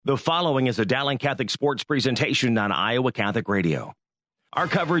The following is a Dowling Catholic sports presentation on Iowa Catholic Radio. Our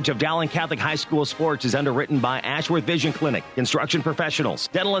coverage of Dowling Catholic High School sports is underwritten by Ashworth Vision Clinic, Construction Professionals,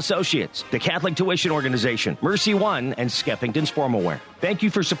 Dental Associates, the Catholic Tuition Organization, Mercy One, and Skeffington's Formalware. Thank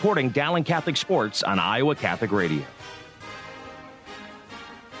you for supporting Dowling Catholic sports on Iowa Catholic Radio.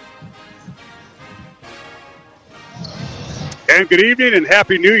 And good evening and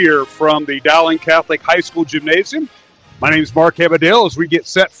Happy New Year from the Dowling Catholic High School Gymnasium. My name is Mark Urbandale as we get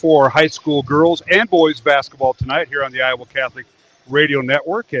set for high school girls and boys basketball tonight here on the Iowa Catholic Radio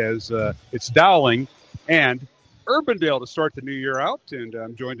Network as it's Dowling and Urbandale to start the new year out. And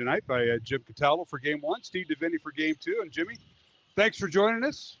I'm joined tonight by Jim Cataldo for Game 1, Steve DeVinny for Game 2. And Jimmy, thanks for joining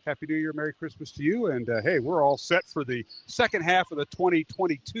us. Happy New Year, Merry Christmas to you. And, hey, we're all set for the second half of the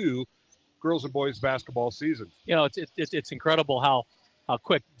 2022 girls and boys basketball season. You know, it's incredible how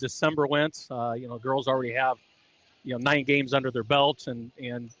quick December went. Girls already have 9 games under their belts, and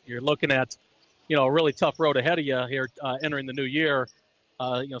you're looking at, a really tough road ahead of you here entering the new year,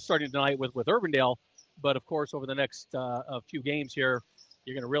 starting tonight with Urbandale. But, of course, over the next few games here,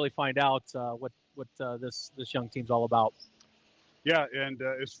 you're going to really find out what this young team's all about. Yeah, and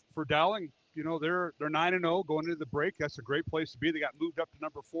as for Dowling, they're 9-0 going into the break. That's a great place to be. They got moved up to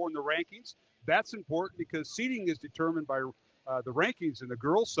number 4 in the rankings. That's important because seeding is determined by the rankings in the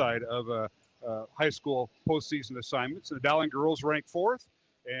girls' side of high school postseason assignments. And the Dowling girls ranked 4th.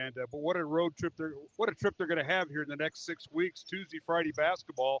 And but what a road trip they're going to have here in the next 6 weeks. Tuesday, Friday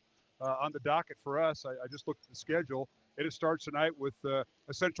basketball on the docket for us. I just looked at the schedule. It starts tonight with a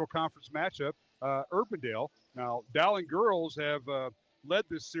Central Conference matchup, Urbandale. Now, Dowling girls have led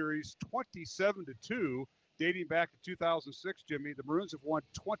this series 27-2, dating back to 2006. Jimmy, the Maroons have won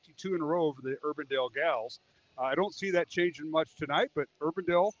 22 in a row over the Urbandale Gals. I don't see that changing much tonight, but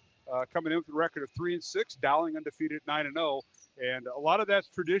Urbandale coming in with a record of 3-6, Dowling undefeated 9-0, and a lot of that's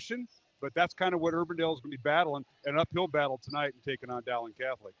tradition, but that's kind of what Urbandale is going to be battling, an uphill battle tonight and taking on Dowling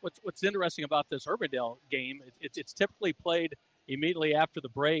Catholic. What's interesting about this Urbandale game, it's typically played immediately after the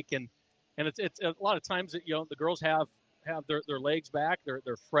break, and it's a lot of times that the girls have their legs back, they're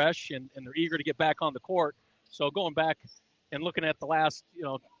fresh, and they're eager to get back on the court. So going back and looking at the last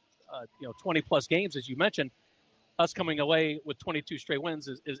 20 plus games, as you mentioned, us coming away with 22 straight wins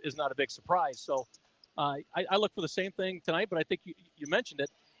is not a big surprise. So I look for the same thing tonight, but I think you mentioned it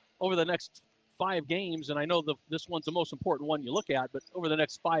over the next 5 games, and I know this one's the most important one you look at, but over the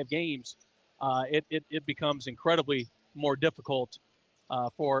next 5 games, it becomes incredibly more difficult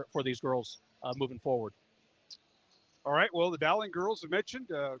for these girls moving forward. All right, well, the Dowling girls, I mentioned,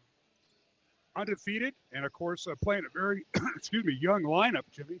 undefeated, and, of course, playing a very, young lineup,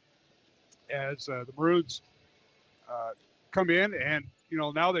 Jimmy, as the Maroons come in, and,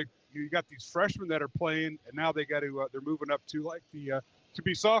 now you got these freshmen that are playing, and now they got to, they're moving up to, to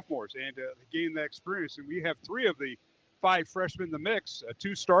be sophomores and gain that experience. And we have 3 of the 5 freshmen in the mix,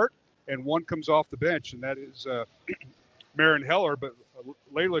 2 start, and 1 comes off the bench, and that is Marin Heller, but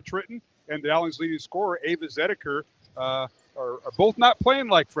Layla Tritton and Dowling's leading scorer, Ava Zedeker, are both not playing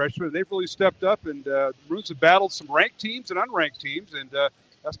like freshmen. They've really stepped up, and the Maroons have battled some ranked teams and unranked teams, and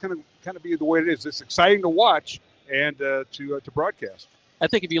that's kind of be the way it is. It's exciting to watch and to broadcast. I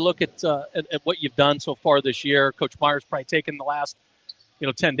think if you look at what you've done so far this year, Coach Meyer's probably taken the last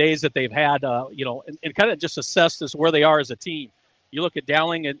 10 days that they've had, and kind of just assessed as where they are as a team. You look at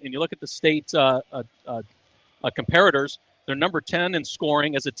Dowling and you look at the state comparators. They're number 10 in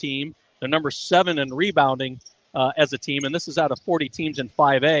scoring as a team. They're number 7 in rebounding as a team, and this is out of 40 teams in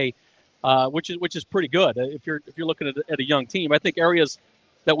 5A, which is pretty good if you're looking at a young team. I think areas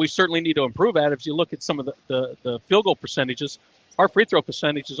that we certainly need to improve at, if you look at some of the field goal percentages, our free throw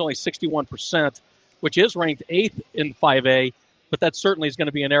percentage is only 61%, which is ranked 8th in 5A, but that certainly is going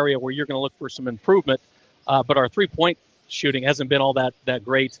to be an area where you're going to look for some improvement. But our three-point shooting hasn't been all that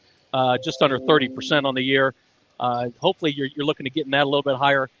great, just under 30% on the year. Hopefully you're looking to get in that a little bit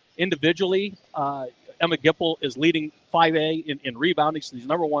higher. Individually, Emma Gipple is leading 5A in rebounding, so he's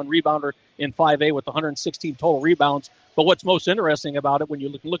number 1 rebounder in 5A with 116 total rebounds. But what's most interesting about it, when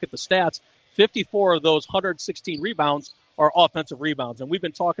you look at the stats, 54 of those 116 rebounds are offensive rebounds. And we've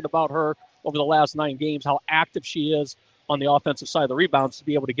been talking about her over the last 9 games, how active she is on the offensive side of the rebounds to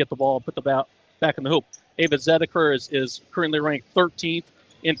be able to get the ball and put the ball back in the hoop. Ava Zedeker is currently ranked 13th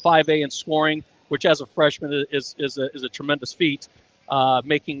in 5A in scoring, which as a freshman is a tremendous feat,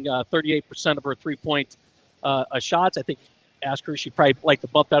 making 38% of her three-point shots. I think, ask her, she'd probably like to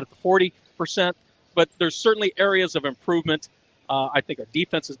bump that up to 40%. But there's certainly areas of improvement. I think our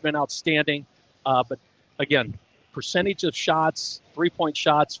defense has been outstanding. But, again, percentage of shots, three-point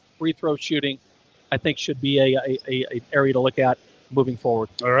shots, free throw shooting, I think should be a area to look at moving forward.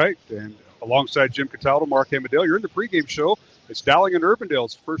 All right, and alongside Jim Cataldo, Mark Amadale, you're in the pregame show. It's Dowling and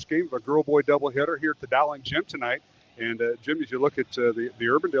Urbandale's first game of a girl-boy doubleheader here at the Dowling Gym tonight. And, Jim, as you look at the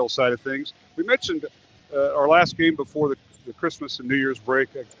Urbandale side of things, we mentioned our last game before the Christmas and New Year's break.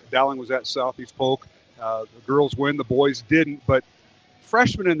 Dowling was at Southeast Polk. The girls win, the boys didn't. But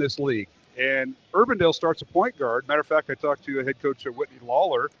freshmen in this league, and Urbandale starts a point guard. Matter of fact, I talked to head coach Whitney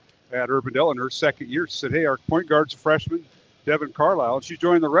Lawler at Urbandale in her second year. She said, hey, our point guard's a freshman, Devin Carlisle. And she's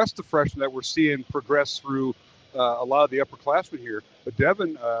joined the rest of the freshmen that we're seeing progress through a lot of the upperclassmen here. But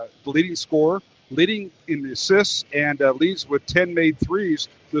Devin, the leading scorer, leading in the assists, and leads with 10 made threes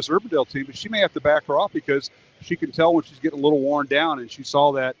for this Urbandale team. But she may have to back her off because she can tell when she's getting a little worn down, and she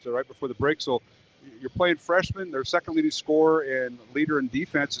saw that right before the break. So you're playing freshmen. Their second leading scorer and leader in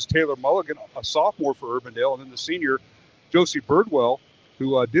defense is Taylor Mulligan, a sophomore for Urbandale, and then the senior, Josie Birdwell,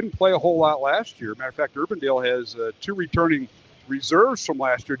 who didn't play a whole lot last year. Matter of fact, Urbandale has two returning reserves from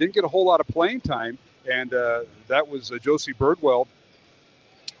last year. Didn't get a whole lot of playing time, and that was Josie Birdwell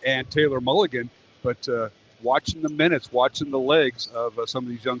and Taylor Mulligan. But watching the minutes, watching the legs of some of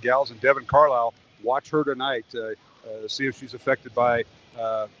these young gals, and Devin Carlisle, watch her tonight, see if she's affected by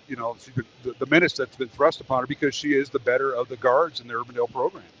the minutes that's been thrust upon her, because she is the better of the guards in the Urbandale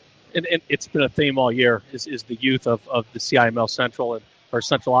program. And it's been a theme all year is the youth of the CIML Central or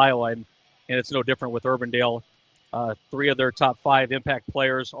Central Iowa, and it's no different with Urbandale. Three of their top five impact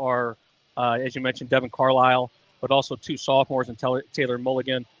players are, as you mentioned, Devin Carlisle, but also two sophomores in Taylor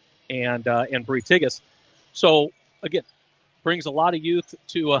Mulligan and Bree Tigas. So again, brings a lot of youth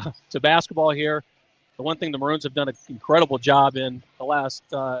to basketball here. The one thing the Maroons have done an incredible job in the last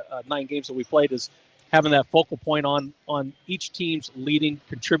 9 games that we played is having that focal point on each team's leading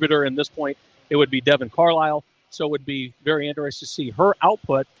contributor. And this point, it would be Devin Carlisle. So it would be very interesting to see her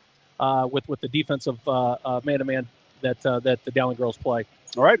output with the defensive man-to-man that the Dowling girls play.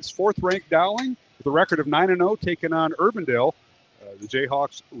 All right, it's fourth-ranked Dowling with a record of 9-0, taking on Urbandale. The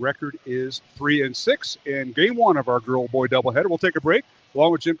Jayhawks' record is 3-6 in game one of our girl-boy doubleheader. We'll take a break.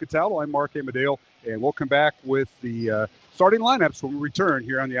 Along with Jim Cataldo, I'm Mark Amadale, and we'll come back with the starting lineups when we return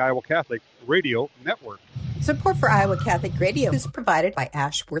here on the Iowa Catholic Radio Network. Support for Iowa Catholic Radio is provided by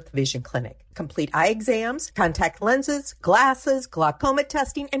Ashworth Vision Clinic. Complete eye exams, contact lenses, glasses, glaucoma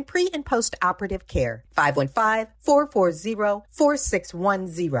testing, and pre- and post-operative care.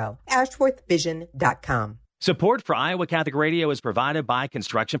 515-440-4610. AshworthVision.com. Support for Iowa Catholic Radio is provided by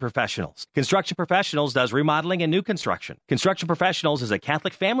Construction Professionals. Construction Professionals does remodeling and new construction. Construction Professionals is a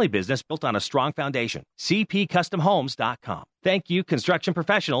Catholic family business built on a strong foundation. CPCustomHomes.com. Thank you, Construction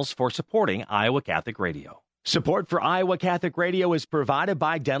Professionals, for supporting Iowa Catholic Radio. Support for Iowa Catholic Radio is provided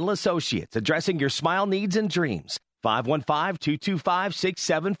by Dental Associates, addressing your smile needs and dreams.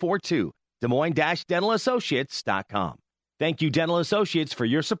 515-225-6742. Des Moines-DentalAssociates.com. Thank you, Dental Associates, for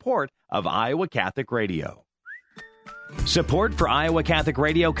your support of Iowa Catholic Radio. Support for Iowa Catholic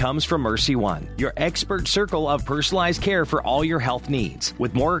Radio comes from Mercy One, your expert circle of personalized care for all your health needs.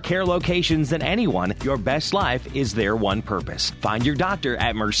 With more care locations than anyone, your best life is their one purpose. Find your doctor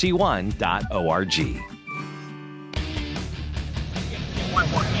at mercy1.org.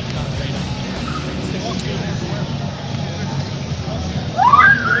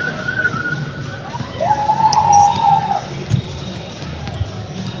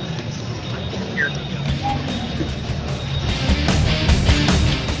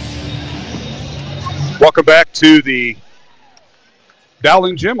 Welcome back to the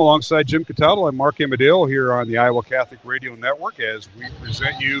Dowling Gym alongside Jim Cataldo. I'm Mark Amadale here on the Iowa Catholic Radio Network as we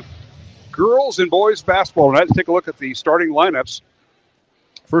present you girls and boys basketball tonight. Let's take a look at the starting lineups.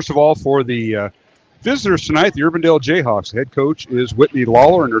 First of all, for the visitors tonight, the Urbandale Jayhawks. The head coach is Whitney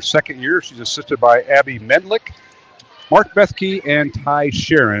Lawler in her second year. She's assisted by Abby Medlick, Mark Bethke, and Ty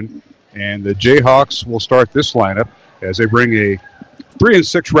Sharon. And the Jayhawks will start this lineup as they bring a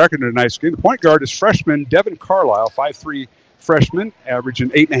 3-6 record in tonight's game. The point guard is freshman Devin Carlisle, 5'3" freshman, averaging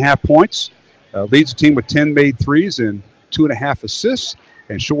 8.5 points. Leads the team with 10 made threes and 2.5 assists.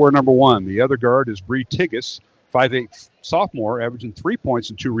 And she'll wear number 1. The other guard is Bree Tigas, 5'8" sophomore, averaging 3 points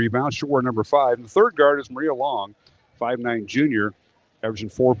and 2 rebounds. She'll wear number 5. And the third guard is Maria Long, 5'9" junior, averaging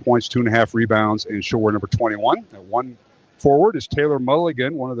 4 points, 2.5 rebounds, and she'll wear number 21. One forward is Taylor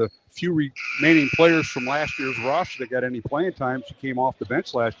Mulligan, one of the few remaining players from last year's roster that got any playing time. She came off the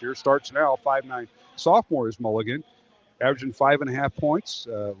bench last year. Starts now, 5'9" sophomore is Mulligan, averaging 5.5 points,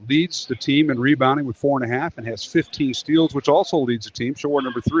 leads the team in rebounding with 4.5 and has 15 steals, which also leads the team. She'll wear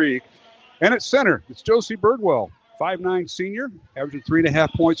number 3. And at center, it's Josie Birdwell, 5'9" senior, averaging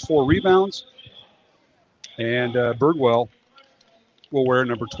 3.5 points, 4 rebounds. And Birdwell will wear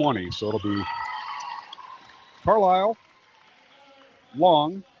number 20. So it'll be Carlisle,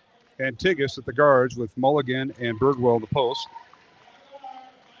 Long, and Tigas at the guards with Mulligan and Birdwell at the post.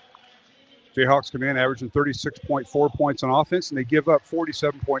 Jayhawks come in averaging 36.4 points on offense, and they give up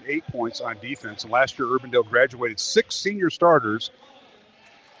 47.8 points on defense. And last year, Urbandale graduated 6 senior starters,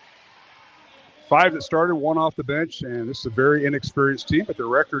 5 that started, 1 off the bench, and this is a very inexperienced team, but their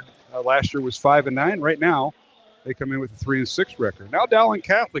record last year was 5-9. Right now, they come in with a 3-6 record. Now Dowling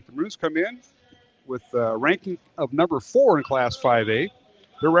Catholic, the Maroons come in with a ranking of number 4 in Class 5A.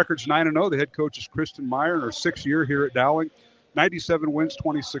 Their record's 9-0. The head coach is Kristen Meyer in her 6th year here at Dowling. 97 wins,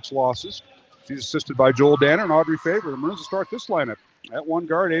 26 losses. She's assisted by Joel Danner and Audrey Faber. The Maroons will start this lineup. At one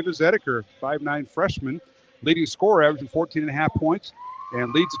guard, Ava Zedeker, 5'9" freshman, leading scorer, averaging 14.5 points,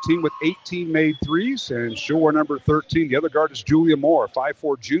 and leads the team with 18 made threes. And she'll wear number 13. The other guard is Julia Moore,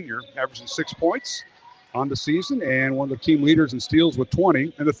 5'4" junior, averaging 6 points on the season, and one of the team leaders in steals with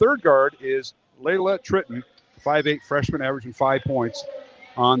 20. And the third guard is Layla Tritton, 5'8" freshman, averaging 5 points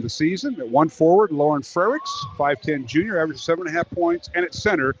on the season. At one forward, Lauren Frericks, 5'10" junior, averaging 7.5 points. And at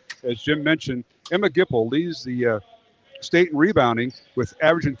center, as Jim mentioned, Emma Gipple leads the state in rebounding with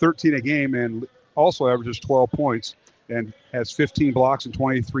averaging 13 a game and also averages 12 points and has 15 blocks and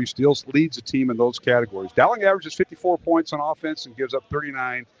 23 steals, leads the team in those categories. Dowling averages 54 points on offense and gives up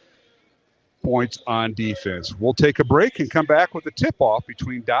 39 points on defense. We'll take a break and come back with a tip-off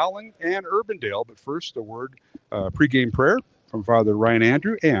between Dowling and Urbandale. But first, a word, pregame prayer from Father Ryan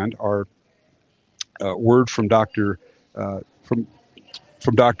Andrew, and our word from Dr. Dan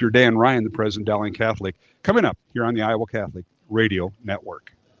Ryan, the president of Dowling Catholic, coming up here on the Iowa Catholic Radio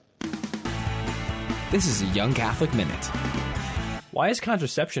Network. This is a Young Catholic Minute. Why is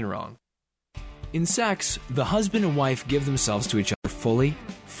contraception wrong? In sex, the husband and wife give themselves to each other fully,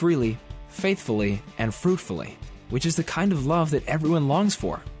 freely, faithfully, and fruitfully, which is the kind of love that everyone longs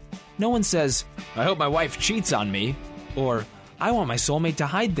for. No one says, "I hope my wife cheats on me," or "I want my soulmate to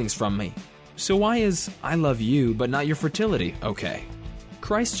hide things from me." So why is "I love you, but not your fertility" okay?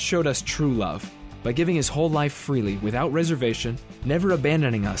 Christ showed us true love by giving his whole life freely, without reservation, never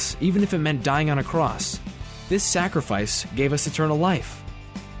abandoning us, even if it meant dying on a cross. This sacrifice gave us eternal life.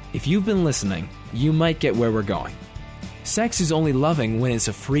 If you've been listening, you might get where we're going. Sex is only loving when it's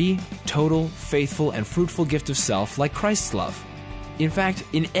a free, total, faithful, and fruitful gift of self like Christ's love. In fact,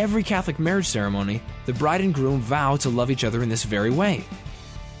 in every Catholic marriage ceremony, the bride and groom vow to love each other in this very way.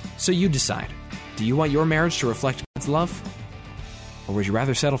 So you decide, do you want your marriage to reflect God's love? Or would you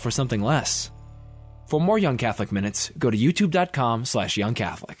rather settle for something less? For more Young Catholic Minutes, go to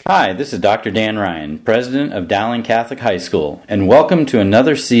youtube.com/youngcatholic. Hi, this is Dr. Dan Ryan, president of Dowling Catholic High School, and welcome to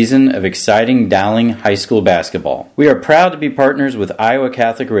another season of exciting Dowling High School basketball. We are proud to be partners with Iowa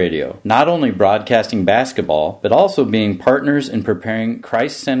Catholic Radio, not only broadcasting basketball, but also being partners in preparing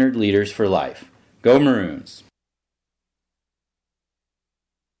Christ-centered leaders for life. Go Maroons!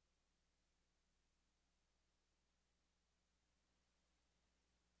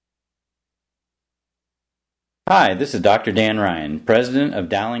 Hi, this is Dr. Dan Ryan, president of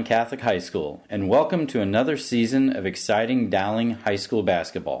Dowling Catholic High School, and welcome to another season of exciting Dowling High School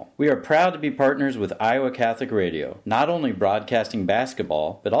basketball. We are proud to be partners with Iowa Catholic Radio, not only broadcasting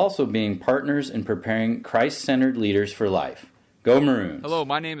basketball, but also being partners in preparing Christ-centered leaders for life. Go Maroons! Hello,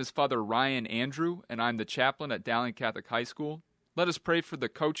 my name is Father Ryan Andrew, and I'm the chaplain at Dowling Catholic High School. Let us pray for the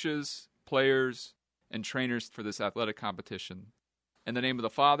coaches, players, and trainers for this athletic competition. In the name of the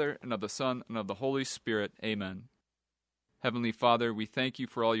Father, and of the Son, and of the Holy Spirit, amen. Heavenly Father, we thank you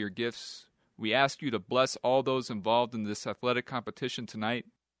for all your gifts. We ask you to bless all those involved in this athletic competition tonight.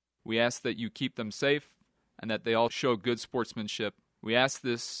 We ask that you keep them safe, and that they all show good sportsmanship. We ask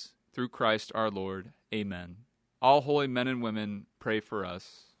this through Christ our Lord, amen. All holy men and women, pray for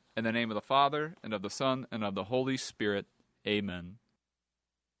us. In the name of the Father, and of the Son, and of the Holy Spirit, amen.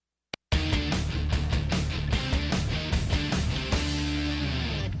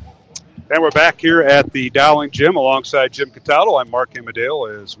 And we're back here at the Dowling Gym alongside Jim Cataldo. I'm Mark Amadale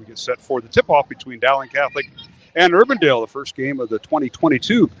as we get set for the tip-off between Dowling Catholic and Urbandale, the first game of the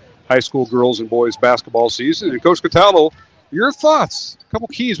 2022 high school girls and boys basketball season. And Coach Cataldo, your thoughts, a couple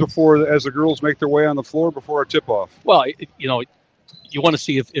keys as the girls make their way on the floor before our tip-off. Well, you want to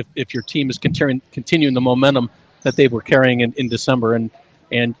see if your team is continuing the momentum that they were carrying in December.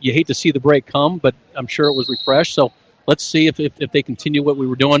 And you hate to see the break come, but I'm sure it was refreshed. So let's see if they continue what we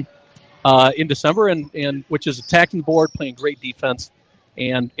were doing in December, and which is attacking the board, playing great defense,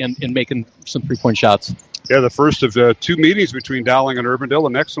 and making some three-point shots. Yeah, the first of two meetings between Dowling and Urbandale. The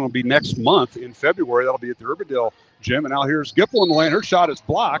next one will be next month in February. That'll be at the Urbandale Gym. And now here's Gipple in the lane. Her shot is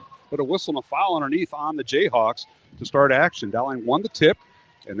blocked, but a whistle and a foul underneath on the Jayhawks to start action. Dowling won the tip,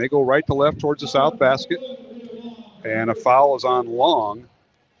 and they go right to left towards the south basket. And a foul is on Long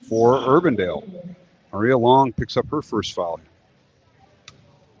for Urbandale. Maria Long picks up her first foul.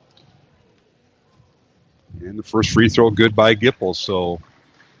 And the first free throw good by Gipple. So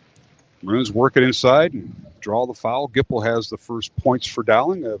Maroons work it inside and draw the foul. Gipple has the first points for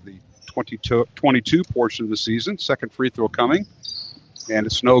Dowling of the 22 portion of the season. Second free throw coming. And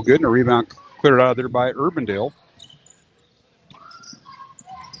it's no good. And a rebound cleared out of there by Urbandale.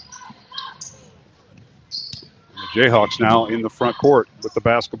 The Jayhawks now in the front court with the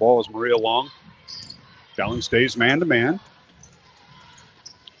basketball is Maria Long. Dowling stays man-to-man.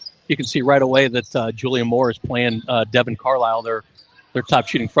 You can see right away that Julia Moore is playing Devin Carlisle, their top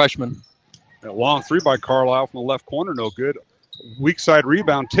shooting freshman. A long three by Carlisle from the left corner, no good. Weak side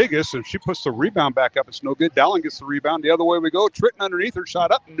rebound, Tigas, and she puts the rebound back up. It's no good. Dowling gets the rebound. The other way we go. Tritton underneath her,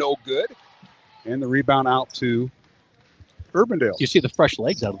 shot up, no good. And the rebound out to Urbandale. You see the fresh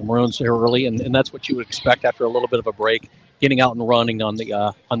legs out of the Maroons here early, and that's what you would expect after a little bit of a break, getting out and running on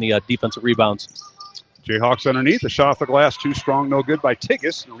the defensive rebounds. Jayhawks underneath. A shot off the glass, too strong, no good by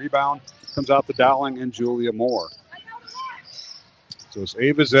Tigas. The rebound comes out to Dowling and Julia Moore. So it's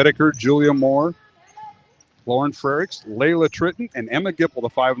Ava Zediker, Julia Moore, Lauren Frericks, Layla Tritton, and Emma Gipple, the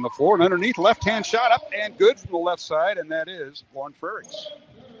five on the floor. And underneath, left-hand shot up and good from the left side, and that is Lauren Frericks.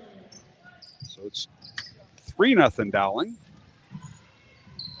 So it's 3-0 Dowling.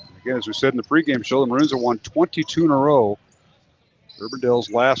 Again, as we said in the pregame show, the Maroons have won 22 in a row.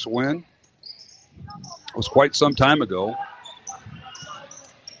 Urbandale's last win was quite some time ago.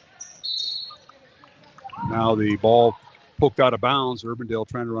 Now the ball poked out of bounds. Urbandale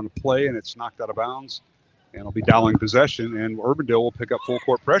trying to run a play, and it's knocked out of bounds. And it'll be Dowling possession, and Urbandale will pick up full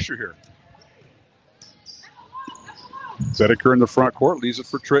court pressure here. Zediker in the front court, leaves it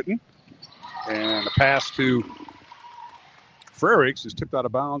for Tritton. And a pass to Frericks is tipped out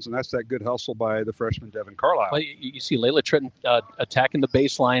of bounds, and that's that good hustle by the freshman Devin Carlisle. Well, you see Layla Tritton attacking the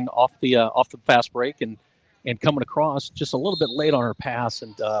baseline off the fast break and coming across just a little bit late on her pass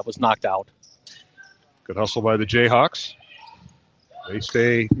and was knocked out. Good hustle by the Jayhawks. They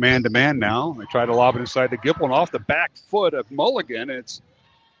stay man-to-man now. They try to lob it inside to Gipple, and off the back foot of Mulligan. It's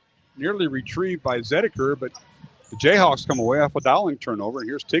nearly retrieved by Zediker, but the Jayhawks come away off a Dowling turnover, and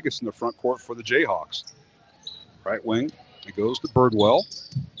here's Tigas in the front court for the Jayhawks. Right wing, it goes to Birdwell.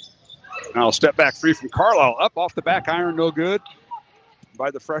 Now a step back three from Carlisle, up off the back iron, no good by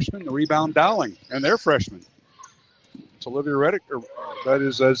the freshman. The rebound Dowling, and their freshman. It's Olivia Reddick, that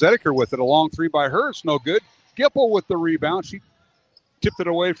is Zediker with it. A long three by her, it's no good. Gipple with the rebound. She tipped it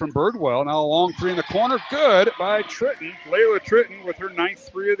away from Birdwell. Now a long three in the corner. Good by Tritton. Layla Tritton with her 9th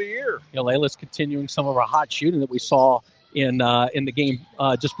three of the year. You know, Layla's continuing some of her hot shooting that we saw in the game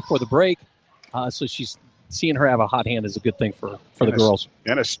just before the break. So she's seeing her have a hot hand is a good thing for the girls.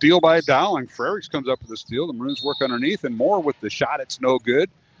 And a steal by Dowling. Frericks comes up with the steal. The Maroons work underneath, and Moore with the shot. It's no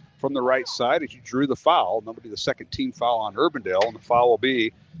good from the right side as she drew the foul. That'll be the second team foul on Urbandale, and the foul will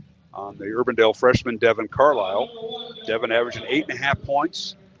be on the Urbandale freshman, Devin Carlisle. Devin averaging 8.5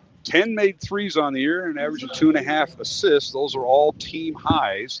 points, 10 made threes on the year, and averaging 2.5 assists. Those are all team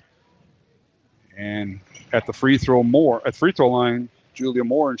highs. And at the free throw line, Julia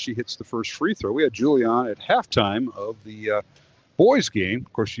Moore, and she hits the first free throw. We had Julia on at halftime of the boys game.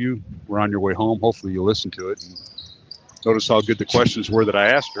 Of course, you were on your way home. Hopefully you listened to it. And notice how good the questions were that I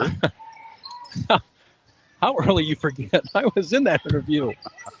asked her. How early you forget? I was in that interview.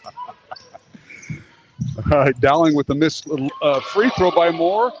 Dowling with the missed free throw by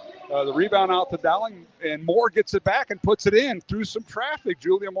Moore. The rebound out to Dowling, and Moore gets it back and puts it in through some traffic.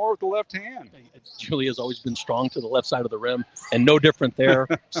 Julia Moore with the left hand. Julia's always been strong to the left side of the rim, and no different there,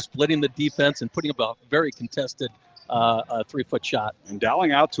 splitting the defense and putting up a very contested 3-foot shot. And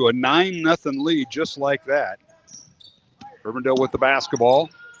Dowling out to a 9-0 lead just like that. Urbandale with the basketball.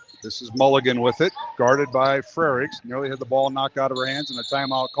 This is Mulligan with it, guarded by Frericks. Nearly had the ball knocked out of her hands, and a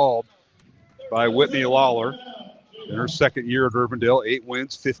timeout called by Whitney Lawler. In her second year at Urbandale, 8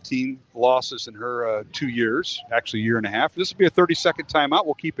 wins, 15 losses in her 2 years, actually a year and a half. This will be a 30-second timeout.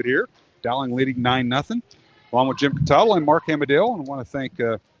 We'll keep it here. Dowling leading 9-0. Along with Jim Cataldo and Mark Amadale. And I want to thank,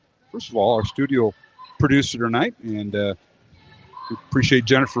 first of all, our studio producer tonight. And we appreciate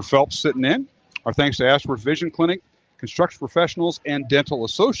Jennifer Phelps sitting in. Our thanks to Ashworth Vision Clinic, Construction Professionals, and Dental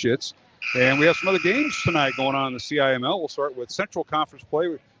Associates. And we have some other games tonight going on in the CIML. We'll start with Central Conference play.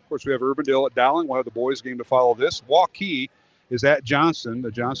 Of course, we have Urbandale at Dowling. We'll have the boys game to follow this. Waukee is at Johnston. The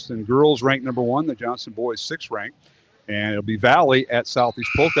Johnston girls ranked number 1. The Johnston boys 6th ranked. And it'll be Valley at Southeast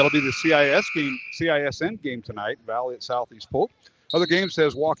Polk. That'll be the CISN game tonight. Valley at Southeast Polk. Other games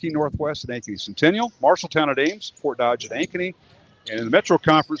says Waukee Northwest at Ankeny Centennial. Marshalltown at Ames. Fort Dodge at Ankeny. And in the Metro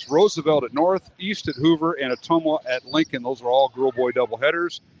Conference, Roosevelt at North, East at Hoover, and Ottumwa at Lincoln. Those are all girl-boy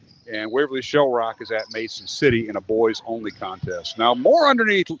doubleheaders. And Waverly Shell Rock is at Mason City in a boys-only contest. Now Moore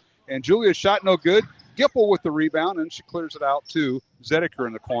underneath, and Julia's shot no good. Gipple with the rebound, and she clears it out to Zediker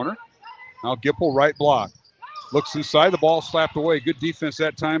in the corner. Now Gipple right block. Looks inside, the ball slapped away. Good defense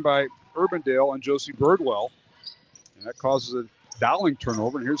that time by Urbandale and Josie Birdwell. And that causes a Dowling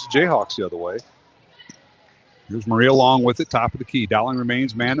turnover, and here's the Jayhawks the other way. Here's Maria Long with it, top of the key. Dowling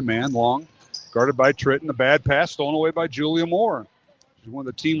remains man-to-man. Long guarded by Tritton. A bad pass stolen away by Julia Moore. She's one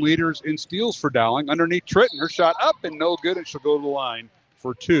of the team leaders in steals for Dowling. Underneath Tritton, her shot up and no good, and she'll go to the line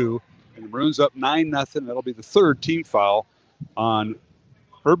for two. And the Maroons up 9-0. That'll be the third team foul on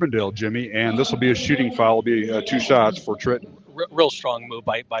Urbandale, Jimmy, and this will be a shooting foul. It'll be 2 shots for Tritton. Real strong move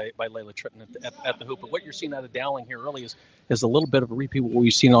by Layla Tritton at the hoop. But what you're seeing out of Dowling here early is a little bit of a repeat of what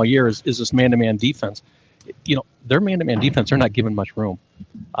we've seen all year is this man-to-man defense. You know, their man-to-man defense, they're not given much room.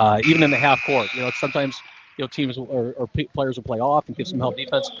 Even in the half court, sometimes, teams or players will play off and give some help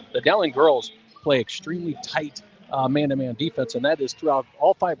defense. The Dowling girls play extremely tight man-to-man defense, and that is throughout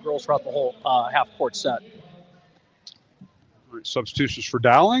all 5 girls throughout the whole half court set. Substitutions for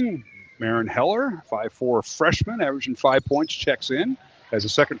Dowling. Marin Heller, 5'4" freshman, averaging 5 points, checks in. Has a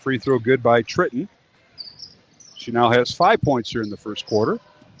second free throw good by Tritton. She now has 5 points here in the first quarter.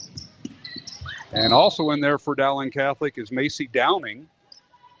 And also in there for Dowling Catholic is Macy Downing,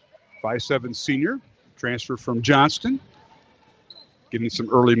 5'7" senior, transfer from Johnston. Getting some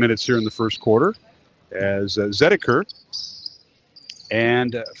early minutes here in the first quarter as Zediker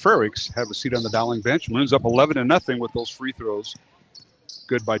and Frericks have a seat on the Dowling bench. Maroons up 11-0 with those free throws.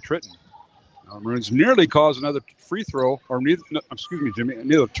 Good by Tritton. Now, Maroons nearly caused another free throw, or neither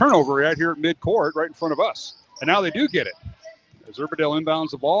turnover right here at midcourt, right in front of us. And now they do get it. As Urbandale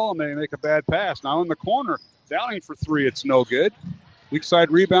inbounds the ball, and they make a bad pass. Now in the corner, Dowling for 3, it's no good. Weak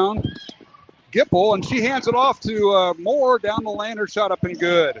side rebound, Gipple, and she hands it off to Moore down the lane. Her shot up and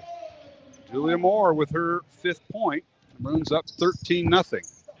good. Julia Moore with her 5th point. Maroons up 13-0.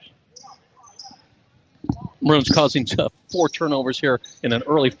 Maroons causing 4 turnovers here in an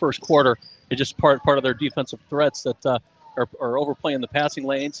early first quarter. It's just part of their defensive threats that are overplaying the passing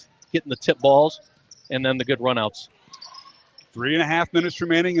lanes, getting the tip balls, and then the good runouts. 3.5 minutes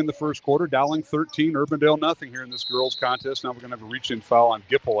remaining in the first quarter. Dowling 13, Urbandale nothing here in this girls' contest. Now we're going to have a reach-in foul on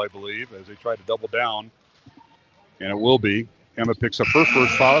Gipple, I believe, as they try to double down. And it will be. Emma picks up her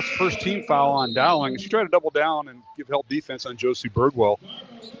first foul. That's the first team foul on Dowling. She tried to double down and give help defense on Josie Birdwell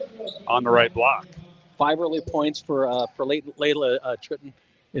on the right block. 5 early points for Layla Tritton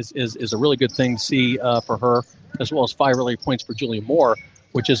is a really good thing to see for her, as well as 5 early points for Julia Moore,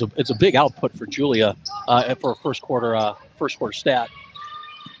 which is a big output for Julia for a first quarter stat.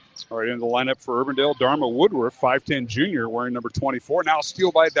 All right, in the lineup for Urbandale, Dharma Woodworth, 5'10" junior, wearing number 24. Now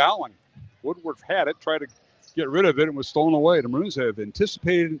steal by Dowling. Woodworth had it, tried to get rid of it, and was stolen away. The Maroons have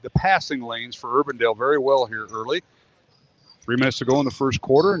anticipated the passing lanes for Urbandale very well here early. 3 minutes to go in the first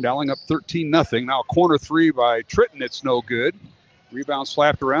quarter, and Dowling up 13-0. Now corner 3 by Tritton, it's no good. Rebound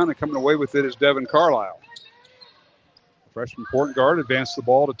slapped around, and coming away with it is Devin Carlisle. Freshman point guard advanced the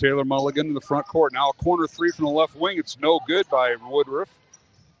ball to Taylor Mulligan in the front court. Now a corner 3 from the left wing. It's no good by Woodruff.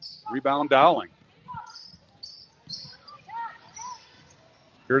 Rebound Dowling.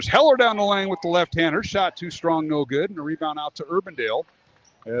 Here's Heller down the lane with the left hand. Her shot too strong, no good. And a rebound out to Urbandale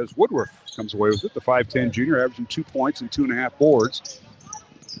as Woodruff comes away with it. The 5'10" junior averaging 2 points and 2.5 boards.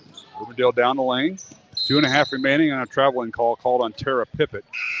 Urbandale down the lane. 2.5 remaining on a traveling call called on Tara Pippett,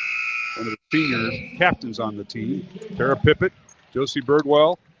 one of the senior captains on the team. Tara Pippett, Josie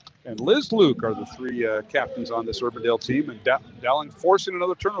Birdwell, and Liz Luke are the 3 captains on this Urbandale team. And Dowling forcing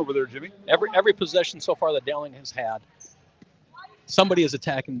another turnover there, Jimmy. Every possession so far that Dowling has had, somebody is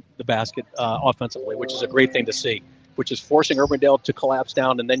attacking the basket offensively, which is a great thing to see, which is forcing Urbandale to collapse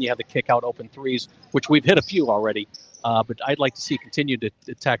down, and then you have to kick out open threes, which we've hit a few already. But I'd like to see continue to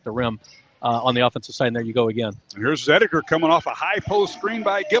attack the rim on the offensive side, and there you go again. And here's Zediker coming off a high post screen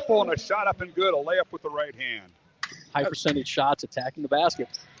by Gipple, and a shot up and good, a layup with the right hand. High percentage shots attacking the basket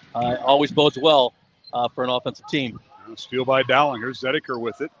always bodes well for an offensive team. Steal by Dowling. Here's Zediker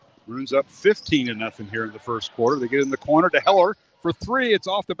with it. Maroons up 15-0 here in the first quarter. They get in the corner to Heller for 3. It's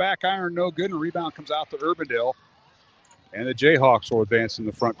off the back iron, no good, and a rebound comes out to Urbandale. And the Jayhawks will advance in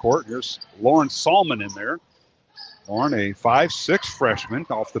the front court. Here's Lauren Salmon in there. Lauren, a 5'6" freshman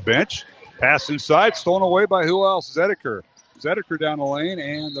off the bench. Pass inside, stolen away by who else? Zediker. Zediker down the lane,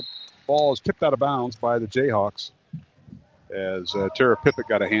 and the ball is tipped out of bounds by the Jayhawks as Tara Pippett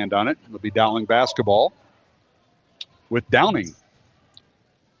got a hand on it. It'll be Dowling basketball with Downing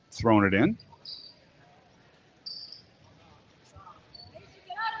throwing it in.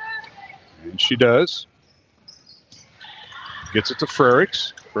 And she does. Gets it to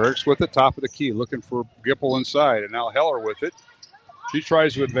Frericks. Frericks with the top of the key, looking for Gipple inside. And now Heller with it. She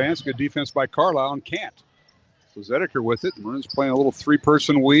tries to advance. Good defense by Carlisle and can't. So Zediker with it. Maroon's playing a little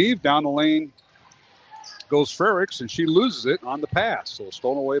three-person weave. Down the lane goes Frericks, and she loses it on the pass. So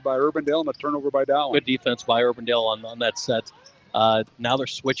stolen away by Urbandale and a turnover by Dowling. Good defense by Urbandale on that set. Now they're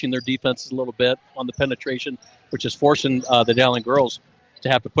switching their defenses a little bit on the penetration, which is forcing the Dowling girls to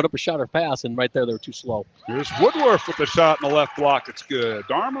have to put up a shot or pass, and right there they were too slow. Here's Woodworth with the shot in the left block. It's good.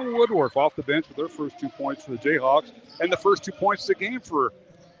 Dharma Woodworth off the bench with their first 2 points for the Jayhawks and the first 2 points of the game for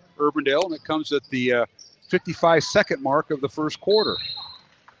Urbandale, and it comes at the 55-second mark of the first quarter.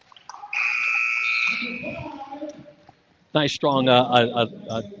 Nice, strong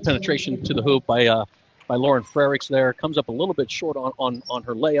penetration to the hoop by Lauren Frericks there. Comes up a little bit short on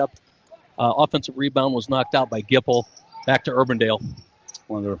her layup. Offensive rebound was knocked out by Gipple. Back to Urbandale.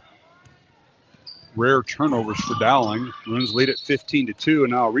 One of the rare turnovers for Dowling. Maroons lead at 15-2,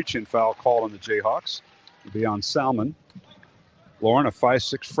 and now a reach-in foul called on the Jayhawks. It'll be on Salmon. Lauren, a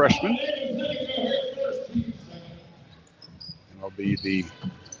 5'6" freshman. And it'll be the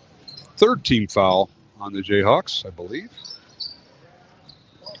third team foul on the Jayhawks, I believe.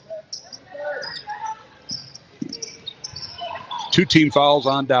 Two team fouls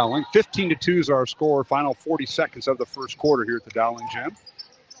on Dowling. 15-2 is our score. Final 40 seconds of the first quarter here at the Dowling Gym.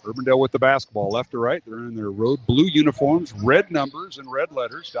 Urbandale with the basketball, left to right. They're in their road blue uniforms, red numbers and red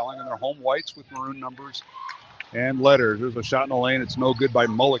letters. Dowling in their home whites with maroon numbers and letters. There's a shot in the lane. It's no good by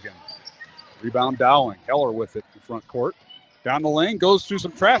Mulligan. Rebound Dowling. Heller with it in front court. Down the lane, goes through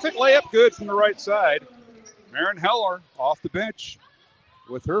some traffic. Layup good from the right side. Marin Heller off the bench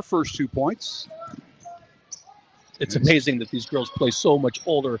with her first 2 points. It's amazing that these girls play so much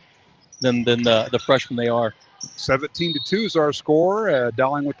older than the freshmen they are. 17-2 is our score.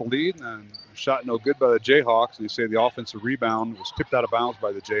 Dowling with the lead, and a shot no good by the Jayhawks. And you say the offensive rebound was tipped out of bounds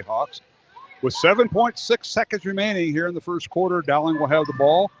by the Jayhawks. With 7.6 seconds remaining here in the first quarter, Dowling will have the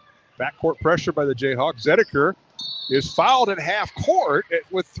ball. Backcourt pressure by the Jayhawks. Zediker is fouled at half court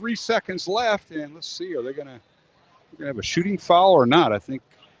with 3 seconds left. And let's see, are they going to have a shooting foul or not? I think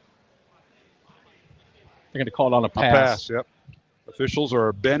they're going to call it on a pass. A pass, yep. Officials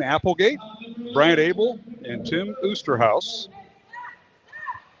are Ben Applegate, Bryant Abel, and Tim Oosterhouse.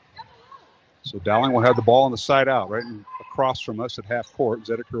 So Dowling will have the ball on the side out, right across from us at half court.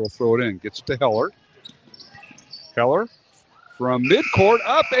 Zediker will throw it in. Gets it to Heller. Heller from midcourt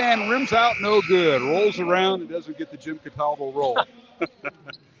up and rims out, no good. Rolls around and doesn't get the Jim Cataldo roll.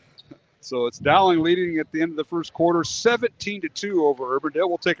 So it's Dowling leading at the end of the first quarter, 17-2 over Urbandale.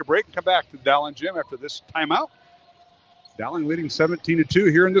 We'll take a break and come back to the Dowling Gym after this timeout. Dowling leading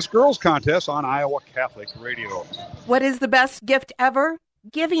 17-2 here in this girls' contest on Iowa Catholic Radio. What is the best gift ever?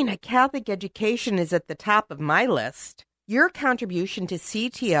 Giving a Catholic education is at the top of my list. Your contribution to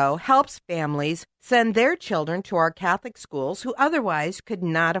CTO helps families send their children to our Catholic schools who otherwise could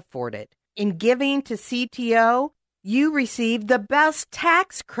not afford it. In giving to CTO, you receive the best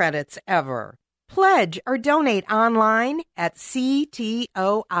tax credits ever. Pledge or donate online at ctoiowa.org.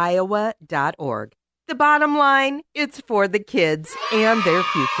 The bottom line, it's for the kids and their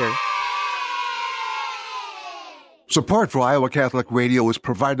future. Support for Iowa Catholic Radio is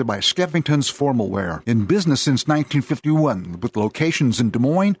provided by Skeffington's Formal Wear, in business since 1951, with locations in Des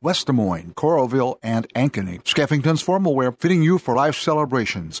Moines, West Des Moines, Coralville, and Ankeny. Skeffington's Formal Wear, fitting you for life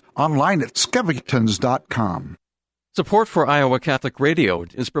celebrations. Online at skeffingtons.com. Support for Iowa Catholic Radio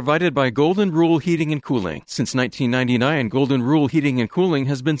is provided by Golden Rule Heating and Cooling. Since 1999, Golden Rule Heating and Cooling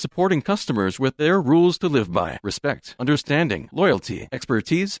has been supporting customers with their rules to live by: respect, understanding, loyalty,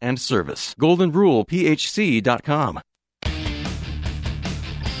 expertise, and service. GoldenRulePHC.com.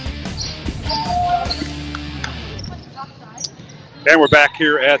 And we're back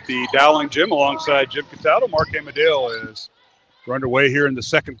here at the Dowling Gym alongside Jim Cataldo. Mark Amadale is underway here in the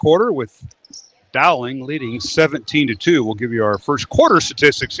second quarter with Dowling leading 17-2. We'll give you our first quarter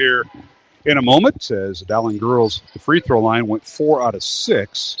statistics here in a moment, as the Dowling girls, the free throw line went 4 out of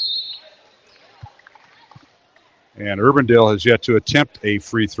 6. And Urbandale has yet to attempt a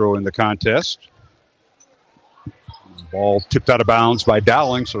free throw in the contest. Ball tipped out of bounds by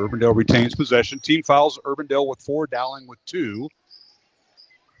Dowling, so Urbandale retains possession. Team fouls, Urbandale with 4, Dowling with 2.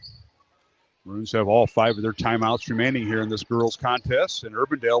 Maroons have all 5 of their timeouts remaining here in this girls' contest, and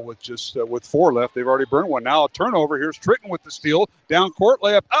Urbandale with 4 left. They've already burned one. Now a turnover. Here's Tritton with the steal. Down court,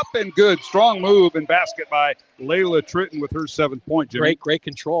 layup up and good. Strong move and basket by Layla Tritton with her 7th point. Jimmy. Great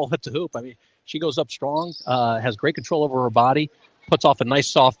control at the hoop. I mean, she goes up strong, has great control over her body, puts off a nice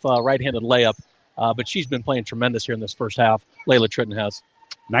soft right-handed layup. But she's been playing tremendous here in this first half. Layla Tritton has.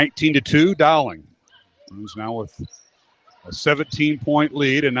 19-2, Dowling. Maroons now with a 17-point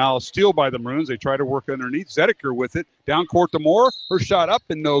lead, and now a steal by the Maroons. They try to work underneath. Zedeker with it. Down court to Moore. Her shot up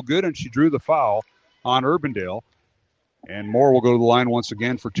and no good, and she drew the foul on Urbandale. And Moore will go to the line once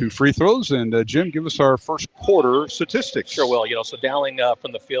again for 2 free throws. And, Jim, give us our first quarter statistics. Sure will. So Dowling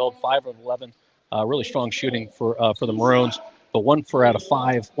from the field, 5 of 11. Really strong shooting for the Maroons, but 1 for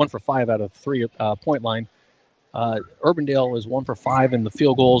 5 out of 3 point line. Urbandale is 1 for 5 in the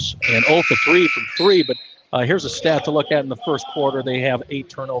field goals and 0 for 3 from 3, but here's a stat to look at in the first quarter. They have 8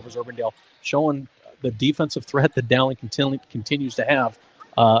 turnovers, Urbandale, showing the defensive threat that Dowling continues to have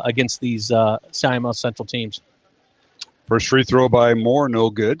against these CIML Central teams. First free throw by Moore, no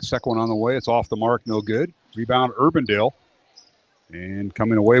good. Second one on the way, it's off the mark, no good. Rebound, Urbandale. And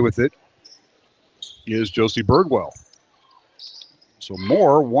coming away with it is Josie Birdwell. So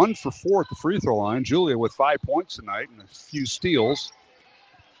Moore, 1 for 4 at the free throw line. Julia with 5 points tonight and a few steals.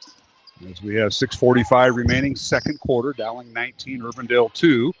 As we have 6:45 remaining, second quarter. Dowling 19, Urbandale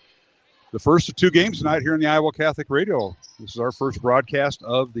 2. The first of 2 games tonight here in the Iowa Catholic Radio. This is our first broadcast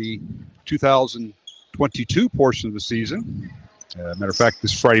of the 2022 portion of the season. Matter of fact,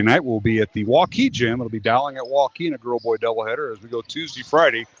 this Friday night we'll be at the Waukee Gym. It'll be Dowling at Waukee in a girl-boy doubleheader as we go Tuesday,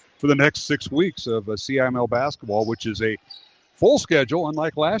 Friday for the next 6 weeks of CIML basketball, which is a full schedule.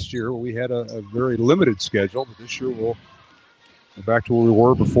 Unlike last year, we had a very limited schedule. But this year we'll go back to where we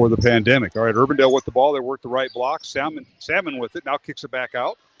were before the pandemic. All right, Urbandale with the ball. They work the right block. Salmon with it. Now kicks it back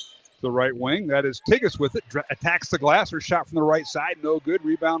out to the right wing. That is Tigas with it. Attacks the glass. Her shot from the right side. No good.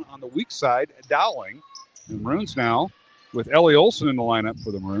 Rebound on the weak side. Dowling. And Maroons now with Ellie Olson in the lineup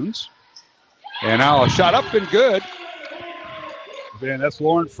for the Maroons. And now a shot up and good. And that's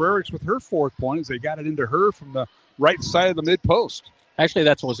Lauren Frericks with her 4th point as they got it into her from the right side of the mid-post. Actually,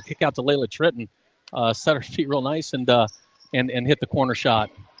 that was a kick out to Layla Tritton. Set her feet real nice and hit the corner shot.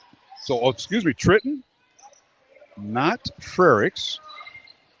 So, Tritton, not Frericks.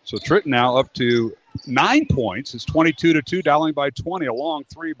 So Tritton now up to 9 points. It's 22-2, Dowling by 20. A long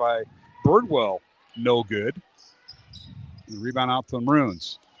 3 by Birdwell, no good. The rebound out to the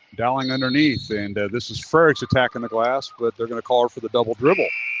Maroons. Dowling underneath, and this is Frericks attacking the glass, but they're going to call her for the double dribble.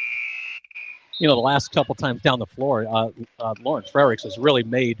 The last couple times down the floor, Lauren Frericks has really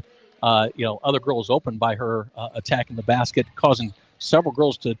made, other girls open by her attacking the basket, causing several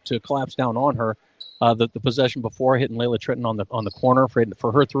girls to collapse down on her. The possession before, hitting Layla Tritton on the corner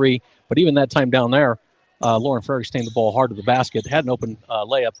for her 3, but even that time down there, Lauren Frericks taking the ball hard to the basket, had an open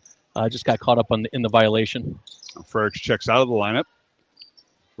layup, just got caught up in the violation. Frericks checks out of the lineup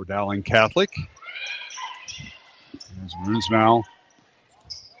for Dowling Catholic. As Maroons now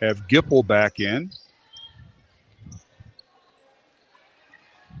have Gipple back in,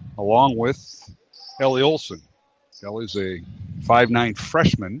 along with Ellie Olson. Ellie's a 5'9"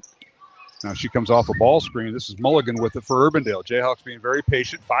 freshman. Now she comes off a ball screen. This is Mulligan with it for Urbandale. Jayhawks being very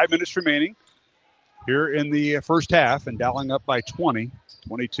patient. 5 minutes remaining here in the first half, and Dowling up by 20,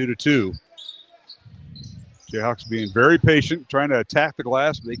 22-2. Jayhawks being very patient, trying to attack the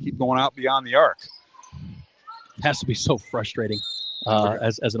glass, but they keep going out beyond the arc. It has to be so frustrating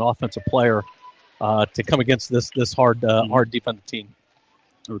as an offensive player to come against this hard defensive team.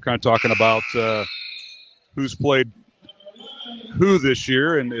 We're kind of talking about who's played who this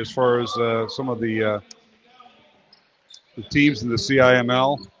year, and as far as some of the teams in the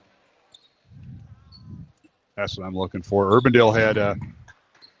CIML. That's what I'm looking for. Urbandale had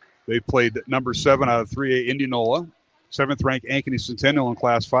they played number 7 out of 3A Indianola, 7th ranked Ankeny Centennial in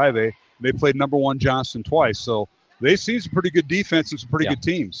Class 5A. They played number 1 Johnston twice, so they've seen some pretty good defense and some pretty good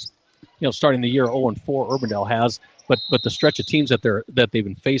teams. Starting the year 0-4, Urbandale has, but the stretch of teams that they've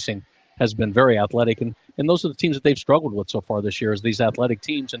been facing has been very athletic, and those are the teams that they've struggled with so far this year, is these athletic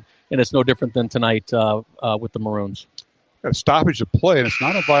teams, and it's no different than tonight with the Maroons. Got a stoppage of play, and it's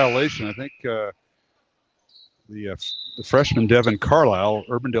not a violation. I think the freshman Devin Carlisle,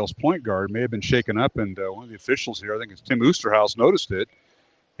 Urbandale's point guard, may have been shaken up, and one of the officials here, I think it's Tim Oosterhouse, noticed it,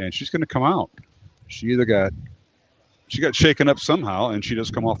 and she's going to come out. She got shaken up somehow, and she does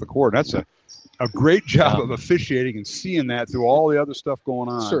come off the court. That's a great job of officiating and seeing that through all the other stuff going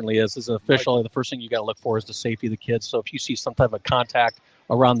on. It certainly is. As an official, the first thing you got to look for is the safety of the kids. So if you see some type of contact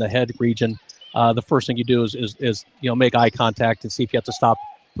around the head region, the first thing you do is make eye contact and see if you have to stop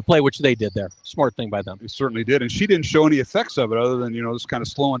the play, which they did there. Smart thing by them. They certainly did, and she didn't show any effects of it other than just kind of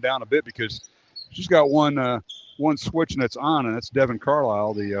slowing down a bit, because she's got one switch and it's on, and that's Devin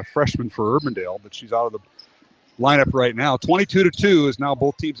Carlisle, the freshman for Urbandale, but she's out of the lineup right now. 22-2 is now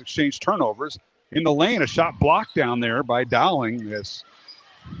both teams exchange turnovers. In the lane, a shot blocked down there by Dowling.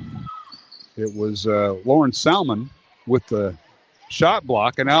 It was Lauren Salmon with the shot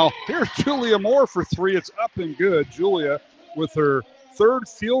block. And now here's Julia Moore for three. It's up and good. Julia with her third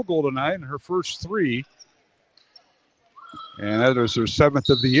field goal tonight and her first three. And that is her seventh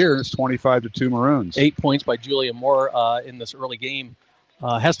of the year. It's 25-2 Maroons. 8 points by Julia Moore in this early game.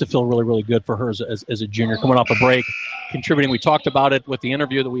 Has to feel really, really good for her as a junior coming off a break, contributing. We talked about it with the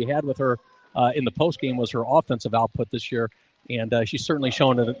interview that we had with her in the postgame was her offensive output this year, and she's certainly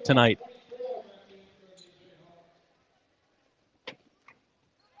shown it tonight.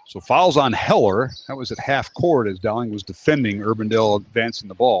 So fouls on Heller. That was at half court as Dowling was defending Urbandale advancing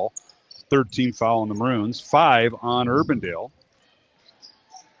the ball. 13 foul on the Maroons, 5 on Urbandale.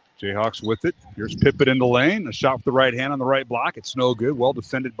 Jayhawks with it. Here's Pippett in the lane. A shot with the right hand on the right block. It's no good. Well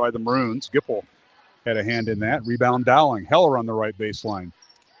defended by the Maroons. Gipple had a hand in that. Rebound Dowling. Heller on the right baseline.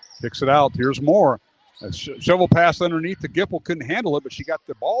 Picks it out. Here's Moore. A shovel pass underneath the Gipple. Couldn't handle it, but she got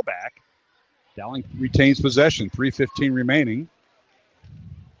the ball back. Dowling retains possession. 3:15 remaining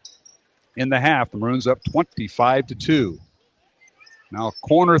in the half. The Maroons up 25-2. Now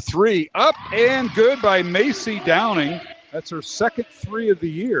corner three. Up and good by Macy Downing. That's her second three of the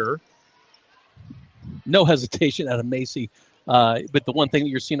year. No hesitation out of Macy. But the one thing that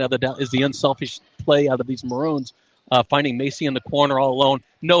you're seeing out of is the unselfish play out of these Maroons, finding Macy in the corner all alone.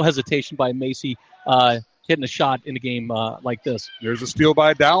 No hesitation by Macy hitting a shot in a game like this. There's a steal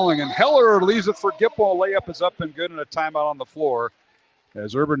by Dowling, and Heller leaves it for Gipple. Layup is up and good, and a timeout on the floor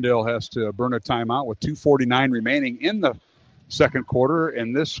as Urbandale has to burn a timeout with 2:49 remaining in the second quarter,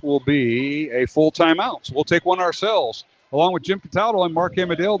 and this will be a full timeout. So we'll take one ourselves. Along with Jim Cataldo and Mark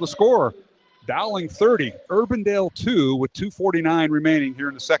Amadale, the score. Dowling 30, Urbandale 2 with 2:49 remaining here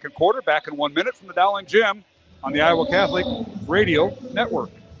in the second quarter. Back in 1 minute from the Dowling Gym on the Iowa Catholic Radio Network.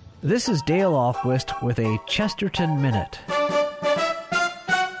 This is Dale Ahlquist with a Chesterton Minute.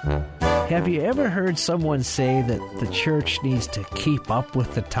 Have you ever heard someone say that the church needs to keep up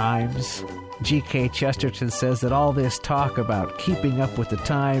with the times? G.K. Chesterton says that all this talk about keeping up with the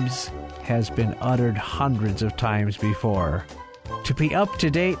times has been uttered hundreds of times before. To be up to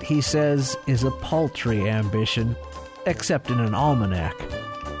date, he says, is a paltry ambition, except in an almanac.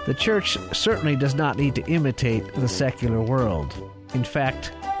 The church certainly does not need to imitate the secular world. In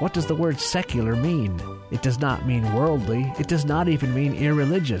fact, what does the word secular mean? It does not mean worldly. It does not even mean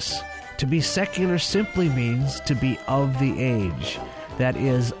irreligious. To be secular simply means to be of the age. That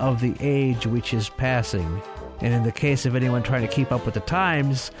is, of the age which is passing. And in the case of anyone trying to keep up with the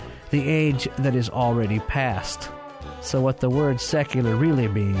times, the age that is already past. So what the word secular really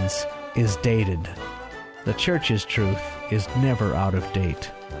means is dated. The church's truth is never out of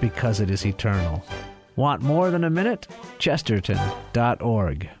date because it is eternal. Want more than a minute?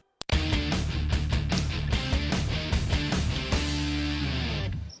 Chesterton.org.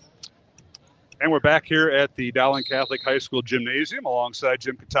 And we're back here at the Dowling Catholic High School Gymnasium alongside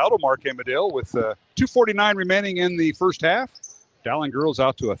Jim Cataldo, Mark Amadale with 2:49 remaining in the first half. Dowling girls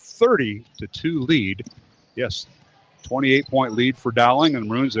out to a 30-2 lead. Yes, 28-point lead for Dowling, and the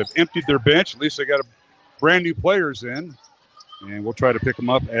Maroons have emptied their bench. At least they got brand new players in, and we'll try to pick them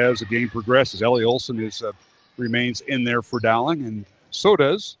up as the game progresses. Ellie Olson remains in there for Dowling, and so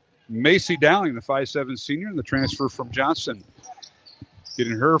does Macy Dowling, the 5'7" senior, and the transfer from Johnston,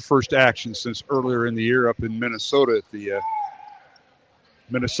 getting her first action since earlier in the year up in Minnesota at the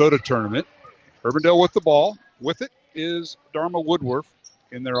Minnesota tournament. Urbandale with the ball. With it is Dharma Woodworth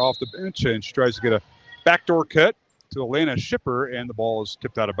in there off the bench, and she tries to get a backdoor cut to Elena Schipper, and the ball is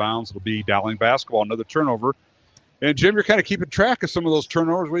tipped out of bounds. It'll be Dowling basketball, another turnover. And, Jim, you're kind of keeping track of some of those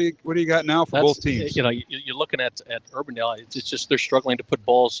turnovers. What do you got now for both teams? You know, you're looking at Urbandale. It's just they're struggling to put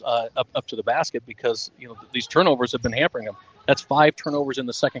balls up to the basket because, you know, these turnovers have been hampering them. That's 5 turnovers in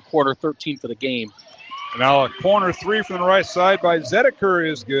the second quarter, 13 for the game. Now a corner three from the right side by Zedeker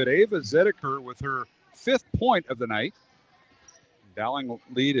is good. Ava Zedeker with her 5th point of the night. Dowling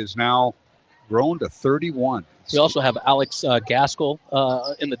lead is now grown to 31. We also have Alex Gaskell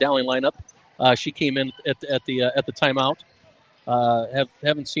in the Dowling lineup. She came in at the timeout.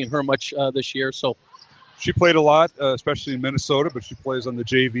 Haven't seen her much this year, so she played a lot, especially in Minnesota. But she plays on the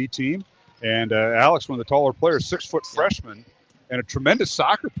JV team. And Alex, one of the taller players, 6-foot freshman, and a tremendous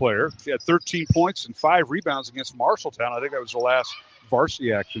soccer player. She had 13 points and 5 rebounds against Marshalltown. I think that was the last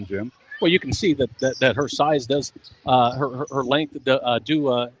varsity action, Jim. Well, you can see that her size does, her length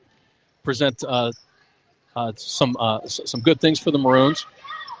do present some good things for the Maroons.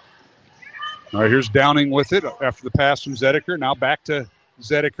 All right, here's Downing with it after the pass from Zedeker. Now back to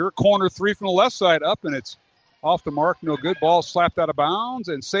Zedeker. Corner three from the left side up, and it's off the mark. No good. Ball slapped out of bounds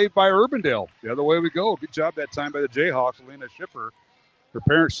and saved by Urbandale. The other way we go. Good job that time by the Jayhawks. Elena Schipper. Her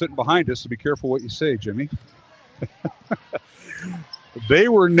parents sitting behind us, so be careful what you say, Jimmy. They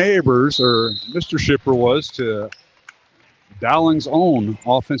were neighbors, or Mr. Shipper was, to Dowling's own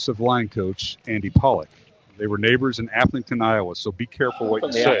offensive line coach, Andy Pollock. They were neighbors in Appleton, Iowa, so be careful what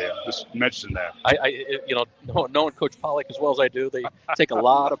you say. I just mentioned that. Knowing Coach Pollock as well as I do, they take a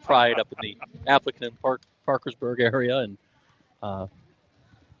lot of pride up in the Appleton and Parkersburg area, and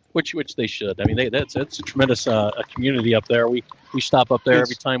which they should. I mean, that's a tremendous community up there. We stop up there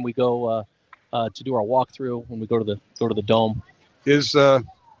every time we go to do our walkthrough when we go to the dome. Is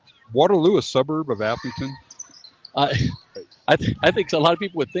Waterloo a suburb of Appleton? I think a lot of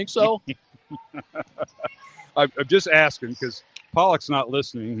people would think so. I'm just asking because Pollock's not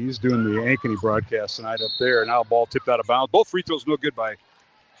listening. He's doing the Ankeny broadcast tonight up there. Now a ball tipped out of bounds. Both free throws no good by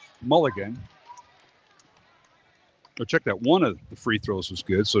Mulligan. Oh, check that. One of the free throws was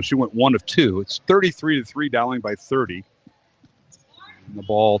good, so she went 1 of 2. It's 33-3, Dowling by 30. And the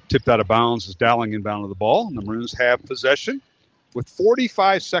ball tipped out of bounds as Dowling inbounded the ball. And the Maroons have possession with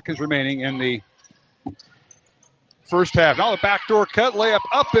 45 seconds remaining in the first half. Now the backdoor cut, layup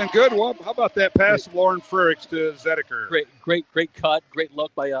up and good. Well, how about that pass of Lauren Frericks to Zedeker? Great cut, great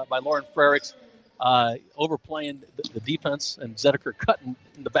look by Lauren Frericks, overplaying the defense, and Zedeker cutting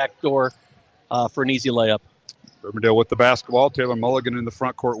in the back door for an easy layup. Urbandale with the basketball. Taylor Mulligan in the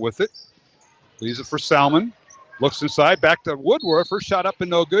front court with it. Leaves it for Salmon. Looks inside, back to Woodworth. First shot up and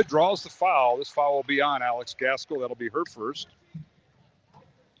no good. Draws the foul. This foul will be on Alex Gaskell. That'll be her first.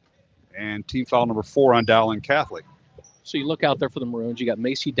 And team foul number 4 on Dowling Catholic. So you look out there for the Maroons. You got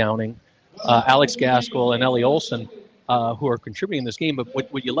Macy Downing, Alex Gaskell, and Ellie Olson who are contributing in this game.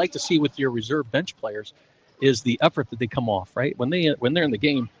 But what you like to see with your reserve bench players is the effort that they come off, right? When they're in the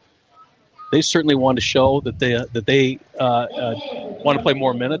game, they certainly want to show that they want to play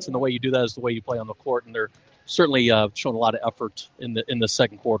more minutes, and the way you do that is the way you play on the court. And they're certainly showing a lot of effort in the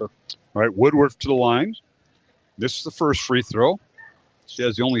second quarter. All right, Woodworth to the line. This is the first free throw. She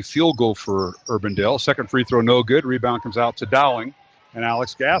has the only field goal for Urbandale. Second free throw, no good. Rebound comes out to Dowling and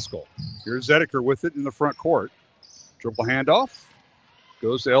Alex Gaskell. Here's Zedeker with it in the front court. Dribble handoff.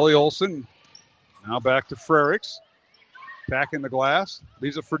 Goes to Ellie Olson. Now back to Frericks. Packing the glass.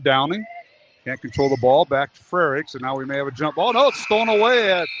 Leaves it for Downing. Can't control the ball. Back to Frericks. And now we may have a jump ball. No, it's stolen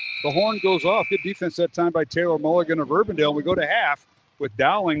away. The horn goes off. Good defense that time by Taylor Mulligan of Urbandale. We go to half with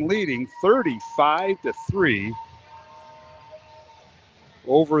Dowling leading 35-3.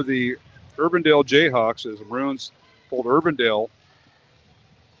 Over the Urbandale Jayhawks as the Maroons pulled Urbandale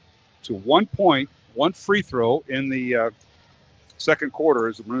to 1 point, 1 free throw in the second quarter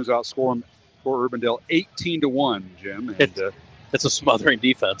as the Maroons outscore Urbandale 18-1, Jim. And, it's a smothering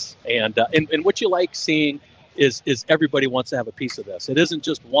defense. And what you like seeing is everybody wants to have a piece of this. It isn't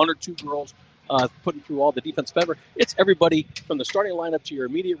just 1 or 2 girls putting through all the defensive effort. It's everybody from the starting lineup to your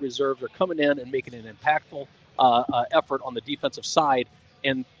immediate reserves are coming in and making an impactful effort on the defensive side.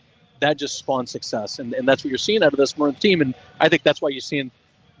 And that just spawns success, and that's what you're seeing out of this Maroon team. And I think that's why you're seeing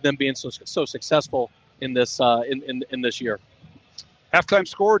them being so successful in this in this year. Halftime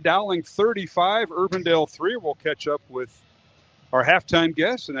score: Dowling 35, Urbandale 3. We'll catch up with our halftime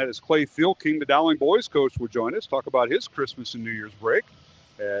guest, and that is Clay Thielking, the Dowling boys coach, will join us. Talk about his Christmas and New Year's break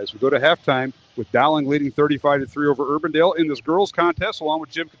as we go to halftime with Dowling leading 35-3 over Urbandale in this girls contest, along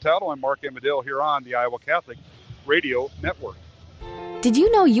with Jim Cataldo and Mark Amadale here on the Iowa Catholic Radio Network. Did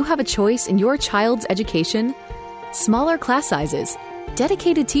you know you have a choice in your child's education? Smaller class sizes,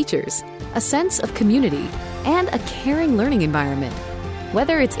 dedicated teachers, a sense of community, and a caring learning environment.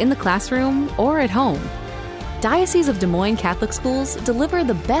 Whether it's in the classroom or at home, Diocese of Des Moines Catholic Schools deliver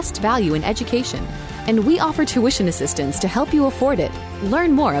the best value in education, and we offer tuition assistance to help you afford it.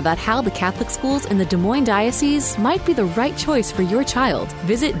 Learn more about how the Catholic schools in the Des Moines Diocese might be the right choice for your child.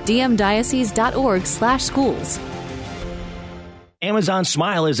 Visit dmdiocese.org/schools. Amazon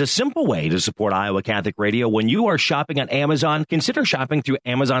Smile is a simple way to support Iowa Catholic Radio. When you are shopping on Amazon, consider shopping through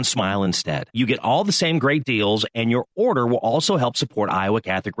Amazon Smile instead. You get all the same great deals, and your order will also help support Iowa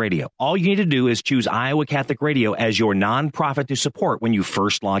Catholic Radio. All you need to do is choose Iowa Catholic Radio as your nonprofit to support when you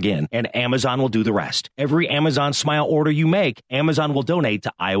first log in, and Amazon will do the rest. Every Amazon Smile order you make, Amazon will donate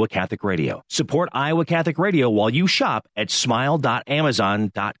to Iowa Catholic Radio. Support Iowa Catholic Radio while you shop at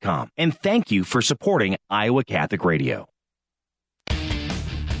smile.amazon.com. And thank you for supporting Iowa Catholic Radio.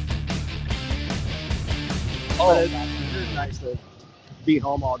 It's nice to be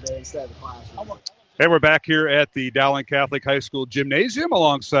home all day instead of the classroom. Hey, we're back here at the Dowling Catholic High School Gymnasium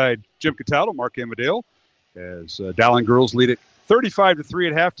alongside Jim Cataldo, Mark Amadale, as Dowling girls lead it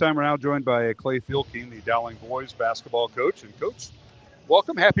 35-3 at halftime. We're now joined by Clay Thielking, the Dowling boys basketball coach. And Coach,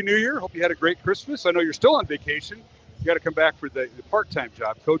 welcome. Happy New Year. Hope you had a great Christmas. I know you're still on vacation you got to come back for the part-time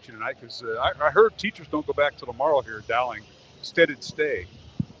job coaching tonight, because I heard teachers don't go back till tomorrow here at Dowling. Instead, it'd stay.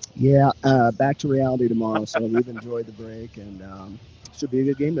 Yeah, back to reality tomorrow. So we've enjoyed the break, and should be a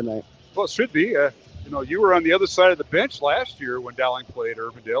good game tonight. Well, it should be. You were on the other side of the bench last year when Dowling played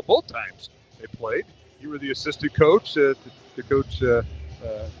Urbandale. Both times they played. You were the assistant coach to Coach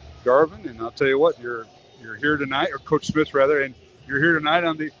Garvin, and I'll tell you what, you're here tonight, or Coach Smith rather, and you're here tonight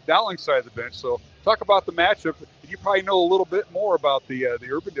on the Dowling side of the bench. So talk about the matchup. You probably know a little bit more about the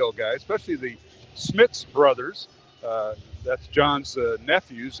Urbandale guys, especially the Smiths brothers. That's John's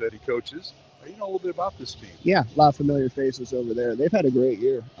nephews that he coaches. You know a little bit about this team. Yeah, a lot of familiar faces over there. They've had a great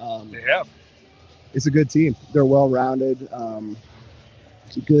year. They have. It's a good team. They're well-rounded.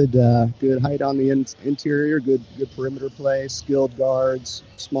 Good height on the interior. Good perimeter play. Skilled guards.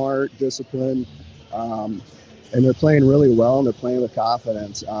 Smart, disciplined. And they're playing really well, and they're playing with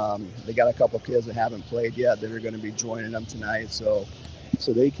confidence. They got a couple kids that haven't played yet that are going to be joining them tonight. So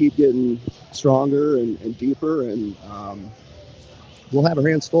they keep getting stronger and deeper, and we'll have our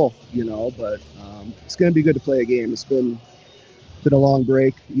hands full, but it's going to be good to play a game. It's been a long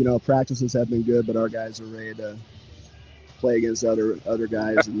break. Practices have been good, but our guys are ready to play against other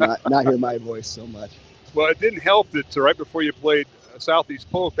guys and not hear my voice so much. Well, it didn't help that right before you played Southeast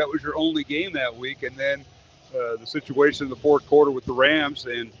Polk, that was your only game that week, and then the situation in the fourth quarter with the Rams,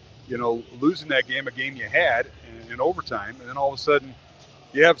 and losing that game, a game you had in overtime, and then all of a sudden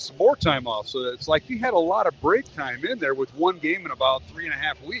you have some more time off. So it's like you had a lot of break time in there with one game in about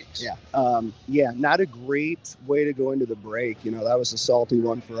 3.5 weeks. Yeah. Not a great way to go into the break. That was a salty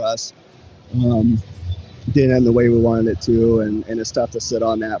one for us. Didn't end the way we wanted it to, and it's tough to sit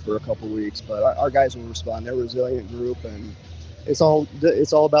on that for a couple weeks. But our guys will respond. They're a resilient group, and it's all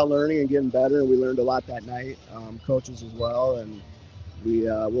about learning and getting better. And we learned a lot that night, coaches as well, and we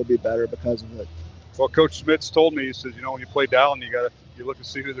will be better because of it. Well, Coach Smits told me, he says, when you play Dowling, you look and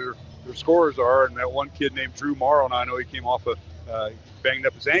see who their scorers are, and that one kid named Drew Morrow, and I know he came off banged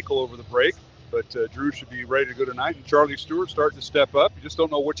up his ankle over the break, but Drew should be ready to go tonight. And Charlie Stewart starting to step up. You just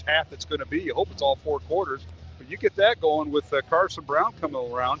don't know which half it's going to be. You hope it's all 4 quarters, but you get that going with Carson Brown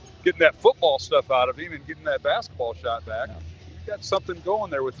coming around, getting that football stuff out of him and getting that basketball shot back. Yeah. You've got something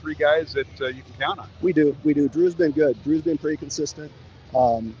going there with 3 guys that you can count on. We do. Drew's been good. Drew's been pretty consistent.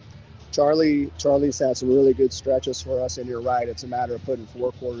 Charlie's had some really good stretches for us, and you're right, it's a matter of putting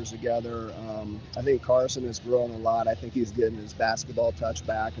 4 quarters together. I think Carson has grown a lot. I think he's getting his basketball touch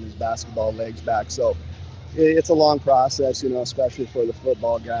back and his basketball legs back. So it's a long process, especially for the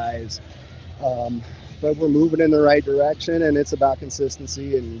football guys. But we're moving in the right direction, and it's about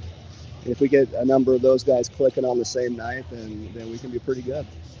consistency. And if we get a number of those guys clicking on the same night, then we can be pretty good.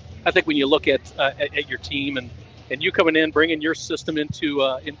 I think when you look at your team and you coming in, bringing your system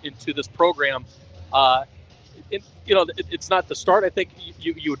into this program, it's not the start I think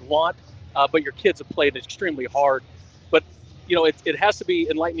you would want, but your kids have played extremely hard. But it has to be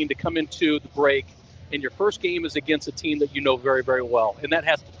enlightening to come into the break, and your first game is against a team that you know very, very well, and that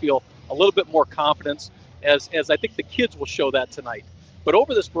has to feel a little bit more confidence, as I think the kids will show that tonight. But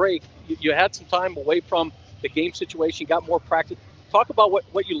over this break, you had some time away from the game situation, got more practice. Talk about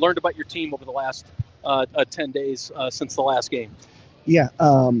what you learned about your team over the last 10 days since the last game. Yeah,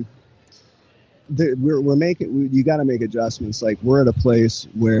 we're making. You got to make adjustments. Like, we're at a place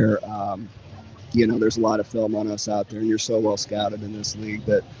where there's a lot of film on us out there, and you're so well scouted in this league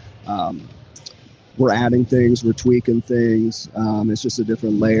that we're adding things, we're tweaking things. It's just a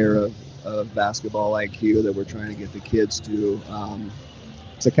different layer of basketball IQ that we're trying to get the kids to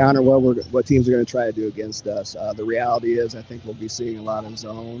counter what teams are going to try to do against us. The reality is, I think we'll be seeing a lot of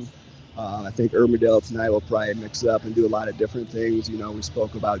zone. I think Urbandale tonight will probably mix up and do a lot of different things. We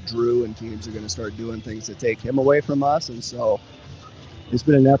spoke about Drew, and teams are going to start doing things to take him away from us. And so it's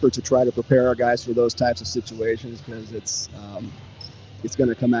been an effort to try to prepare our guys for those types of situations, because it's going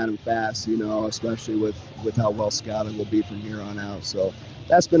to come at them fast, especially with how well scouted we'll be from here on out. So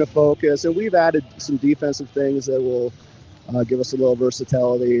that's been a focus. And we've added some defensive things that will give us a little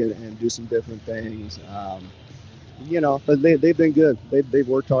versatility and do some different things. But they've been good. They've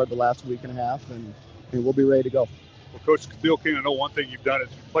worked hard the last week and a half, and we'll be ready to go. Well, Coach Steele King, I know one thing you've done is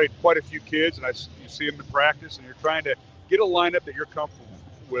you've played quite a few kids, and you see them in practice, and you're trying to get a lineup that you're comfortable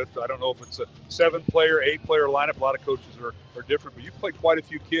with. I don't know if it's a 7-player, 8-player lineup. A lot of coaches are different, but you've played quite a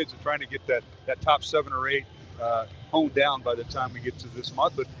few kids and trying to get that top 7 or 8 honed down by the time we get to this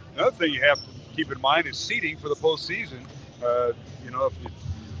month. But another thing you have to keep in mind is seeding for the postseason.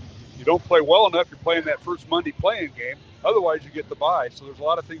 If you don't play well enough, you're playing that first Monday playing game. Otherwise, you get the bye. So there's a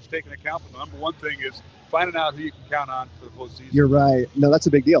lot of things taken into account. The number one thing is finding out who you can count on for the postseason. You're right. No, that's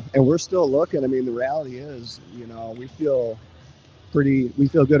a big deal. And we're still looking. I mean, the reality is, we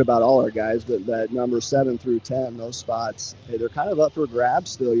feel good about all our guys, but that number 7 through 10, those spots, they're kind of up for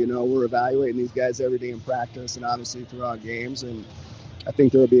grabs still. We're evaluating these guys every day in practice and obviously throughout games. And I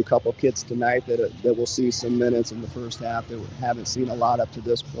think there will be a couple kids tonight that will see some minutes in the first half that haven't seen a lot up to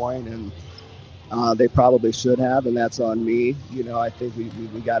this point, and they probably should have, and that's on me. I think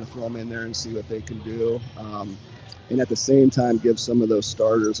we got to throw them in there and see what they can do. And at the same time, give some of those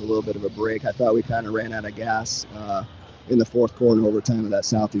starters a little bit of a break. I thought we kind of ran out of gas in the fourth quarter and overtime of that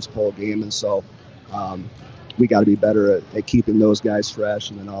Southeast Pole game. And so we got to be better at keeping those guys fresh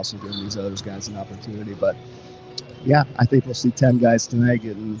and then also giving these other guys an opportunity. But, yeah, I think we'll see 10 guys tonight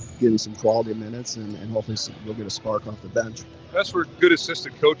getting some quality minutes, and hopefully we'll get a spark off the bench. That's where good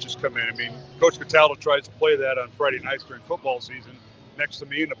assistant coaches come in. I mean, Coach Cataldo tries to play that on Friday nights during football season next to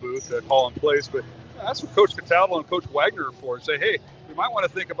me in the booth calling plays. But that's what Coach Cataldo and Coach Wagner are for. Say, hey, we might want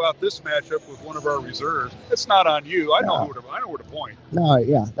to think about this matchup with one of our reserves. It's not on you. I know where to point. No,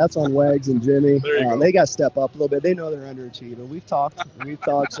 yeah, that's on Wags and Jimmy. They got to step up a little bit. They know they're underachieving. We've talked,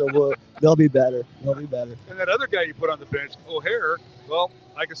 so they'll be better. And that other guy you put on the bench, O'Hare, well,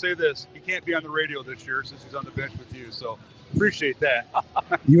 I can say this. He can't be on the radio this year since he's on the bench with you. So appreciate that.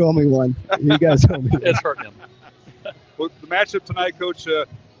 You owe me one. You guys owe me one. It's hurting him. Well, the matchup tonight, Coach,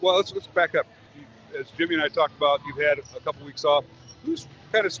 let's back up. As Jimmy and I talked about, you've had a couple weeks off. Who's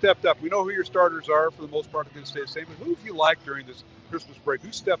kind of stepped up? We know who your starters are for the most part. Are going to stay the same. But who have you liked during this Christmas break?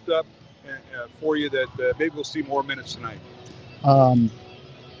 Who stepped up for you that maybe we'll see more minutes tonight?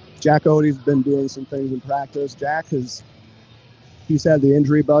 Jack Odie's been doing some things in practice. He's had the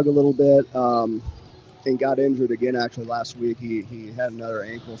injury bug a little bit and got injured again actually last week. He had another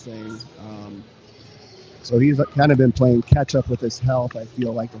ankle thing. So he's kind of been playing catch up with his health, I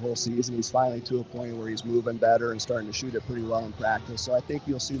feel like, the whole season. He's finally to a point where he's moving better and starting to shoot it pretty well in practice. So I think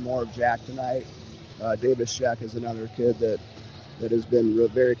you'll see more of Jack tonight. Davis Sheck is another kid that has been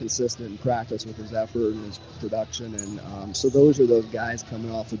very consistent in practice with his effort and his production. And so those are those guys coming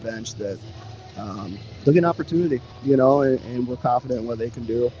off the bench that they'll get an opportunity, and we're confident in what they can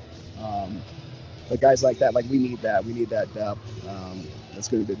do. But guys like that, we need that. We need that depth. That's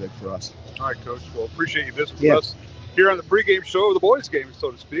going to be big for us. All right, Coach. Well, appreciate you visiting with us here on the pregame show of the boys' game,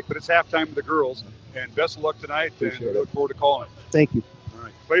 so to speak. But it's halftime of the girls. And best of luck tonight. Appreciate and look forward to calling it. Thank you. All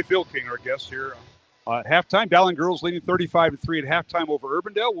right. Clay Fieldking, our guest here. At halftime, Dowling girls leading 35-3 at halftime over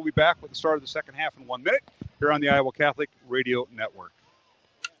Urbandale. We'll be back with the start of the second half in 1 minute here on the Iowa Catholic Radio Network.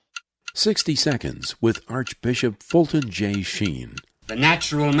 60 Seconds with Archbishop Fulton J. Sheen. The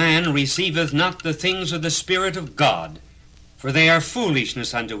natural man receiveth not the things of the Spirit of God, for they are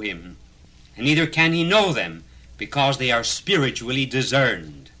foolishness unto him, and neither can he know them, because they are spiritually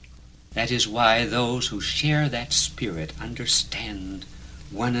discerned. That is why those who share that Spirit understand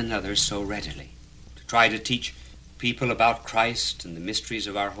one another so readily. To try to teach people about Christ and the mysteries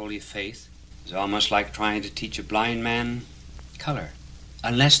of our holy faith is almost like trying to teach a blind man color,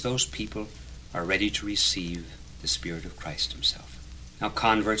 unless those people are ready to receive the Spirit of Christ himself. Now,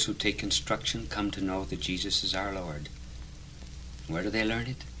 converts who take instruction come to know that Jesus is our Lord. Where do they learn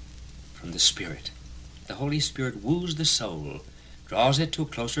it? From the Spirit. The Holy Spirit woos the soul, draws it to a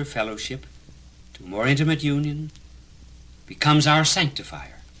closer fellowship, to more intimate union, becomes our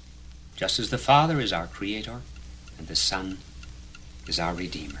sanctifier, just as the Father is our Creator and the Son is our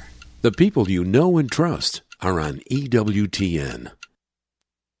Redeemer. The people you know and trust are on EWTN.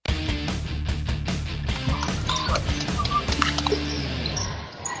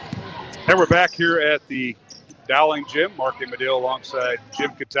 And we're back here at the Dowling Gym. Mark Amadale alongside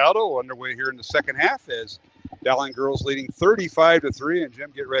Jim Cataldo, underway here in the second half as Dowling girls leading 35-3. And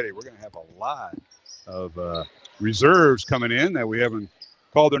Jim, get ready. We're going to have a lot of reserves coming in that we haven't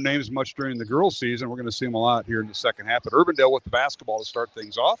called their names much during the girls' season. We're going to see them a lot here in the second half. But Urbandale with the basketball to start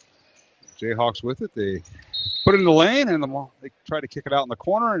things off. Jayhawks with it. They put it in the lane, and they try to kick it out in the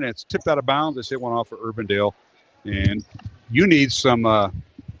corner, and it's tipped out of bounds. They say it went off for Urbandale. And you need some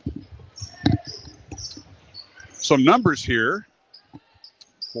numbers here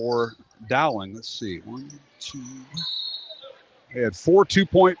for Dowling. Let's see. 1, 2. They had 4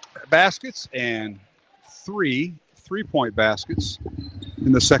 2-point baskets and 3 3-point baskets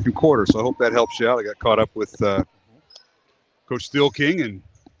in the second quarter. So I hope that helps you out. I got caught up with Coach Steel King, and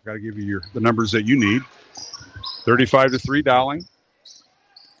got to give you the numbers that you need. 35-3 Dowling.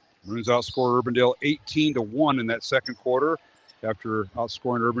 Maroons outscore Urbandale 18-1 in that second quarter after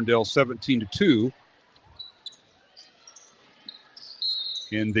outscoring Urbandale 17-2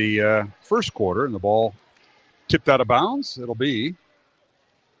 in the first quarter. And the ball tipped out of bounds. It'll be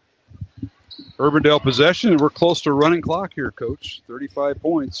Urbandale possession, and we're close to running clock here, Coach. 35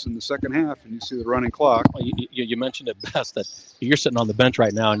 points in the second half, and you see the running clock. Well, you mentioned it best that you're sitting on the bench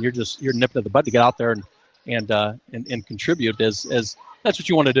right now, and you're nipping at the butt to get out there and contribute as that's what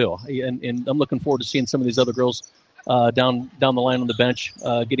you want to do. And I'm looking forward to seeing some of these other girls down the line on the bench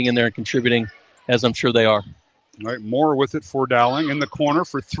getting in there and contributing, as I'm sure they are. All right, Moore with it for Dowling in the corner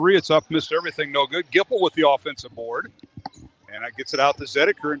for three. It's up, missed everything, no good. Gipple with the offensive board. And that gets it out to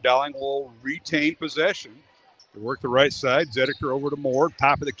Zediker, and Dowling will retain possession. They work the right side. Zediker over to Moore.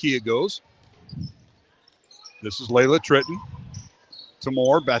 Top of the key it goes. This is Layla Tritton to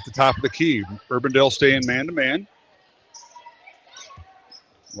Moore at the top of the key. Urbandale staying man-to-man.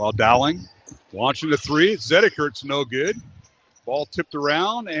 While Dowling launching the three. Zediker, it's no good. Ball tipped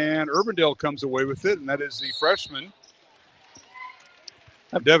around, and Urbandale comes away with it, and that is the freshman,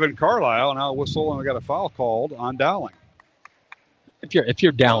 Devin Carlisle. Now whistle, and we got a foul called on Dowling. If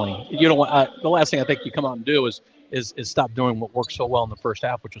you're Dowling, you don't want, the last thing I think you come out and do is stop doing what worked so well in the first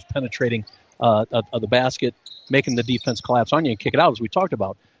half, which was penetrating of the basket, making the defense collapse on you and kick it out, as we talked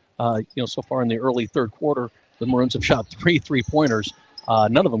about. So far in the early third quarter, the Maroons have shot 3 3-pointers,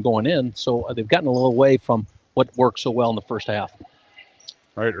 none of them going in, so they've gotten a little away from what worked so well in the first half.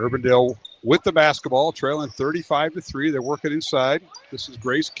 All right, Urbandale with the basketball, trailing 35-3. They're working inside. This is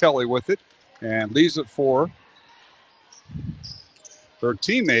Grace Kelly with it, and leaves it for her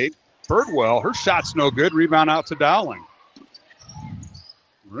teammate, Birdwell. Her shot's no good. Rebound out to Dowling.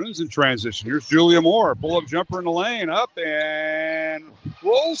 Maroons in transition. Here's Julia Moore. Pull-up jumper in the lane. Up and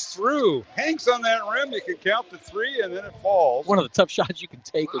rolls through. Hangs on that rim. You can count to 3, and then it falls. One of the tough shots you can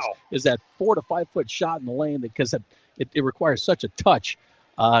take is that 4 to 5 foot shot in the lane, because it requires such a touch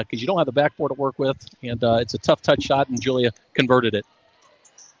because you don't have the backboard to work with, and it's a tough touch shot, and Julia converted it.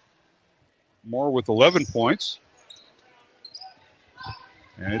 Moore with 11 points.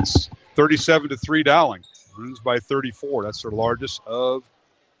 And it's 37-3 Dowling. Maroons by 34. That's their largest of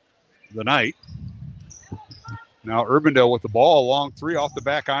the night. Now Urbandale with the ball. Long three off the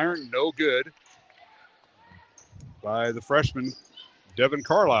back iron. No good. By the freshman, Devin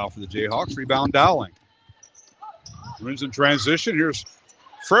Carlisle for the Jayhawks. Rebound Dowling. Maroons in transition. Here's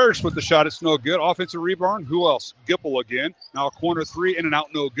Frerichs with the shot. It's no good. Offensive rebound. Who else? Gipple again. Now a corner three. In and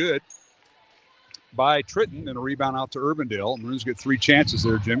out. No good. By Tritton, and a rebound out to Urbandale. Maroons get 3 chances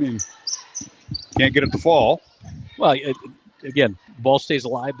there, Jimmy, and can't get it to fall. Well, again, the ball stays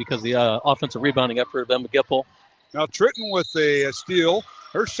alive because the offensive rebounding effort of Emma Gipple. Now Tritton with a steal.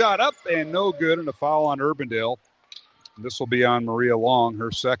 Her shot up and no good, and a foul on Urbandale. And this will be on Maria Long,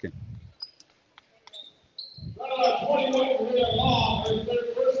 her second.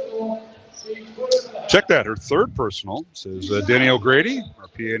 Check that, her third personal, says Denny O'Grady, our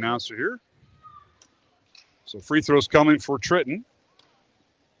PA announcer here. So free throws coming for Tritton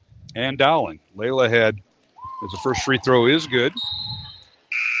and Dowling. Layla had, as the first free throw is good.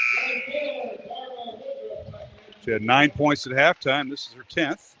 She had 9 points at halftime. This is her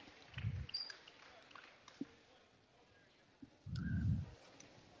 10th.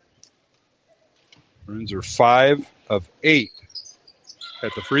 Maroons are 5 of 8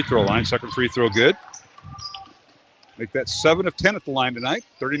 at the free throw line. Second free throw good. Make that 7 of 10 at the line tonight.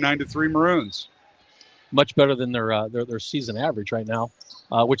 39-3 Maroons. Much better than their season average right now,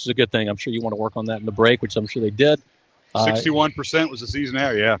 which is a good thing. I'm sure you want to work on that in the break, which I'm sure they did. 61% was the season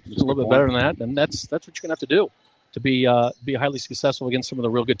average, yeah. Just a little bit better than that, and that's what you're going to have to do to be highly successful against some of the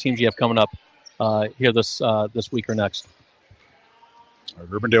real good teams you have coming up here this week or next.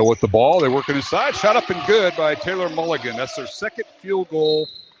 Urbandale with the ball. They're working inside. Shot up and good by Taylor Mulligan. That's their second field goal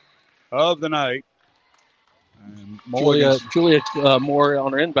of the night. And Julia Moore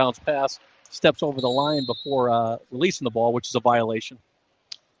on her inbounds pass steps over the line before releasing the ball, which is a violation.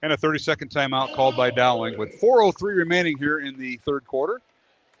 And a 30-second timeout called by Dowling with 4:03 remaining here in the third quarter.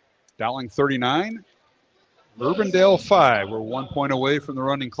 Dowling 39, Urbandale 5. We're 1 point away from the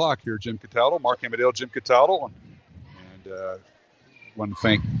running clock here, Jim Cataldo. Mark Amadale, Jim Cataldo. And I want to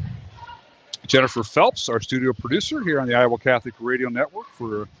thank Jennifer Phelps, our studio producer here on the Iowa Catholic Radio Network,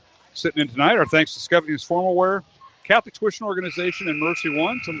 for sitting in tonight. Our thanks to Skeffington's Formal Wear, Catholic Tuition Organization, and Mercy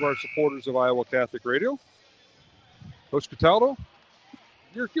One, some of our supporters of Iowa Catholic Radio. Coach Cataldo,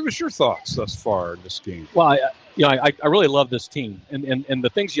 give us your thoughts thus far in this game. Well, I really love this team, and the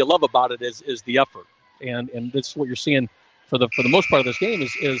things you love about it is the effort, and this is what you're seeing for the most part of this game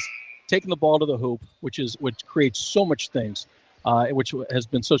is taking the ball to the hoop, which creates so much things, which has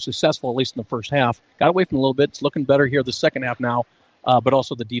been so successful at least in the first half. Got away from it a little bit. It's looking better here the second half now. But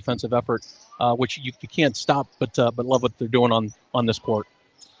also the defensive effort, which you can't stop but love what they're doing on this court.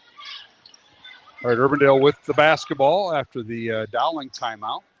 All right, Urbandale with the basketball after the Dowling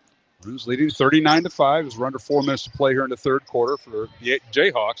timeout. Maroons leading 39-5 as we're under 4 minutes to play here in the third quarter for the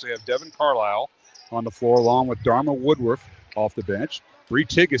Jayhawks. They have Devin Carlisle on the floor along with Dharma Woodworth off the bench. Bree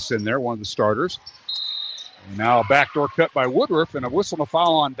Tigas in there, one of the starters. And now a backdoor cut by Woodworth and a whistle and a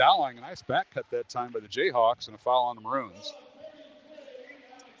foul on Dowling. A nice back cut that time by the Jayhawks and a foul on the Maroons.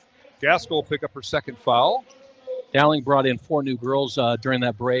 Gaskell will pick up her second foul. Dowling brought in 4 new girls during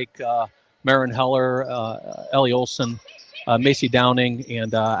that break. Marin Heller, Ellie Olson, Macy Downing,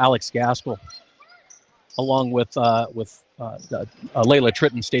 and Alex Gaskell, along with Layla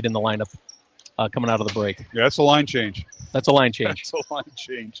Tritton stayed in the lineup coming out of the break. Yeah, that's a line change. That's a line change. That's a line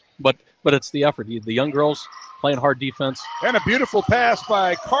change. But it's the effort. The young girls playing hard defense. And a beautiful pass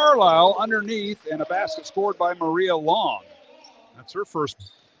by Carlisle underneath, and a basket scored by Maria Long. That's her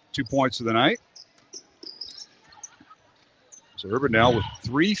first 2 points of the night. So Urbandale with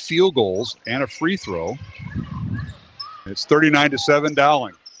 3 field goals and a free throw. It's 39-7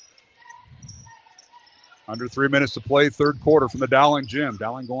 Dowling. Under 3 minutes to play, third quarter from the Dowling gym.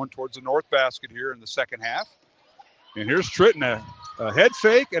 Dowling going towards the north basket here in the second half. And here's Tritton, a head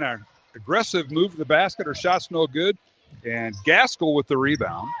fake and an aggressive move to the basket. Her shot's no good. And Gaskell with the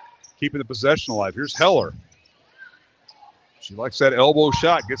rebound, keeping the possession alive. Here's Heller. She likes that elbow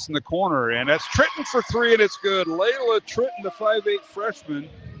shot, gets in the corner, and that's Tritton for 3, and it's good. Layla Tritton, the 5'8" freshman,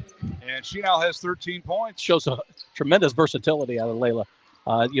 and she now has 13 points. Shows a tremendous versatility out of Layla.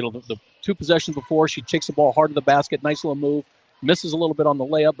 The 2 possessions before, she takes the ball hard to the basket, nice little move, misses a little bit on the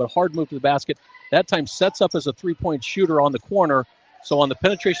layup, but hard move to the basket. That time sets up as a 3-point shooter on the corner. So on the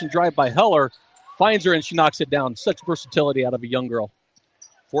penetration drive by Heller, finds her and she knocks it down. Such versatility out of a young girl.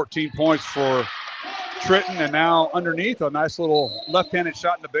 14 points for Tritton, and now underneath a nice little left-handed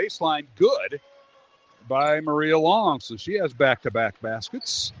shot in the baseline. Good by Maria Long. So she has back-to-back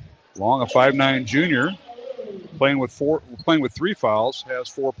baskets. Long, a 5'9" junior, playing with 3 fouls, has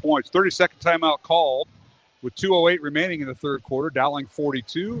 4 points. 30-second timeout called with 2:08 remaining in the third quarter. Dowling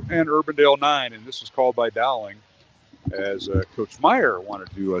 42 and Urbandale 9, and this was called by Dowling as Coach Meyer wanted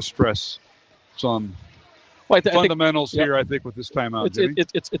to stress some fundamentals here, I think, with this timeout.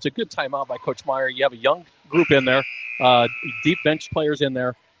 It's a good timeout by Coach Meyer. You have a young group in there, deep bench players in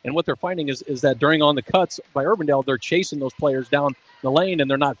there, and what they're finding is that during on the cuts by Urbandale, they're chasing those players down the lane, and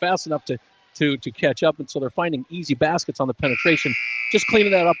they're not fast enough to catch up, and so they're finding easy baskets on the penetration. Just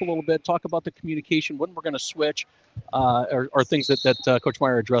cleaning that up a little bit, talk about the communication, when we're going to switch, are things that Coach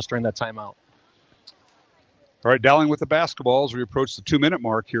Meyer addressed during that timeout. All right, Dowling with the basketball as we approach the 2-minute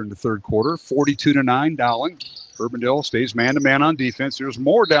mark here in the third quarter. 42-9 Dowling. Urbandale stays man-to-man on defense. There's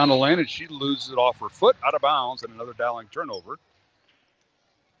more down the lane, and she loses it off her foot, out of bounds, and another Dowling turnover.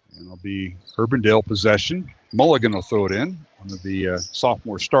 And it'll be Urbandale possession. Mulligan will throw it in, one of the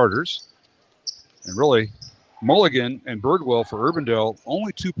sophomore starters. And really, Mulligan and Birdwell for Urbandale,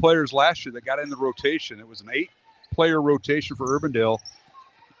 only 2 players last year that got in the rotation. It was an 8-player rotation for Urbandale.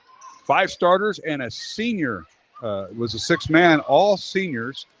 5 starters and a senior. It was a 6-man, all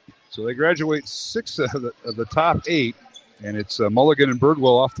seniors. So they graduate 6 of the top 8. And it's Mulligan and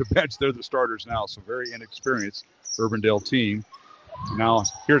Birdwell off the bench. They're the starters now, so very inexperienced Urbandale team. Now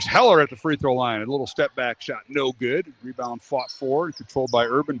here's Heller at the free throw line. A little step back shot, no good. Rebound fought for and controlled by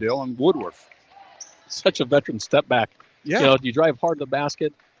Urbandale and Woodworth. Such a veteran step back. Yeah. You drive hard to the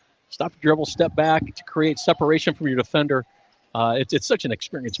basket, stop the dribble, step back to create separation from your defender. It's such an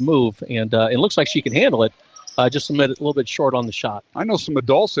experienced move, and it looks like she can handle it. Just a little bit short on the shot. I know some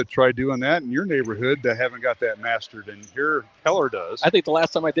adults that tried doing that in your neighborhood that haven't got that mastered, and here Heller does. I think the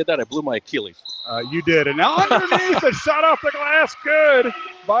last time I did that, I blew my Achilles. You did. And now underneath, a shot off the glass, good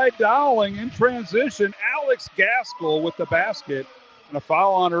by Dowling in transition. Alex Gaskell with the basket, and a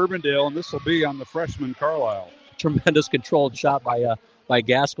foul on Urbandale, and this will be on the freshman Carlisle. Tremendous controlled shot by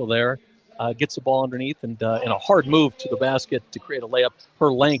Gaskell there. Gets the ball underneath, and a hard move to the basket to create a layup.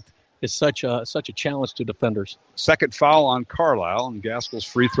 Her length is such a challenge to defenders. Second foul on Carlisle, and Gaskell's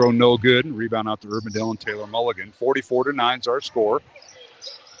free throw no good. Rebound out to Urbandale and Taylor Mulligan. 44-9 is our score.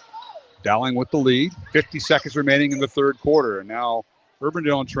 Dowling with the lead. 50 seconds remaining in the third quarter. And now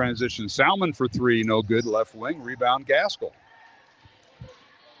Urbandale in transition. Salmon for 3, no good. Left wing. Rebound Gaskell.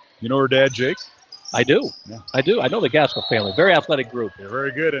 You know her dad, Jake? I do. Yeah. I do. I know the Gaskell family. Very athletic group. Yeah,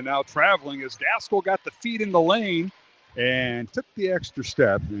 very good. And now traveling as Gaskell got the feet in the lane and took the extra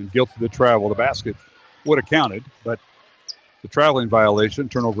step and guilty of the travel. The basket would have counted, but the traveling violation,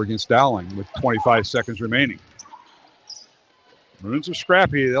 turnover against Dowling with 25 seconds remaining. Maroons are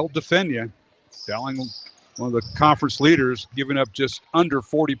scrappy. They'll defend you. Dowling, one of the conference leaders, giving up just under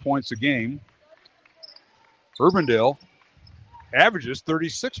 40 points a game. Urbandale averages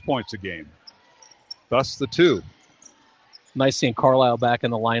 36 points a game. Thus the 2. nice seeing Carlisle back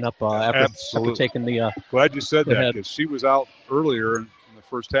in the lineup after taking the. Glad you said that, head. because she was out earlier in the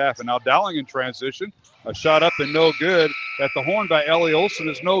first half. And now Dowling in transition. A shot up and no good. At the horn by Ellie Olson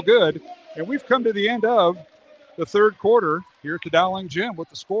is no good. And we've come to the end of the third quarter here at the Dowling Gym with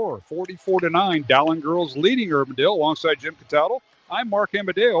the score 44-9. Dowling girls leading Urbandale alongside Jim Cataldo. I'm Mark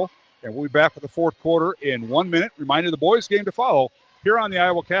Amadeo, and we'll be back with the fourth quarter in 1 minute. Reminder, the boys' game to follow here on the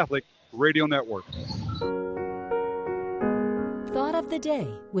Iowa Catholic Radio Network. Thought of the Day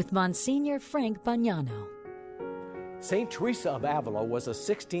with Monsignor Frank Bagnano. St. Teresa of Avila was a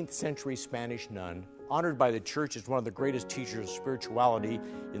 16th century Spanish nun, honored by the church as one of the greatest teachers of spirituality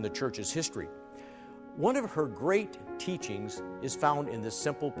in the church's history. One of her great teachings is found in this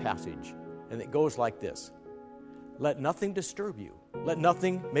simple passage, and it goes like this. Let nothing disturb you. Let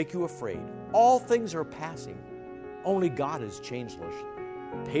nothing make you afraid. All things are passing. Only God is changeless.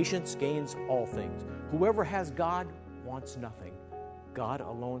 Patience gains all things. Whoever has God wants nothing. God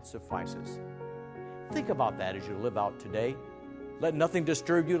alone suffices. Think about that as you live out today. Let nothing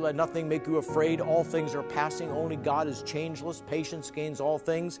disturb you. Let nothing make you afraid. All things are passing. Only God is changeless. Patience gains all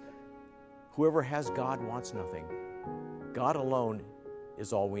things. Whoever has God wants nothing. God alone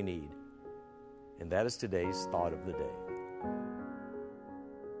is all we need. And that is today's Thought of the Day.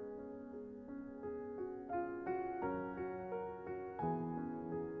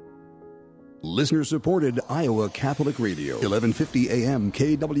 Listener-supported Iowa Catholic Radio, 1150 AM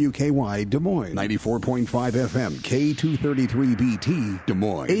KWKY Des Moines, 94.5 FM K233BT Des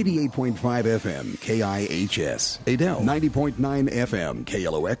Moines, 88.5 FM KIHS Adel, 90.9 FM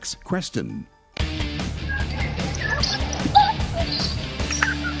KLOX Creston.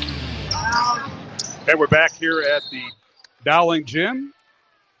 And we're back here at the Dowling Gym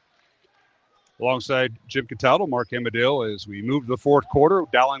alongside Jim Cataldo, Mark Amadeo, as we move to the fourth quarter.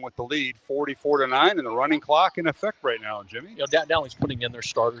 Dowling with the lead, 44-9, and the running clock in effect right now, Jimmy. You know, Dowling's putting in their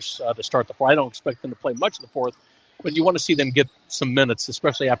starters to start the fourth. I don't expect them to play much of the fourth, but you want to see them get some minutes,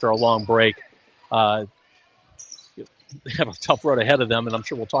 especially after a long break. They have a tough road ahead of them, and I'm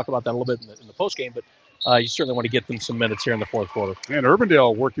sure we'll talk about that a little bit in the postgame, but you certainly want to get them some minutes here in the fourth quarter. And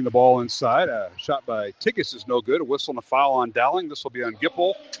Urbandale working the ball inside. A shot by Tigas is no good. A whistle and a foul on Dowling. This will be on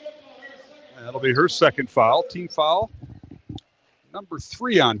Gipple. That'll be her second foul. Team foul number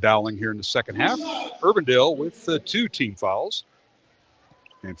 3 on Dowling here in the second half. Urbandale with 2 team fouls.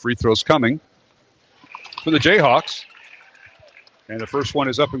 And free throws coming for the Jayhawks. And the first one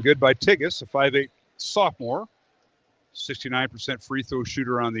is up and good by Tigas, a 5'8" sophomore. 69% free throw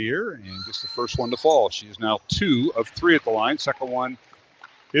shooter on the year, and just the first one to fall. She is now 2 of 3 at the line. Second one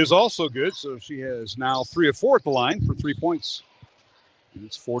is also good, so she has now 3 of 4 at the line for 3 points. And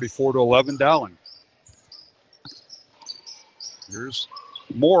it's 44-11 Dowling. Here's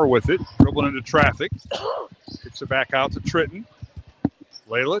Moore with it, dribbling into traffic. Kicks it back out to Tritton.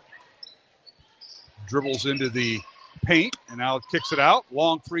 Layla dribbles into the paint, and now kicks it out.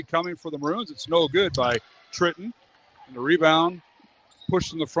 Long 3 coming for the Maroons. It's no good by Tritton. And the rebound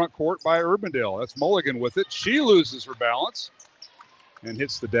pushed in the front court by Urbandale. That's Mulligan with it. She loses her balance and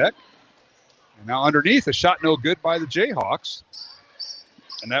hits the deck. And now underneath, a shot no good by the Jayhawks.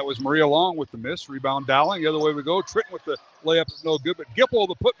 And that was Maria Long with the miss. Rebound Dowling. The other way we go. Tritton with the layup is no good. But Gipple,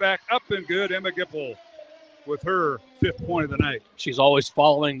 the putback up and good. Emma Gipple with her 5th point of the night. She's always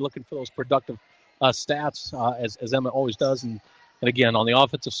following, looking for those productive stats, as Emma always does. And again, on the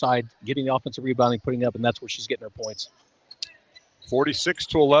offensive side, getting the offensive rebounding, putting it up, and that's where she's getting her points.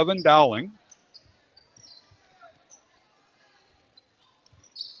 46-11 Dowling.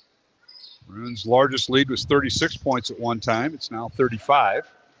 Maroons' largest lead was 36 points at one time. It's now 35.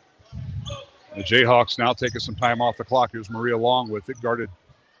 The Jayhawks now taking some time off the clock. Here's Maria Long with it, guarded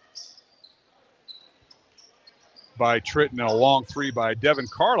by Tritton, and a long 3 by Devin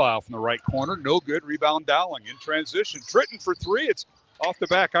Carlisle from the right corner. No good. Rebound Dowling in transition. Tritton for 3. It's off the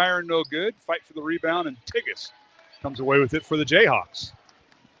back iron, no good. Fight for the rebound, and Tigas comes away with it for the Jayhawks.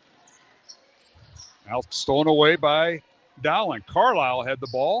 Now stolen away by Dowling. Carlisle had the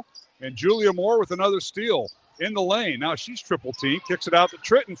ball, and Julia Moore with another steal in the lane. Now she's triple teamed. Kicks it out to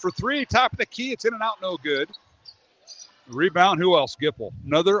Tritton for 3. Top of the key. It's in and out, no good. Rebound, who else? Gipple.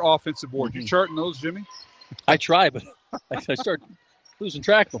 Another offensive board. You charting those, Jimmy? I try, but I start losing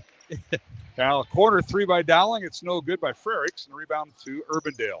track of them. Now, a corner 3 by Dowling. It's no good by Frericks, and rebound to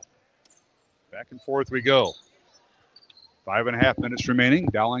Urbandale. Back and forth we go. 5.5 minutes remaining.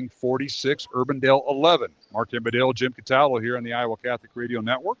 Dowling 46, Urbandale 11. Mark Amadeo, Jim Cataldo here on the Iowa Catholic Radio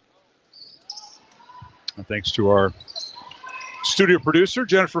Network. And thanks to our studio producer,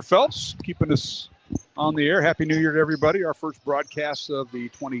 Jennifer Phelps, keeping us on the air. Happy New Year to everybody. Our first broadcast of the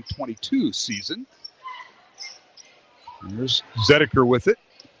 2022 season. And there's Zedeker with it.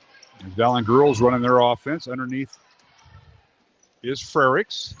 And Dowling girls running their offense. Underneath is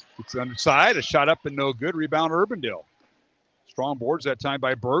Frericks. It's underside. A shot up and no good. Rebound Urbandale. Strong boards that time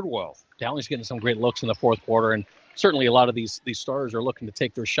by Birdwell. Dowling's getting some great looks in the fourth quarter, and certainly a lot of these stars are looking to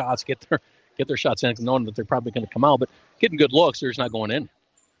take their shots, get their shots in, knowing that they're probably going to come out, but getting good looks, they're just not going in.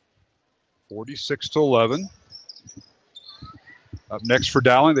 46-11. Up next for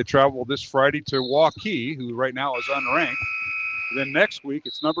Dowling, they travel this Friday to Waukee, who right now is unranked. And then next week,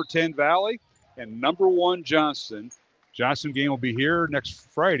 it's number 10 Valley and number 1 Johnston. Johnston game will be here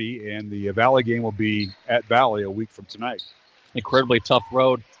next Friday, and the Valley game will be at Valley a week from tonight. Incredibly tough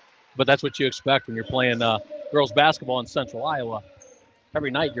road, but that's what you expect when you're playing girls basketball in Central Iowa.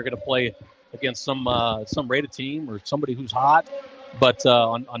 Every night you're going to play against some rated team or somebody who's hot, but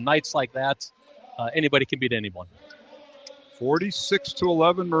on nights like that, anybody can beat anyone.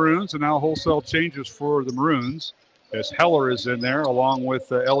 46-11 Maroons, and now wholesale changes for the Maroons as Heller is in there along with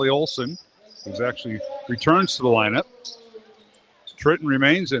Ellie Olson, who's actually returns to the lineup. Tritton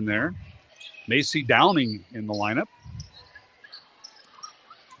remains in there. Macy Downing in the lineup.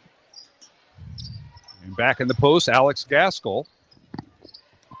 And back in the post, Alex Gaskell.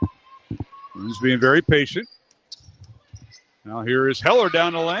 He's being very patient. Now here is Heller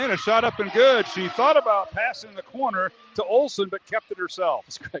down the lane. A shot up and good. She thought about passing the corner to Olson, but kept it herself.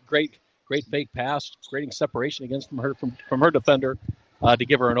 It's great fake pass, creating separation against from her defender to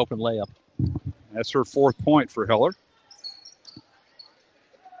give her an open layup. That's her 4th point for Heller.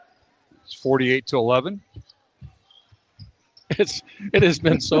 It's 48-11. It has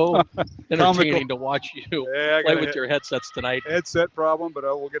been so entertaining to watch you play with your headsets tonight. Headset problem, but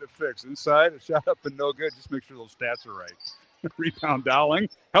we'll get it fixed. Inside, a shot up and no good. Just make sure those stats are right. Rebound Dowling.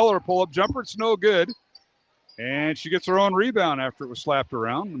 Heller pull-up jumper. It's no good. And she gets her own rebound after it was slapped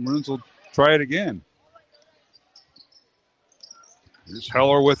around. The Maroons will try it again. Here's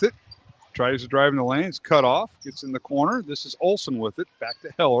Heller with it. Tries to drive in the lane. It's cut off. Gets in the corner. This is Olson with it. Back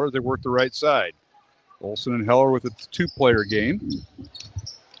to Heller. They work the right side. Olson and Heller with a 2-player game.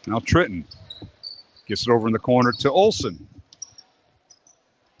 Now Tritton gets it over in the corner to Olson.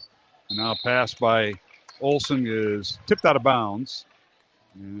 And now a pass by Olson is tipped out of bounds.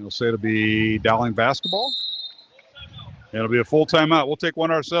 And we'll say it'll be Dowling basketball. It'll be a full timeout. We'll take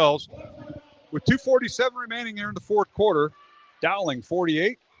one ourselves. With 2:47 remaining here in the fourth quarter, Dowling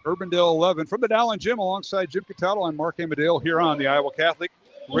 48, Urbandale 11. From the Dowling Gym alongside Jim Cataldo, I'm Mark Amadale here on the Iowa Catholic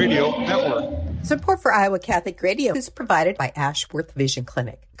Radio Network. Support for Iowa Catholic Radio is provided by Ashworth Vision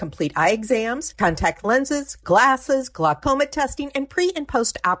Clinic. Complete eye exams, contact lenses, glasses, glaucoma testing, and pre- and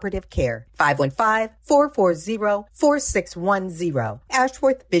post-operative care. 515-440-4610.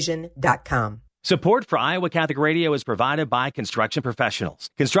 AshworthVision.com. Support for Iowa Catholic Radio is provided by Construction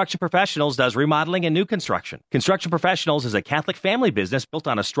Professionals. Construction Professionals does remodeling and new construction. Construction Professionals is a Catholic family business built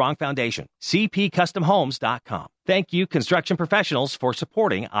on a strong foundation. CPCustomHomes.com. Thank you, Construction Professionals, for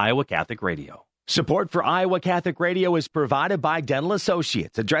supporting Iowa Catholic Radio. Support for Iowa Catholic Radio is provided by Dental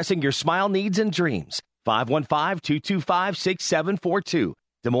Associates, addressing your smile needs and dreams. 515-225-6742.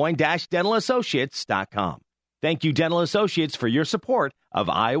 Des Moines-DentalAssociates.com. Thank you, Dental Associates, for your support of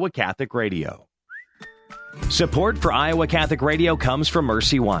Iowa Catholic Radio. Support for Iowa Catholic Radio comes from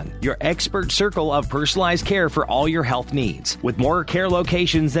Mercy One, your expert circle of personalized care for all your health needs. With more care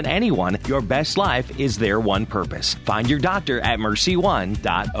locations than anyone, your best life is their one purpose. Find your doctor at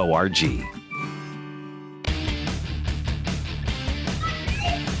mercyone.org.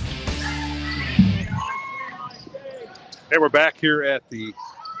 Hey, we're back here at the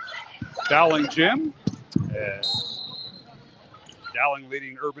Dowling Gym. Dowling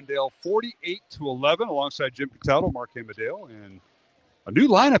leading Urbandale 48-11 alongside Jim Cataldo, Mark Amadale, and a new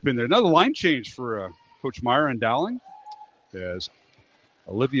lineup in there. Another line change for Coach Meyer and Dowling as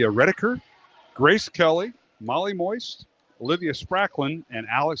Olivia Redeker, Grace Kelly, Molly Moist, Olivia Spracklin, and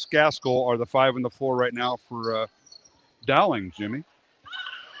Alex Gaskell are the 5 on the floor right now for Dowling, Jimmy.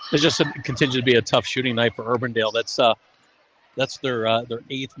 It's just continues to be a tough shooting night for Urbandale. That's their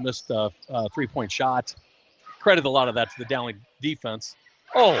 8th missed 3-point shot. Credit a lot of that to the Dowling defense.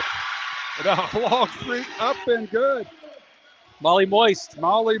 Oh, long three up and good. Molly Moist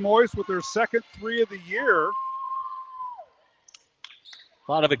with her second 3 of the year.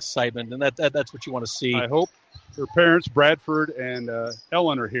 A lot of excitement, and that's what you want to see. I hope her parents, Bradford and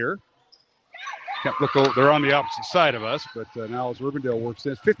Ellen, are here. Can't look over, they're on the opposite side of us, but now as Urbandale works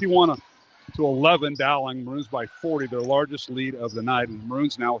in, it's 51-11 Dowling. Maroons by 40, their largest lead of the night. And the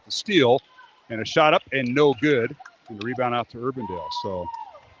Maroons now with the steal and a shot up and no good. And the rebound out to Urbandale. So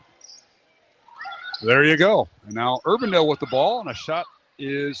there you go. And now Urbandale with the ball, and a shot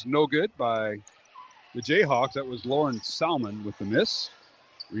is no good by the Jayhawks. That was Lauren Salmon with the miss.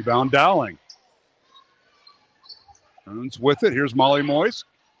 Rebound Dowling. Turns with it. Here's Molly Moyes.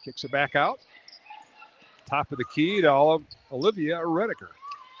 Kicks it back out. Top of the key to Olivia Redeker.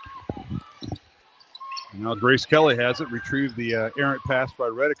 Now Grace Kelly has it. Retrieved the errant pass by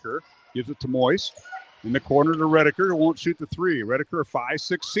Redeker. Gives it to Moyes. In the corner to Redeker, who won't shoot the three. Redeker, a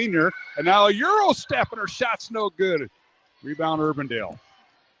 5'6" senior. And now a Euro step, and her shot's no good. Rebound Urbandale.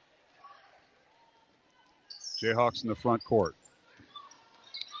 Jayhawks in the front court.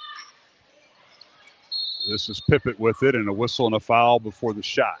 This is Pippett with it, and a whistle and a foul before the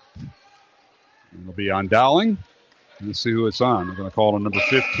shot. And it'll be on Dowling. Let's see who it's on. We're going to call on number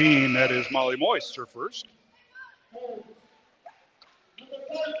 15. That is Molly Moyes, her first.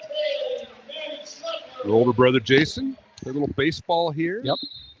 Her older brother, Jason. Play a little baseball here. Yep.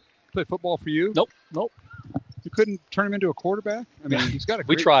 Play football for you? Nope. You couldn't turn him into a quarterback? I mean, he's got a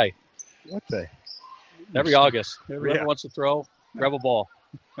great... We try. What the... Every August. Whoever wants to throw, grab a ball.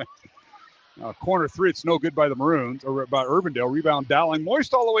 Corner three, it's no good by the Maroons, or by Urbandale. Rebound Dowling.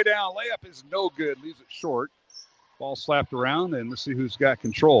 Moist all the way down. Layup is no good. Leaves it short. Ball slapped around, and let's see who's got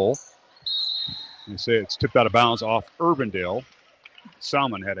control. They say it's tipped out of bounds off Urbandale.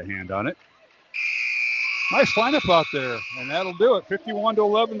 Salmon had a hand on it. Nice lineup out there, and that'll do it.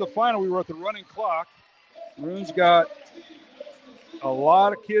 51-11 the final. We were at the running clock. Maroons got a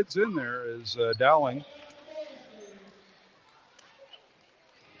lot of kids in there as Dowling.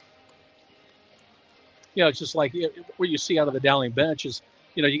 Yeah, it's just like what you see out of the Dowling bench is,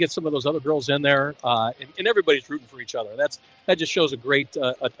 you get some of those other girls in there, and everybody's rooting for each other. That just shows a great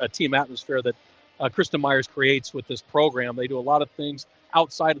a team atmosphere that Kristen Myers creates with this program. They do a lot of things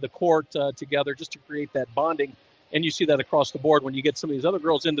outside of the court together just to create that bonding, and you see that across the board when you get some of these other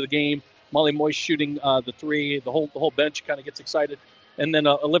girls into the game. Molly Moyes shooting the three, the whole bench kind of gets excited, and then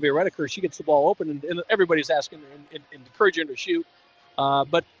Olivia Redeker, she gets the ball open, and everybody's asking and encouraging her to shoot.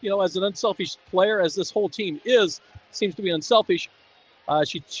 But as an unselfish player, as this whole team seems to be unselfish,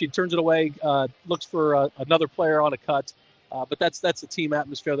 she turns it away, looks for another player on a cut. But that's the team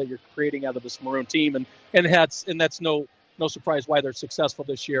atmosphere that you're creating out of this Maroon team, and that's no surprise why they're successful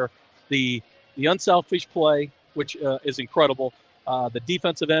this year. The unselfish play, which is incredible, the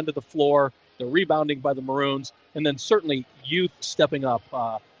defensive end of the floor, the rebounding by the Maroons, and then certainly youth stepping up.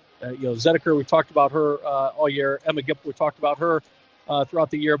 Zedeker, we talked about her all year. Emma Gipp, we talked about her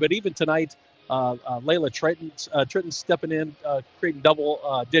throughout the year, but even tonight, Layla Tritton stepping in, creating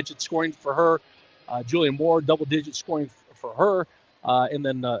double-digit scoring for her. Julian Moore, double-digit scoring for her. And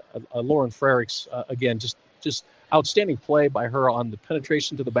then Lauren Frericks, again, just outstanding play by her on the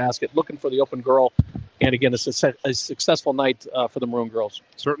penetration to the basket, looking for the open girl. And, again, a successful night for the Maroon girls.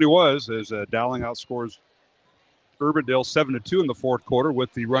 Certainly was, as Dowling outscores Urbandale 7-2 in the fourth quarter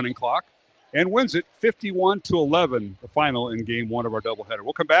with the running clock, and wins it 51-11, the final in game one of our doubleheader.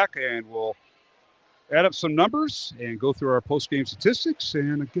 We'll come back and we'll add up some numbers and go through our post-game statistics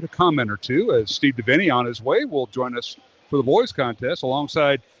and get a comment or two as Steve DeVinny on his way will join us for the boys contest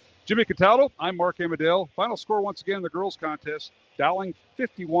alongside Jimmy Cataldo. I'm Mark Amadale. Final score once again in the girls contest, Dowling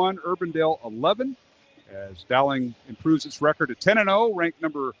 51, Urbandale 11, as Dowling improves its record to 10-0, ranked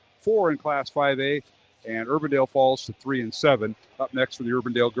number 4 in Class 5A. And Urbandale falls to 3-7. Up next for the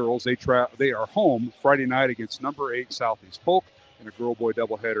Urbandale girls, they are home Friday night against number 8 Southeast Polk in a girl-boy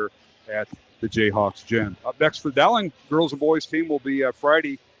doubleheader at the Jayhawks Gym. Up next for the Dowling girls and boys team will be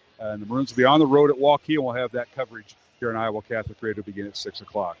Friday, and the Maroons will be on the road at Waukee, and we'll have that coverage here on Iowa Catholic Radio begin at 6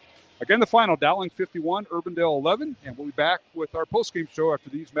 o'clock. Again, the final, Dowling 51, Urbandale 11, and we'll be back with our post-game show after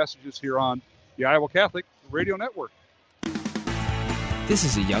these messages here on the Iowa Catholic Radio Network. This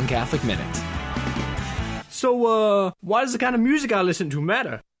is a Young Catholic Minute. So, why does the kind of music I listen to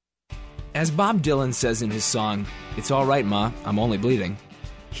matter? As Bob Dylan says in his song, "It's all right, Ma, I'm only bleeding,"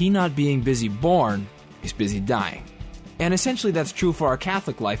 he not being busy born is busy dying. And essentially that's true for our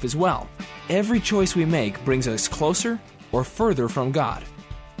Catholic life as well. Every choice we make brings us closer or further from God.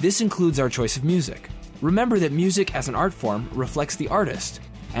 This includes our choice of music. Remember that music as an art form reflects the artist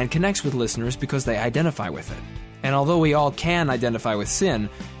and connects with listeners because they identify with it. And although we all can identify with sin,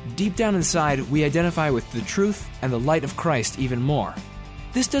 deep down inside, we identify with the truth and the light of Christ even more.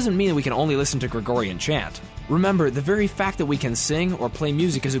 This doesn't mean that we can only listen to Gregorian chant. Remember, the very fact that we can sing or play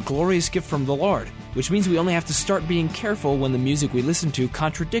music is a glorious gift from the Lord, which means we only have to start being careful when the music we listen to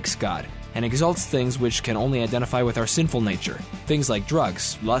contradicts God and exalts things which can only identify with our sinful nature, things like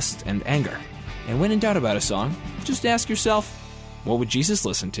drugs, lust, and anger. And when in doubt about a song, just ask yourself, what would Jesus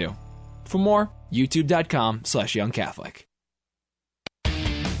listen to? For more, youtube.com/youngcatholic.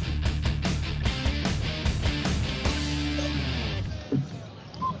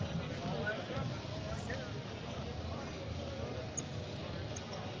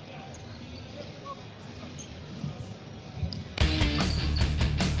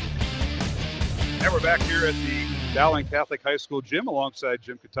 And we're back here at the Dowling Catholic High School gym alongside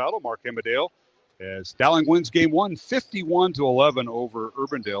Jim Cataldo, Mark Emmerdale, as Dowling wins game 1, 51-11 over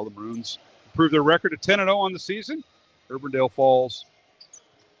Urbandale. The Maroons improve their record to 10-0 on the season. Urbandale falls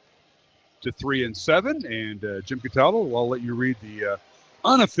to 3-7, and Jim Cataldo, I'll let you read the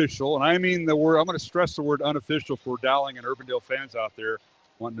unofficial, and I mean the word. I'm going to stress the word unofficial for Dowling and Urbandale fans out there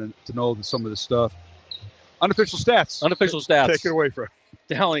wanting to know some of this stuff. Unofficial stats. Unofficial stats. Take it away, Fred.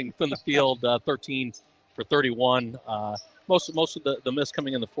 Dowling from the field, 13 for 31. Most of the miss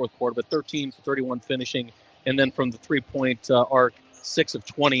coming in the fourth quarter, but 13 for 31 finishing. And then from the three-point arc, 6 of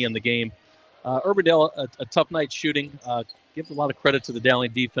 20 in the game. Urbandale, a tough night shooting. Give a lot of credit to the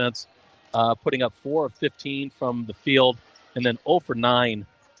Dowling defense, putting up 4 of 15 from the field, and then 0 for 9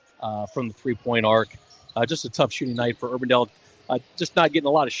 from the three-point arc. Just a tough shooting night for Urbandale. Just not getting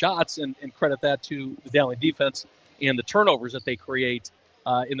a lot of shots, and credit that to the Dowling defense and the turnovers that they create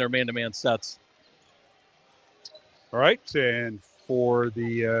in their man-to-man sets. All right, and for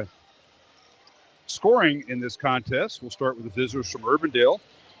the scoring in this contest, we'll start with the visitors from Urbandale.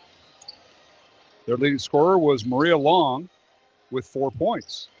 Their leading scorer was Maria Long with 4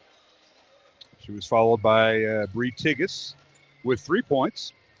 points. She was followed by Bree Tigas with 3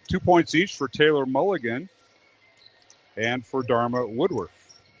 points, 2 points each for Taylor Mulligan and for Dharma Woodworth.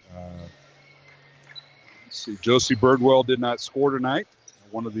 Let's see, Josie Birdwell did not score tonight,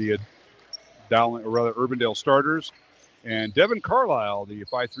 one of the Urbandale starters. And Devin Carlisle, the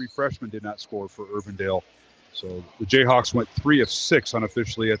 5'3" freshman, did not score for Urbandale. So the Jayhawks went 3 of 6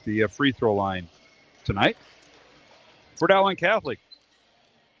 unofficially at the free throw line tonight. For Dowling Catholic,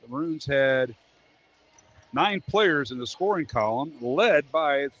 the Maroons had 9 players in the scoring column, led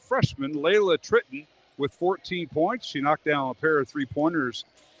by freshman Layla Tritton with 14 points. She knocked down a pair of three-pointers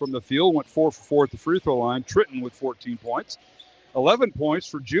from the field, went 4 for 4 at the free throw line. Tritton with 14 points. 11 points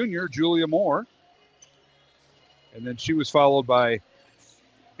for junior Julia Moore. And then she was followed by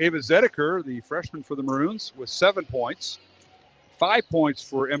Ava Zedeker, the freshman for the Maroons, with 7 points. 5 points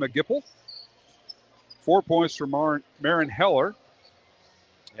for Emma Gipple. 4 points for Marin Heller.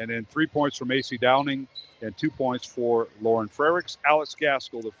 And then 3 points for Macy Downing and 2 points for Lauren Frericks. Alex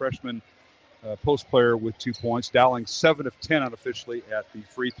Gaskell, the freshman post player, with 2 points. Dowling 7 of 10 unofficially at the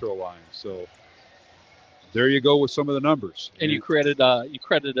free throw line. So there you go with some of the numbers. And you credited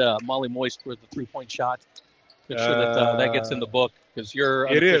Molly Moist with the 3-point shot. Make sure that gets in the book, because your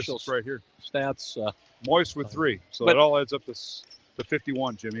unofficial it's right here. Stats. Moist with 3, so it all adds up to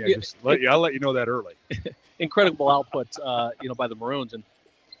 51, Jimmy. I'll let you know that early. Incredible output, by the Maroons, and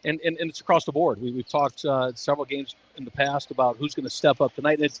it's across the board. We've talked several games in the past about who's going to step up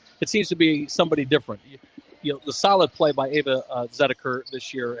tonight, and it seems to be somebody different. The solid play by Ava Zedeker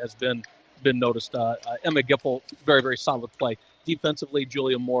this year has been noticed. Emma Gipple, very, very solid play. Defensively,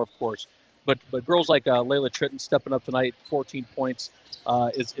 Julia Moore, of course. But girls like Layla Tritton stepping up tonight, 14 points,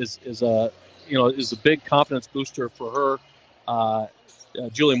 is a big confidence booster for her.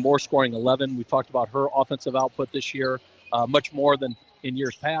 Julia Moore scoring 11. We talked about her offensive output this year, much more than in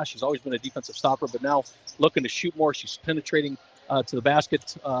years past. She's always been a defensive stopper, but now looking to shoot more. She's penetrating to the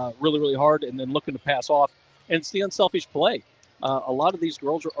basket really, really hard, and then looking to pass off. And it's the unselfish play. A lot of these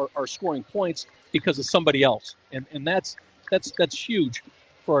girls are scoring points because of somebody else, and that's huge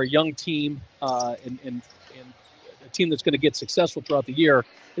for a young team and a team that's going to get successful throughout the year.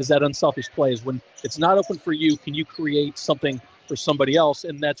 Is that unselfish play? Is when it's not open for you, can you create something for somebody else?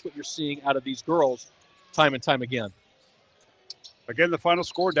 And that's what you're seeing out of these girls time and time again. Again, the final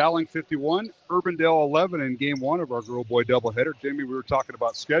score, Dowling 51, Urbandale 11 in game 1 of our girl-boy doubleheader. Jamie, we were talking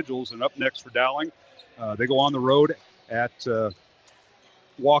about schedules, and up next for Dowling, they go on the road at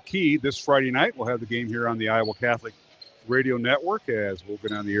Waukee this Friday night. We'll have the game here on the Iowa Catholic Radio Network, as we'll go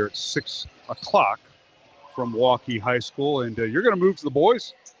down the air at 6 o'clock from Waukee High School. And you're going to move to the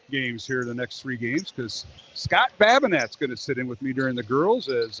boys' games here the next 3 games, because Scott Babinet's going to sit in with me during the girls,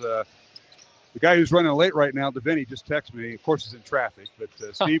 as the guy who's running late right now, Devinny, just texted me. Of course, he's in traffic, but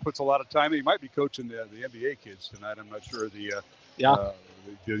Steve puts a lot of time in. He might be coaching the NBA kids tonight. I'm not sure the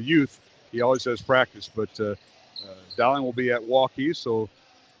youth. He always has practice, but Dowling will be at Waukee, so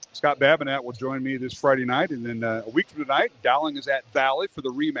Scott Babinet will join me this Friday night. And then a week from tonight, Dowling is at Valley for the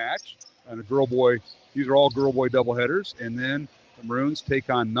rematch. And these are all girl-boy doubleheaders. And then the Maroons take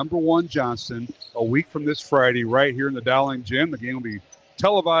on number 1 Johnston a week from this Friday right here in the Dowling gym. The game will be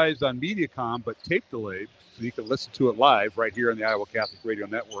televised on Mediacom, but tape delayed, so you can listen to it live right here on the Iowa Catholic Radio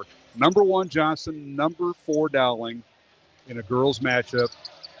Network. Number 1 Johnston, number 4 Dowling in a girls matchup,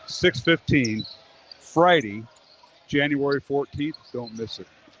 6:15, Friday, January 14th. Don't miss it.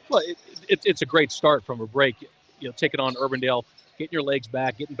 Well, it's a great start from a break. Taking on Urbandale, getting your legs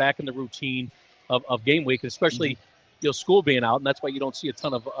back, getting back in the routine. of game week, especially school being out, and that's why you don't see a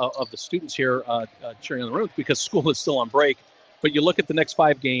ton of the students here cheering on the rooms because school is still on break. But you look at the next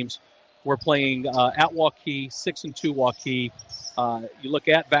 5 games, we're playing at Waukee, 6-2 Waukee. You look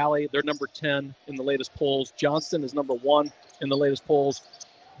at Valley, they're number 10 in the latest polls. Johnston is number 1 in the latest polls.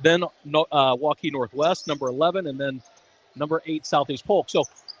 Then Waukee Northwest, number 11, and then number 8 Southeast Polk. So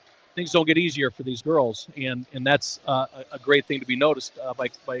things don't get easier for these girls, and that's a great thing to be noticed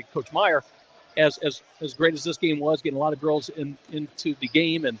by Coach Meyer. As great as this game was, getting a lot of girls into the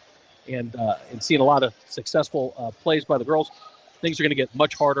game and seeing a lot of successful plays by the girls, things are going to get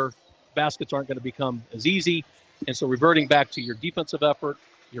much harder. Baskets aren't going to become as easy, and so reverting back to your defensive effort,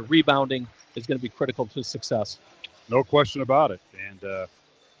 your rebounding is going to be critical to success. No question about it. And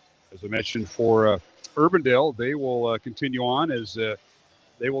as I mentioned, for Urbandale, they will continue on as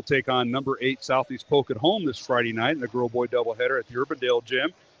they will take on number 8 Southeast Polk at home this Friday night in the girl-boy doubleheader at the Urbandale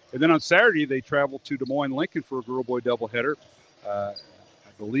gym. And then on Saturday, they travel to Des Moines Lincoln for a girl-boy doubleheader. I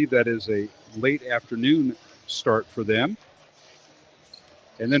believe that is a late afternoon start for them.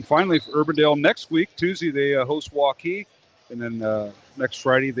 And then finally for Urbandale next week, Tuesday, they host Waukee. And then next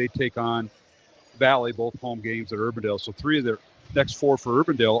Friday, they take on Valley, both home games at Urbandale. So 3 of their next 4 for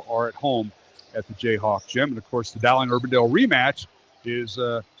Urbandale are at home at the Jayhawk Gym. And, of course, the Dowling-Urbandale rematch is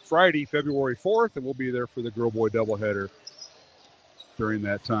Friday, February 4th, and we'll be there for the girl-boy doubleheader during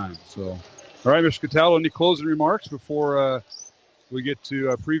that time. So, all right, Mr. Cataldo, any closing remarks before we get to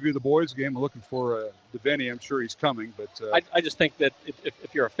preview the boys' game? We're looking for Devaney. I'm sure he's coming. But I just think that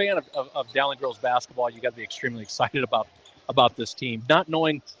if you're a fan of Dowling girls basketball, you got to be extremely excited about this team. Not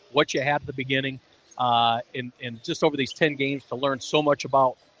knowing what you had at the beginning, and just over these 10 games to learn so much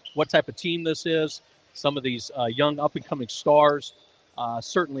about what type of team this is, some of these young up-and-coming stars,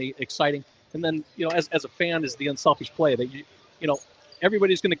 certainly exciting. And then, as a fan, is the unselfish play that,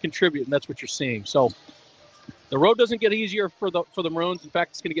 everybody's going to contribute, and that's what you're seeing. So the road doesn't get easier for the Maroons. In fact,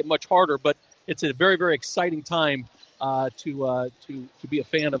 it's going to get much harder, but it's a very, very exciting time to be a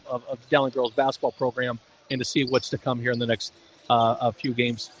fan of Dowling girls basketball program and to see what's to come here in the next few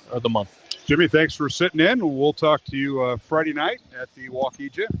games of the month. Jimmy, thanks for sitting in. We'll talk to you Friday night at the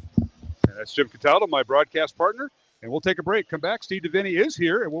Waukee Gym. And that's Jim Cataldo, my broadcast partner. And we'll take a break. Come back. Steve Devaney is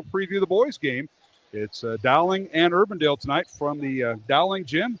here, and we'll preview the boys' game. It's Dowling and Urbandale tonight from the Dowling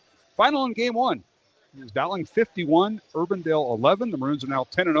Gym. Final in Game 1 is Dowling 51, Urbandale 11. The Maroons are now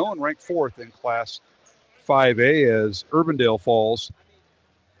 10-0 and ranked 4th in Class 5A as Urbandale falls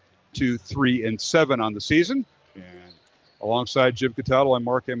to 3-7 on the season. And alongside Jim Cataldo, I'm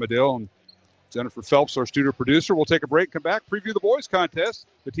Mark Amadale, and Jennifer Phelps, our studio producer. We'll take a break, come back, preview the boys' contest.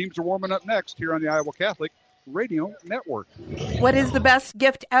 The teams are warming up next here on the Iowa Catholic Radio Network. What is the best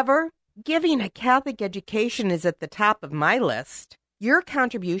gift ever? Giving a Catholic education is at the top of my list. Your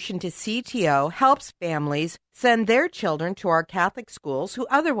contribution to CTO helps families send their children to our Catholic schools who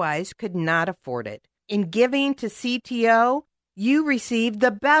otherwise could not afford it. In giving to CTO, you receive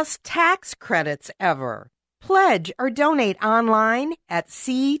the best tax credits ever. Pledge or donate online at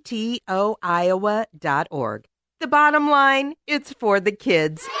ctoiowa.org. The bottom line, it's for the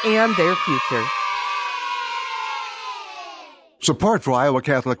kids and their future. Support for Iowa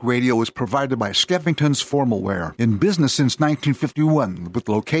Catholic Radio is provided by Skeffington's Formal Wear, in business since 1951, with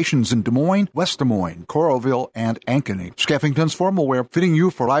locations in Des Moines, West Des Moines, Coralville, and Ankeny. Skeffington's Formal Wear, fitting you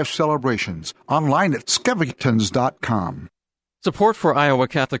for life celebrations. Online at skeffingtons.com. Support for Iowa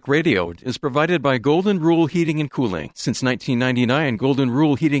Catholic Radio is provided by Golden Rule Heating and Cooling. Since 1999, Golden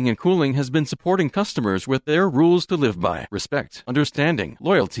Rule Heating and Cooling has been supporting customers with their rules to live by: respect, understanding,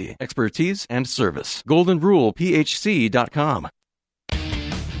 loyalty, expertise, and service. GoldenRulePHC.com.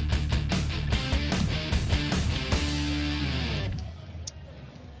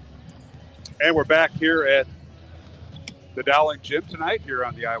 And we're back here at the Dowling Gym tonight here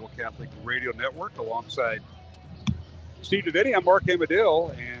on the Iowa Catholic Radio Network alongside Steve Devaney. I'm Mark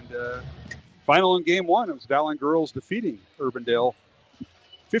Amadale, and final in Game 1, it was Dowling girls defeating Urbandale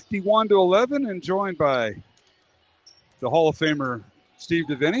 51-11, and joined by the Hall of Famer Steve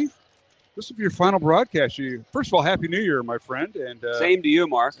Devaney. This will be your final broadcast. First of all, Happy New Year, my friend. And same to you,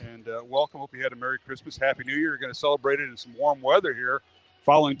 Mark. And welcome. Hope you had a Merry Christmas, Happy New Year. You're going to celebrate it in some warm weather here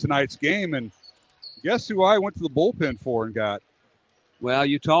following tonight's game. And guess who I went to the bullpen for and got? Well,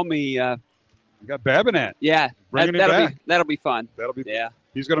 you told me. I got Babinette. Yeah, that'll be fun. Yeah.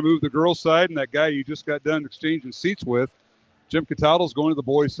 He's going to move the girls' side, and that guy you just got done exchanging seats with, Jim Cataldo's going to the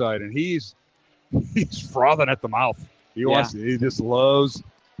boys' side, and he's frothing at the mouth. He just loves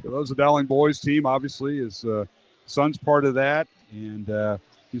the Dowling boys team. Obviously, his son's part of that, and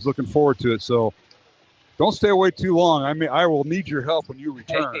he's looking forward to it. So don't stay away too long. I will need your help when you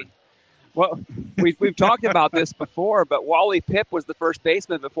return. Well, we've talked about this before, but Wally Pipp was the first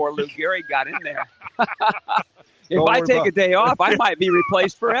baseman before Lou Gehrig got in there. If I take a day off, I might be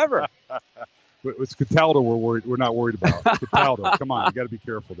replaced forever. It's Cataldo we're not worried about. Cataldo, come on, you got to be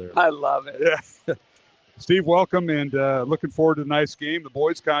careful there. I love it. Yeah. Steve, welcome, and looking forward to tonight's game, the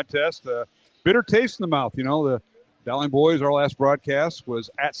boys' contest. Bitter taste in the mouth. You know, the Dowling boys, our last broadcast was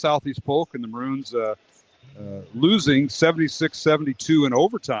at Southeast Polk, and the Maroons losing 76-72 in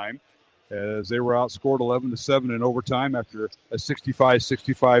overtime as they were outscored 11-7 in overtime after a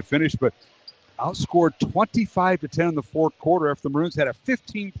 65-65 finish, but outscored 25-10 in the fourth quarter after the Maroons had a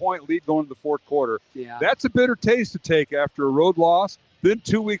 15-point lead going into the fourth quarter. Yeah. That's a bitter taste to take after a road loss, then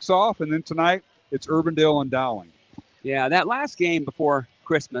 2 weeks off, and then tonight it's Urbandale and Dowling. Yeah, that last game before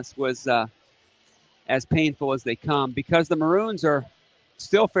Christmas was as painful as they come because the Maroons are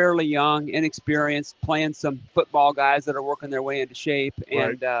still fairly young, inexperienced, playing some football guys that are working their way into shape,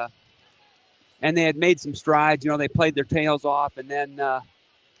 right. And they had made some strides. You know, they played their tails off, and then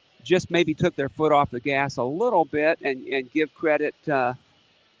just maybe took their foot off the gas a little bit, and give credit to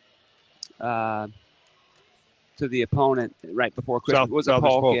the opponent right before Christmas. It was a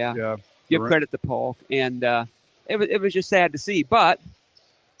Polk, yeah. Give credit to Polk, and it was just sad to see, but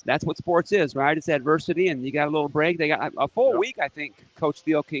that's what sports is, right? It's adversity, and you got a little break. They got a full week, I think, Coach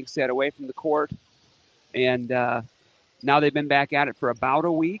Theo King said, away from the court. And now they've been back at it for about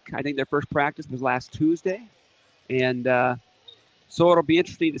a week. I think their first practice was last Tuesday. And so it'll be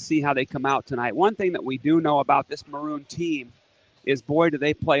interesting to see how they come out tonight. One thing that we do know about this Maroon team is, boy, do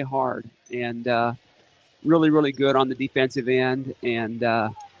they play hard. And really, really good on the defensive end. And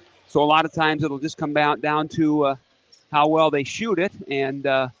so a lot of times it'll just come down to how well they shoot it, and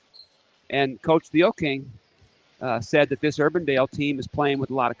Coach Theo King said that this Urbandale team is playing with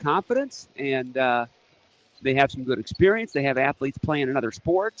a lot of confidence, and they have some good experience. They have athletes playing in other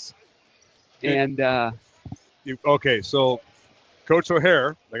sports, and okay. So Coach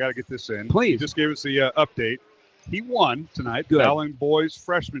O'Hare, I got to get this in. Please, he just gave us the update. He won tonight. The Dowling boys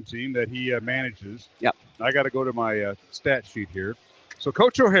freshman team that he manages. Yep. I got to go to my stat sheet here. So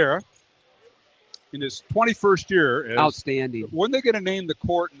Coach O'Hare, in his 21st year. Outstanding. When are they going to name the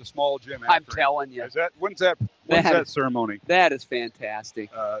court in the small gym? I'm telling you. When's that ceremony? That is fantastic.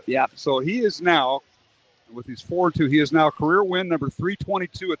 Yeah. So he is now, with his 4-2, he is now career win number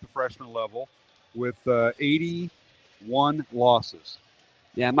 322 at the freshman level with 81 losses.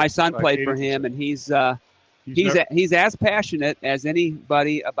 Yeah, my son played for him, and he's as passionate as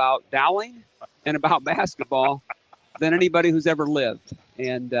anybody about Dowling and about basketball than anybody who's ever lived.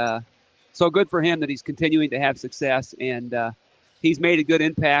 And so good for him that he's continuing to have success, and he's made a good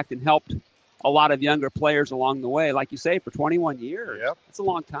impact and helped a lot of younger players along the way. Like you say, for 21 years. Yep. That's a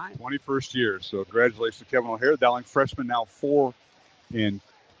long time. 21st year. So congratulations to Kevin O'Hare. Dowling freshman now 4-2 on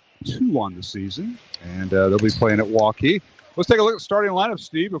the season, and they'll be playing at Waukee. Let's take a look at the starting lineup,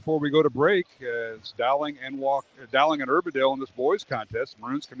 Steve, before we go to break. It's Dowling and Urbandale in this boys contest.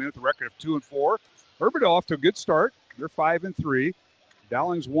 Maroons come in with a record of 2-4. Urbandale off to a good start. They're 5-3.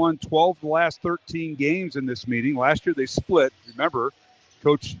 Dowling's won 12 of the last 13 games in this meeting. Last year they split. Remember,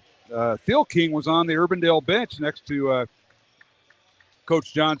 Coach Theo King was on the Urbandale bench next to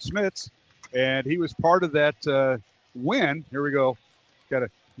Coach John Smits, and he was part of that win. Here we go. You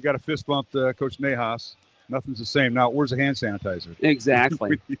got to fist bump Coach Nahas. Nothing's the same. Now, where's the hand sanitizer?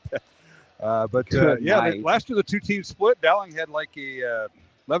 Exactly. Last year the two teams split. Dowling had like a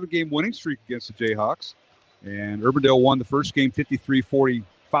 11-game winning streak against the Jayhawks. And Urbandale won the first game 53-45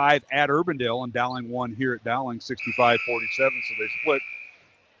 at Urbandale, and Dowling won here at Dowling 65-47, so they split.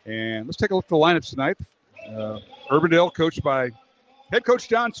 And let's take a look at the lineups tonight. Urbandale coached by head coach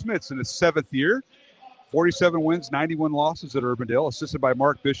John Smits in his 7th year. 47 wins, 91 losses at Urbandale, assisted by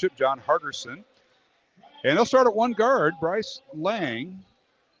Mark Bishop, John Hargerson. And they'll start at one guard, Bryce Lang,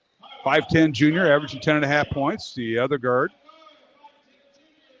 5'10 junior, averaging 10.5 points. The other guard,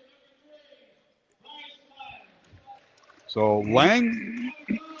 so Lang,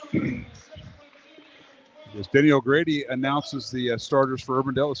 as Denny O'Grady announces the starters for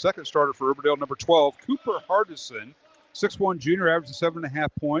Urbandale. The second starter for Urbandale, number 12, Cooper Hardison, 6'1 junior, averaging 7.5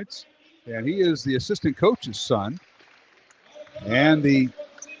 points. And he is the assistant coach's son. And the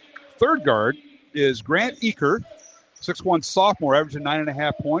third guard is Grant Eaker, 6'1 sophomore, averaging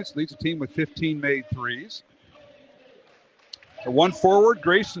 9.5 points, leads the team with 15 made threes. The one forward,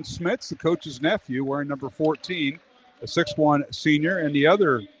 Grayson Smits, the coach's nephew, wearing number 14, a 6'1 senior. And the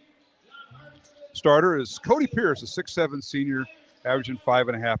other starter is Cody Pierce, a 6'7 senior, averaging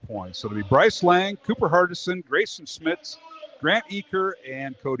 5.5 points. So it'll be Bryce Lang, Cooper Hardison, Grayson Smits, Grant Eaker,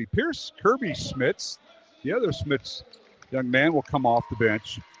 and Cody Pierce. Kirby Smits, the other Smits young man, will come off the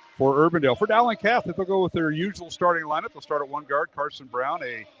bench for Urbandale. For Dowling Catholic, they'll go with their usual starting lineup. They'll start at one guard, Carson Brown,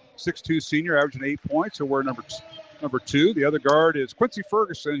 a 6'2 senior, averaging 8 points. He'll wear number 2. The other guard is Quincy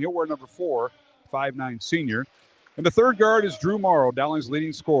Ferguson. He'll wear number 4, 5'9 senior. And the third guard is Drew Morrow, Dowling's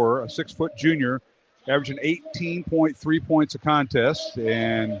leading scorer, a 6-foot junior, averaging 18.3 points a contest.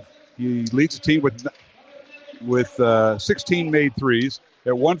 And he leads the team with 16 made threes.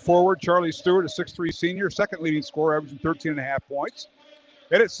 At one forward, Charlie Stewart, a 6'3 senior, second leading scorer, averaging 13.5 points.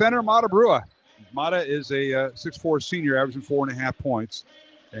 And at center, Mata Brua. Mata is a 6'4 senior, averaging 4.5 points.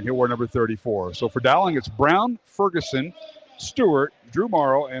 And he'll wear number 34. So for Dowling, it's Brown, Ferguson, Stewart, Drew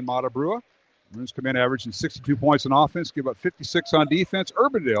Morrow, and Mata Brua. Maroons come in averaging 62 points on offense, give up 56 on defense.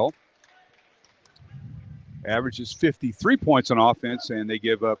 Urbandale averages 53 points on offense, and they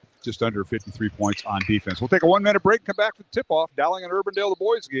give up just under 53 points on defense. We'll take a 1-minute break, come back for the tip-off. Dowling and Urbandale, the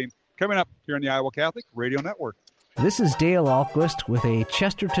boys game, coming up here on the Iowa Catholic Radio Network. This is Dale Ahlquist with a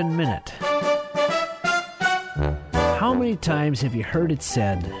Chesterton Minute. How many times have you heard it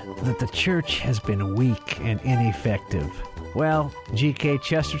said that the church has been weak and ineffective? Well, G.K.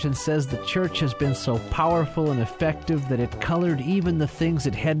 Chesterton says the church has been so powerful and effective that it colored even the things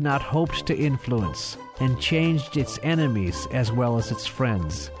it had not hoped to influence and changed its enemies as well as its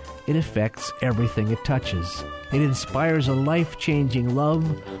friends. It affects everything it touches. It inspires a life-changing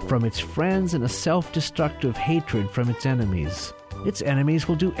love from its friends and a self-destructive hatred from its enemies. Its enemies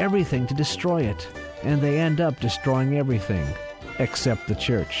will do everything to destroy it, and they end up destroying everything, except the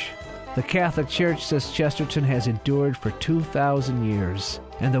church. The Catholic Church, says Chesterton, has endured for 2,000 years,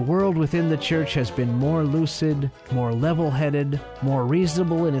 and the world within the church has been more lucid, more level-headed, more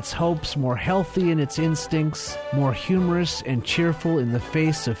reasonable in its hopes, more healthy in its instincts, more humorous and cheerful in the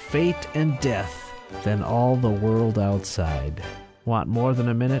face of fate and death than all the world outside. Want more than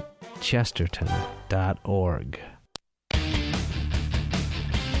a minute? Chesterton.org.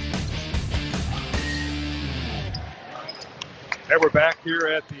 And we're back here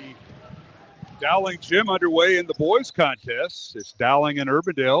at the Dowling Gym, underway in the boys contest. It's Dowling and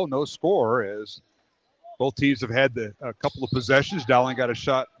Urbandale, no score, as both teams have had a couple of possessions. Dowling got a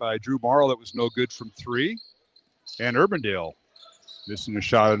shot by Drew Morrow that was no good from 3. And Urbandale missing a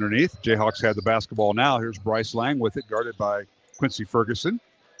shot underneath. Jayhawks had the basketball now. Here's Bryce Lang with it, guarded by Quincy Ferguson.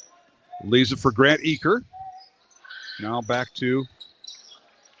 Leaves it for Grant Eaker. Now back to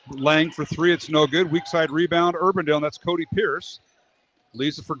Lang for 3. It's no good. Weak side rebound, Urbandale, and that's Cody Pierce.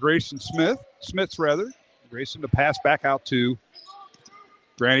 Leaves it for Grayson Smiths. Grayson to pass back out to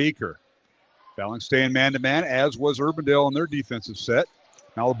Grant Eaker. Dowling staying man-to-man, as was Urbandale in their defensive set.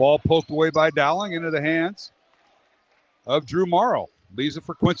 Now the ball poked away by Dowling into the hands of Drew Morrow. Leaves it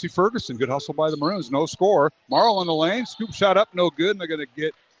for Quincy Ferguson. Good hustle by the Maroons. No score. Morrow in the lane. Scoop shot up, no good. And they're going to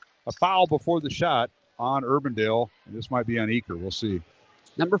get a foul before the shot on Urbandale. And this might be on Eaker. We'll see.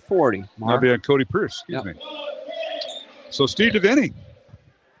 Number 40. Might be on Cody Pierce. Excuse me. So Steve Devaney,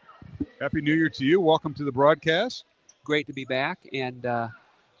 Happy New Year to you. Welcome to the broadcast. Great to be back. And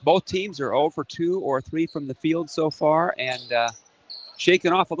both teams are 0 for 2 or 3 from the field so far, and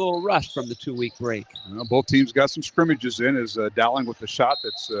shaking off a little rust from the 2-week break. Well, both teams got some scrimmages in, as Dowling with the shot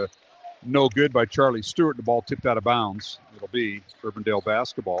that's no good by Charlie Stewart. The ball tipped out of bounds. It'll be Urbandale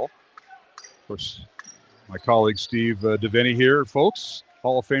basketball. Of course, my colleague Steve Devaney here, folks,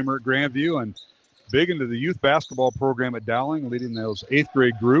 Hall of Famer at Grandview, and big into the youth basketball program at Dowling, leading those 8th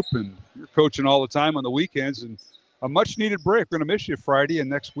grade group, and you're coaching all the time on the weekends, and a much-needed break. We're going to miss you Friday and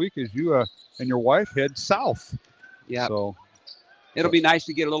next week as you and your wife head south. Yeah. So it'll be nice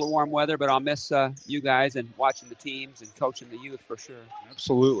to get a little warm weather, but I'll miss you guys and watching the teams and coaching the youth for sure.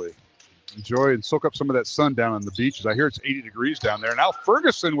 Absolutely. Enjoy and soak up some of that sun down on the beaches. I hear it's 80 degrees down there. Now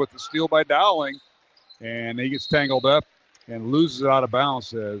Ferguson with the steal by Dowling, and he gets tangled up and loses it out of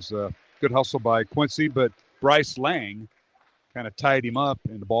bounds as good hustle by Quincy, but Bryce Lang kind of tied him up,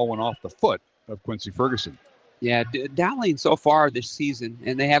 and the ball went off the foot of Quincy Ferguson. Yeah, Dowling so far this season,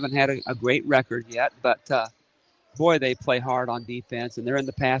 and they haven't had a great record yet, but boy, they play hard on defense, and they're in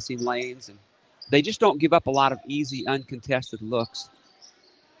the passing lanes, and they just don't give up a lot of easy, uncontested looks.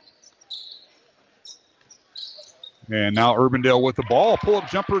 And now Urbandale with the ball. Pull-up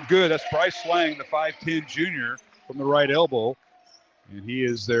jumper, good. That's Bryce Lang, the 5'10 junior from the right elbow. And he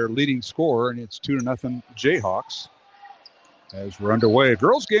is their leading scorer, and it's 2-0 Jayhawks as we're underway. The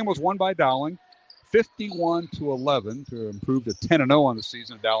girls' game was won by Dowling, 51-11 to improve to 10-0 on the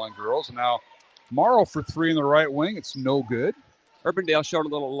season of Dowling girls. And now Morrow for 3 in the right wing. It's no good. Urbandale showed a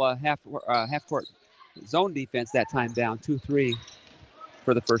little half-court zone defense that time down, 2-3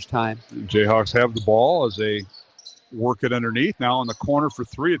 for the first time. Jayhawks have the ball as they work it underneath. Now in the corner for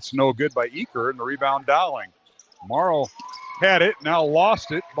 3. It's no good by Eaker, and the rebound Dowling. Morrow had it, now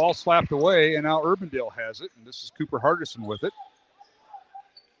lost it. Ball slapped away, and now Urbandale has it. And this is Cooper Hardison with it.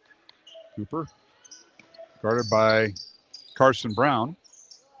 Cooper guarded by Carson Brown.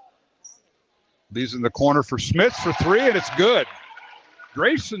 Leaves in the corner for Smits for three, and it's good.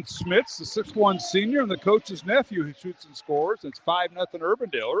 Grayson Smits, the 6'1 senior, and the coach's nephew who shoots and scores. It's 5-0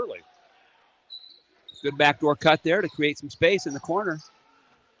 Urbandale early. Good backdoor cut there to create some space in the corner.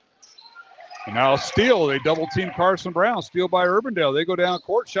 And now a steal. They double-team Carson Brown. Steal by Urbandale. They go down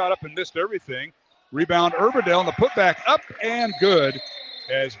court, shot up and missed everything. Rebound Urbandale, and the putback up and good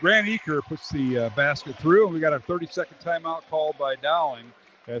as Grant Eaker puts the basket through. And we got a 30-second timeout called by Dowling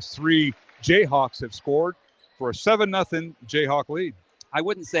as 3 Jayhawks have scored for a 7-0 Jayhawk lead. I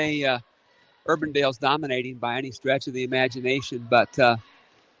wouldn't say Urbandale's dominating by any stretch of the imagination, but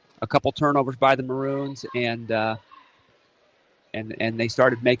a couple turnovers by the Maroons, and they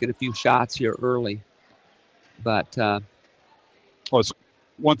started making a few shots here early. But it's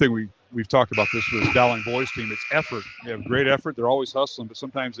one thing we've talked about this with Dowling boys team. It's effort. They have great effort. They're always hustling, but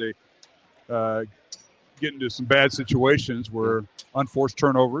sometimes they get into some bad situations where unforced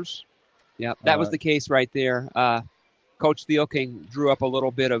turnovers. Yeah, that was the case right there. Coach Thielking drew up a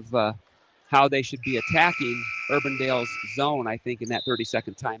little bit of how they should be attacking Urbandale's zone, I think, in that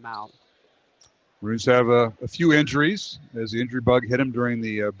 30-second timeout. Maroons have a few injuries as the injury bug hit him during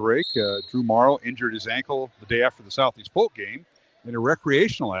the break. Drew Morrow injured his ankle the day after the Southeast Polk game in a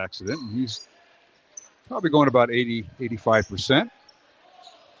recreational accident, and he's probably going about 85%.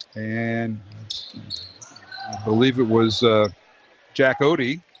 And I believe it was Jack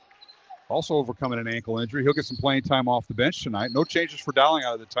Odie also overcoming an ankle injury. He'll get some playing time off the bench tonight. No changes for Dowling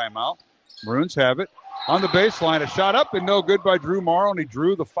out of the timeout. Maroons have it. On the baseline, a shot up and no good by Drew Morrow, and he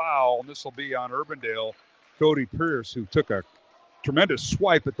drew the foul. And this will be on Urbandale, Cody Pierce, who took a tremendous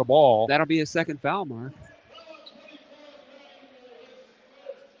swipe at the ball. That'll be his second foul, Mark.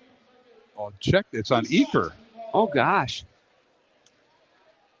 I'll check. It's on Eaker. Oh, gosh.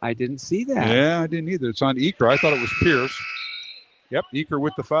 I didn't see that. Yeah, I didn't either. It's on Eaker. I thought it was Pierce. Yep, Eaker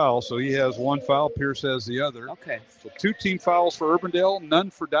with the foul, so he has one foul. Pierce has the other. Okay. So 2 team fouls for Urbandale, none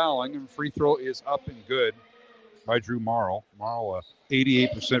for Dowling, and free throw is up and good by Drew Morrow. Morrow, a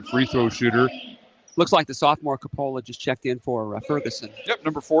 88% free throw shooter. Looks like the sophomore Coppola just checked in for Ferguson. Yep,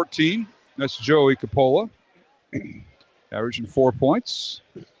 number 14. That's Joey Coppola, averaging 4 points.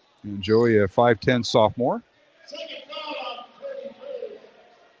 And Joey, a 5'10 sophomore.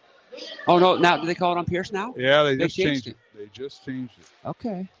 Oh, no, now do they call it on Pierce now? Yeah, they just changed it. They just changed it.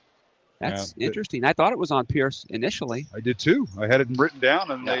 Okay. That's interesting. I thought it was on Pierce initially. I did too. I had it written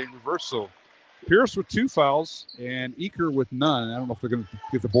down, and they reversed. So Pierce with 2 fouls and Eaker with none. I don't know if they're going to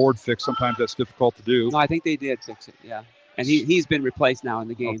get the board fixed. Sometimes that's difficult to do. No, I think they did fix it, yeah. And he's been replaced now in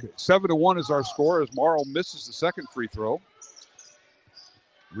the game. Okay. 7-1 is our score as Morrow misses the second free throw.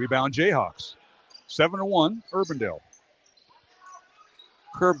 Rebound Jayhawks. 7-1, Urbandale.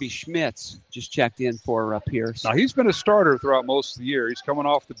 Kirby Schmitz just checked in for Pierce. Now, he's been a starter throughout most of the year. He's coming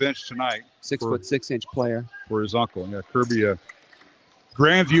off the bench tonight. 6'6" player. For his uncle. Yeah, Kirby, a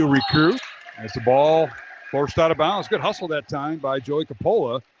Grandview recruit. As the ball forced out of bounds. Good hustle that time by Joey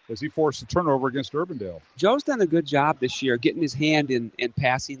Coppola as he forced a turnover against Urbandale. Joe's done a good job this year getting his hand in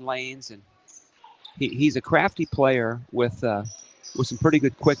passing lanes, and he's a crafty player with some pretty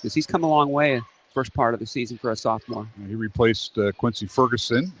good quickness. He's come a long way first part of the season for a sophomore. He replaced Quincy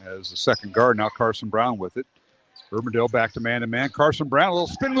Ferguson as the second guard. Now Carson Brown with it. Urbandale back to man-to-man. Carson Brown, a little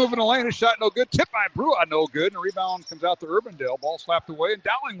spin move in the lane. A shot no good. Tip by Brua, no good. And a rebound comes out to Urbandale. Ball slapped away and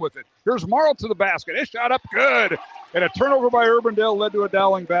Dowling with it. Here's Morrow to the basket. His shot up good. And a turnover by Urbandale led to a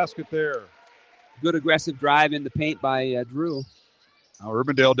Dowling basket there. Good aggressive drive in the paint by Drew. Now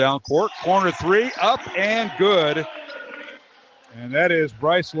Urbandale down court. Corner 3, up and good. And that is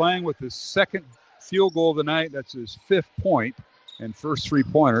Bryce Lang with his second field goal of the night. That's his 5th point and first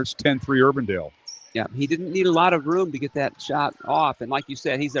 3-pointers. 10-3 Urbandale. Yeah, he didn't need a lot of room to get that shot off. And like you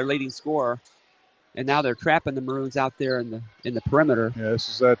said, he's their leading scorer. And now they're trapping the Maroons out there in the perimeter. Yeah, this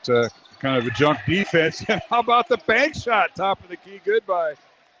is that kind of a junk defense. And how about the bank shot? Top of the key, good by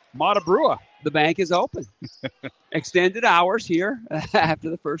Mata Brua. The bank is open. Extended hours here after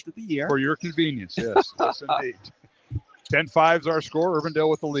the first of the year. For your convenience, yes. Yes, indeed. 10-5 is our score. Urbandale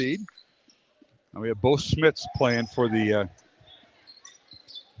with the lead. Now we have both Smiths playing for the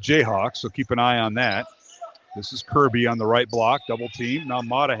Jayhawks, so keep an eye on that. This is Kirby on the right block, double team. Now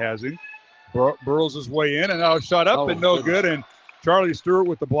Mata has him. Burrows his way in, and now shot up and no good. And Charlie Stewart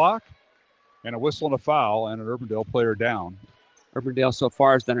with the block, and a whistle and a foul, and an Urbandale player down. Urbandale so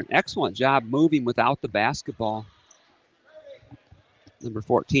far has done an excellent job moving without the basketball. Number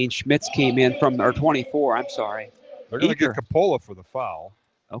 14, Schmitz came in from, or 24, I'm sorry. They're going to get Capola for the foul.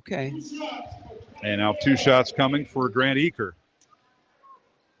 Okay. And now 2 shots coming for Grant Eaker.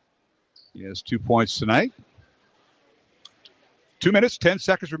 He has 2 points tonight. 2 minutes, 10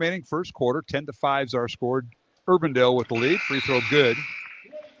 seconds remaining, first quarter. 10-5 are scored. Urbandale with the lead. Free throw good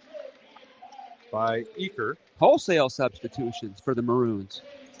by Eaker. Wholesale substitutions for the Maroons.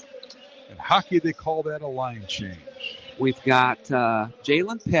 In hockey, they call that a line change. We've got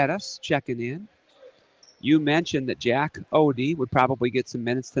Jalen Pettis checking in. You mentioned that Jack Odie would probably get some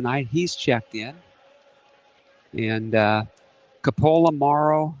minutes tonight. He's checked in. And Capola,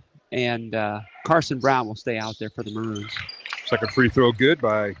 Morrow, and Carson Brown will stay out there for the Maroons. Second free throw good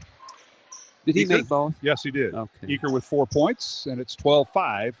by Did he Eaker. make both? Yes, he did. Okay. Eaker with 4 points, and it's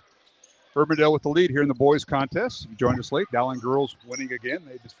 12-5. Urbandale with the lead here in the boys' contest. If you joined us late, Dowling girls winning again.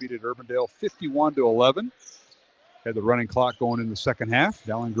 They defeated Urbandale 51-11. Had the running clock going in the second half.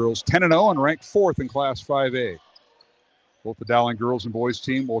 Dowling girls 10-0 and ranked 4th in Class 5A. Both the Dowling girls and boys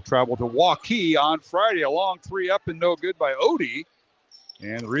team will travel to Waukee on Friday. A long 3 up and no good by Odie.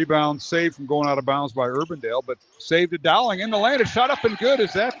 And the rebound saved from going out of bounds by Urbandale, but saved to Dowling in the lane. A shot up and good.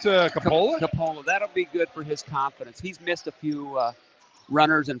 Is that Capola? Capola. That'll be good for his confidence. He's missed a few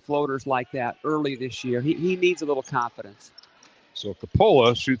runners and floaters like that early this year. He needs a little confidence. So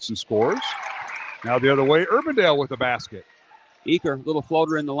Capola shoots and scores. Now the other way, Urbandale with the basket. Eaker, little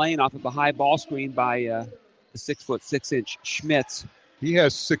floater in the lane off of a high ball screen by the 6'6" Schmitz. He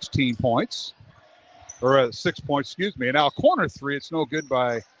has 16 points. Or 6 points, excuse me. And now corner 3, it's no good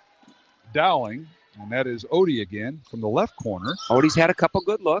by Dowling. And that is Odie again from the left corner. Odie's had a couple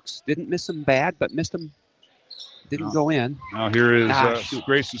good looks. Didn't miss them bad, but missed them. Didn't go in. Now here is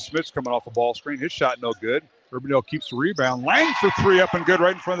Grayson Smith coming off a ball screen. His shot no good. Urbandale keeps the rebound. Lang for 3 up and good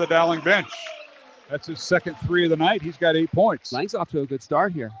right in front of the Dowling bench. That's his second 3 of the night. He's got 8 points. Lang's off to a good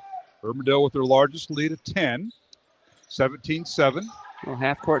start here. Urbandale with their largest lead of 10. 17-7. Little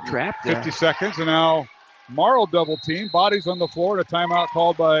half-court trap there. 50 seconds, and now Morrow double team. Bodies on the floor, and a timeout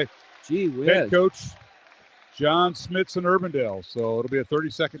called by head coach John Smits and Urbandale. So it'll be a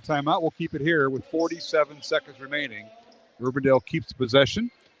 30-second timeout. We'll keep it here with 47 seconds remaining. Urbandale keeps possession,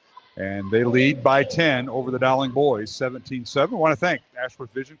 and they lead by 10 over the Dowling boys, 17-7. I want to thank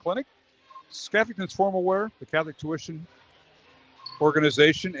Ashworth Vision Clinic, Skeffington's Formal Wear, the Catholic Tuition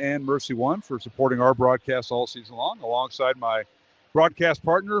Organization, and Mercy One for supporting our broadcast all season long, alongside my broadcast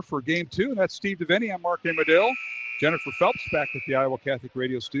partner for Game 2, and that's Steve DeVinny. I'm Mark Amadale. Jennifer Phelps back at the Iowa Catholic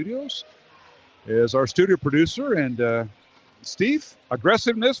Radio Studios is our studio producer. And Steve,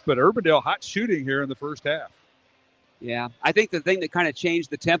 aggressiveness, but Urbandale hot shooting here in the first half. Yeah, I think the thing that kind of changed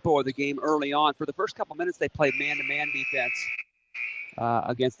the tempo of the game early on, for the first couple minutes they played man-to-man defense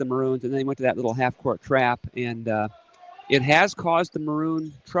against the Maroons, and then they went to that little half-court trap, and it has caused the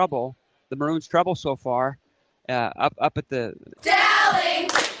Maroons trouble so far. Up at the Dowling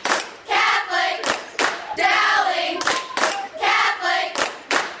Catholic, Dowling Catholic,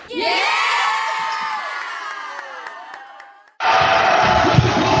 yeah!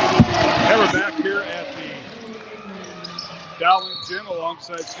 Now we're back here at the Dowling Gym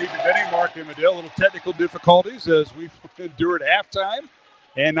alongside Steve DeVinny, Mark Amadale. A little technical difficulties as we've endured halftime,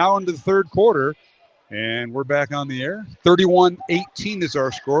 and now into the third quarter, and we're back on the air. 31-18 is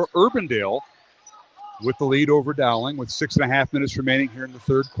our score. Urbandale with the lead over Dowling with 6.5 minutes remaining here in the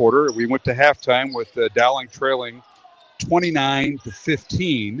third quarter. We went to halftime with Dowling trailing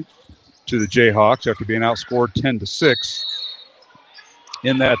 29-15 to the Jayhawks after being outscored 10-6.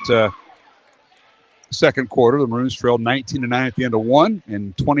 In that second quarter, the Maroons trailed 19-9 at the end of one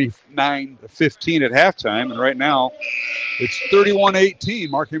and 29-15 at halftime. And right now, it's 31-18.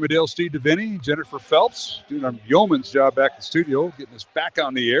 Mark Amadale, Steve DeVinny, Jennifer Phelps doing a yeoman's job back in the studio, getting us back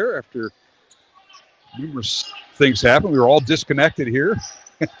on the air after numerous things happened. We were all disconnected here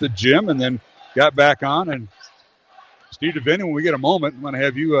at the gym and then got back on. And Steve DeVinny, when we get a moment, I'm going to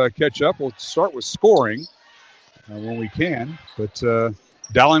have you catch up. We'll start with scoring when we can. But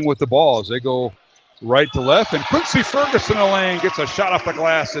Dowling with the ball as they go right to left. And Quincy Ferguson in the lane gets a shot off the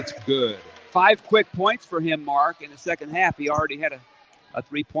glass. It's good. 5 quick points for him, Mark. In the second half, he already had a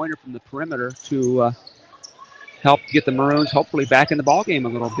three-pointer from the perimeter to help get the Maroons hopefully back in the ballgame a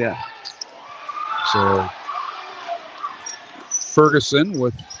little bit. So Ferguson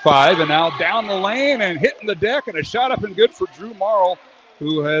with 5, and now down the lane and hitting the deck, and a shot up and good for Drew Morrow,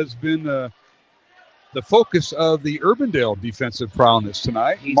 who has been the focus of the Urbandale defensive prowess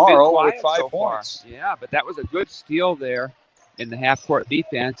tonight. He's Morrow with 5 so points. Yeah, but that was a good steal there in the half-court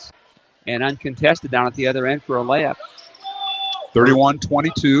defense and uncontested down at the other end for a layup.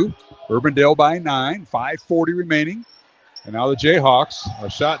 31-22, Urbandale by 9, 5:40 remaining. And now the Jayhawks, a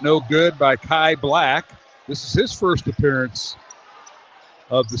shot no good by Kai Black. This is his first appearance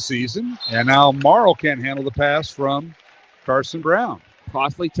of the season. And now Morrow can't handle the pass from Carson Brown.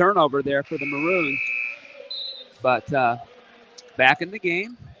 Costly turnover there for the Maroons. But back in the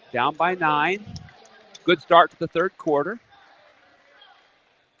game, down by 9. Good start to the third quarter.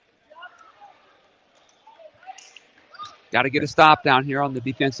 Got to get a stop down here on the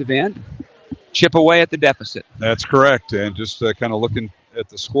defensive end. Chip away at the deficit. That's correct. And just kind of looking at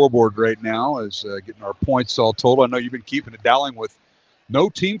the scoreboard right now is getting our points all total. I know you've been keeping it Dowling with no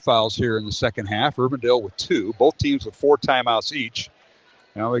team fouls here in the second half. Urbandale with 2. Both teams with 4 timeouts each.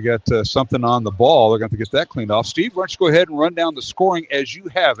 Now we got something on the ball. They're going to have to get that cleaned off. Steve, why don't you go ahead and run down the scoring as you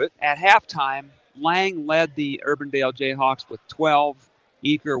have it. At halftime, Lang led the Urbandale Jayhawks with 12.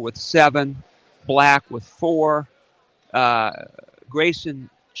 Eaker with 7. Black with 4. Grayson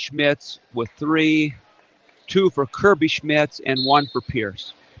Schmitz with 3. 2 for Kirby Schmitz and 1 for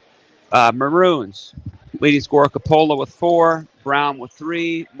Pierce. Maroons, leading scorer Capola with 4. Brown with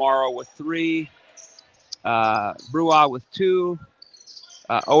 3. Morrow with 3. Brua with 2.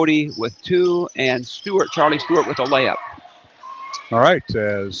 Odie with 2, and Charlie Stewart with a layup. All right,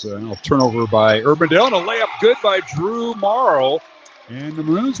 as a turnover by Urbandale, and a layup good by Drew Morrow. And the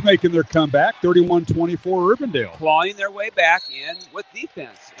Maroons making their comeback, 31-24 Urbandale. Clawing their way back in with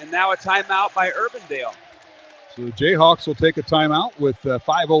defense. And now a timeout by Urbandale. So the Jayhawks will take a timeout with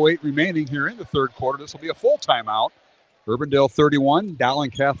 5:08 remaining here in the third quarter. This will be a full timeout. Urbandale 31,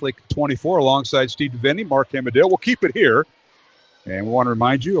 Dowling Catholic 24, alongside Steve DeVinny, Mark Amadale. We'll keep it here. And we want to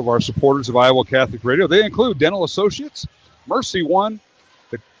remind you of our supporters of Iowa Catholic Radio. They include Dental Associates, Mercy One,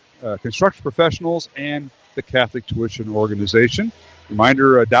 the Construction Professionals, and the Catholic Tuition Organization.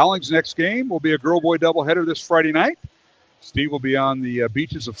 Reminder, Dowling's next game will be a girl-boy doubleheader this Friday night. Steve will be on the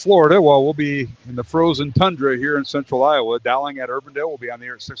beaches of Florida while we'll be in the frozen tundra here in central Iowa. Dowling at Urbandale will be on the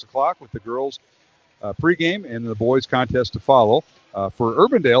air at 6 o'clock with the girls' pregame and the boys' contest to follow. For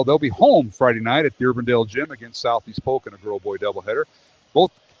Urbandale, they'll be home Friday night at the Urbandale Gym against Southeast Polk in a girl-boy doubleheader.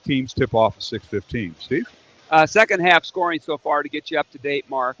 Both teams tip off at 6:15. Steve? Second half scoring so far to get you up to date,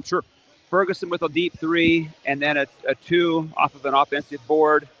 Mark. Sure. Ferguson with a deep 3, and then a 2 off of an offensive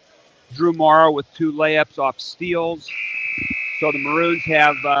board. Drew Morrow with 2 layups off steals. So the Maroons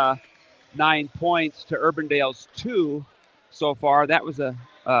have 9 points to Urbandale's 2 so far. That was a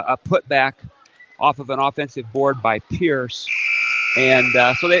putback off of an offensive board by Pierce. And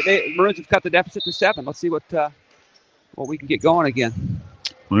so they Maroons have cut the deficit to 7. Let's see what we can get going again.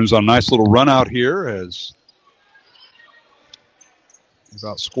 Maroons on a nice little run out here as they've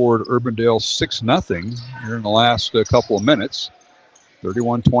outscored Urbandale 6-0 here in the last couple of minutes.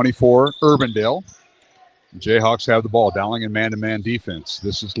 31-24 Urbandale. The Jayhawks have the ball. Dowling in man-to-man defense.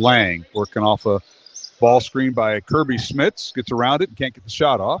 This is Lang working off a ball screen by Kirby Schmitz. Gets around it and can't get the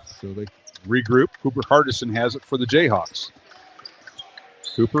shot off. So they regroup. Cooper Hardison has it for the Jayhawks.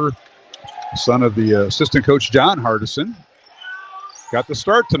 Cooper, son of the assistant coach John Hardison, got the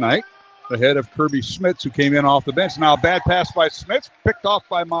start tonight ahead of Kirby Schmitz, who came in off the bench. Now a bad pass by Schmitz, picked off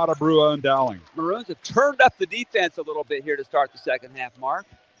by Mata Brua and Dowling. Maroons have turned up the defense a little bit here to start the second half, Mark.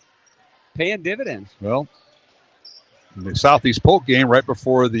 Paying dividends. Well, in the Southeast Polk game right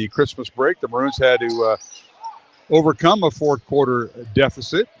before the Christmas break, the Maroons had to overcome a fourth quarter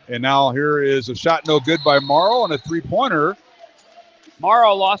deficit. And now here is a shot no good by Morrow and a three-pointer.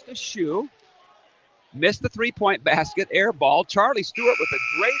 Morrow lost a shoe, missed the three-point basket, air ball. Charlie Stewart with a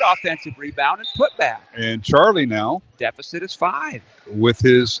great offensive rebound and putback. And Charlie now. Deficit is 5. With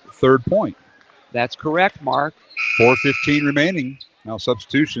his third point. That's correct, Mark. 4:15 remaining. Now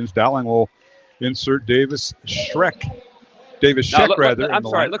substitutions. Dowling will insert Davis Schreck. I'm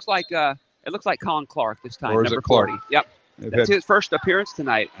sorry. It looks like Colin Clark this time. Or is number it Clark? 40. Yep. That's his first appearance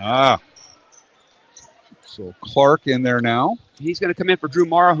tonight. So Clark in there now. He's going to come in for Drew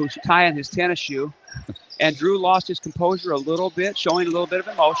Morrow, who's tying his tennis shoe. And Drew lost his composure a little bit, showing a little bit of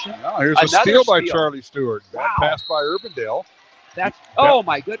emotion. Now here's a steal by Charlie Stewart. Wow. Bad pass by Urbandale.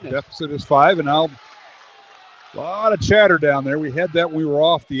 My goodness. Deficit is 5, and now a lot of chatter down there. We had that when we were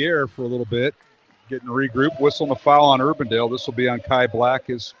off the air for a little bit, getting regrouped. Whistling a foul on Urbandale. This will be on Kai Black,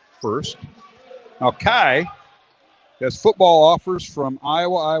 his first. Now Kai has football offers from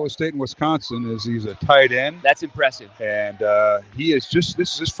Iowa State, and Wisconsin as he's a tight end. That's impressive. And this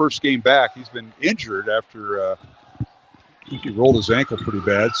is his first game back. He's been injured after I think he rolled his ankle pretty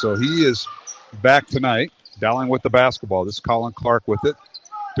bad. So he is back tonight. Dowling with the basketball. This is Colin Clark with it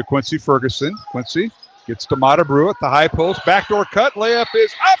to Quincy Ferguson. Quincy gets to Mata Brew at the high post. Backdoor cut. Layup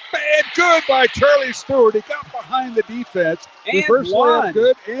is up and good by Charlie Stewart. He got behind the defense. Reverse layup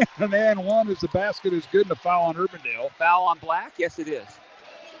good. And one as the basket is good and a foul on Urbandale. Foul on Black? Yes, it is.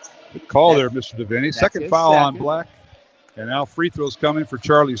 Good call there, Mr. Devaney. Second foul on Black. And now free throws coming for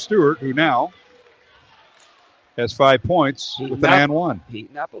Charlie Stewart, who now has 5 points with an and one.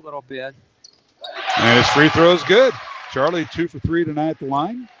 Heating up a little bit. And his free throw is good. Charlie 2 for 3 tonight at the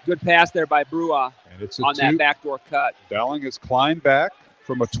line. Good pass there by Brua on that backdoor cut. Dowling has climbed back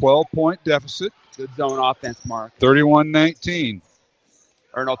from a 12-point deficit. Good zone offense, Mark. 31-19.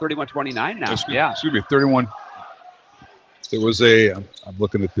 Or no, 31-29 now. Excuse me, 31. It was I'm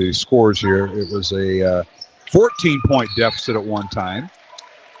looking at the scores here. It was a 14-point deficit at one time.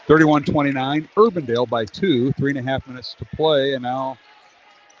 31-29. Urbandale by 2. 3.5 minutes to play, and now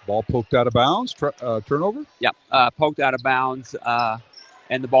ball poked out of bounds. Turnover? Yep, poked out of bounds,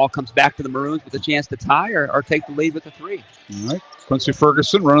 and the ball comes back to the Maroons with a chance to tie or take the lead with a 3. All right. Quincy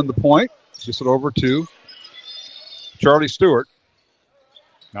Ferguson running the point. Just it over to Charlie Stewart.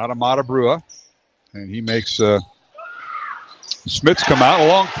 Now to Mata Brua. And he makes Smits come out.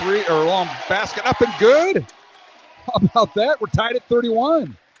 Long basket up and good. How about that? We're tied at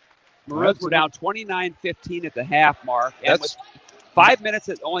 31. Maroons were down 29-15 at the half, Mark. And with 5 minutes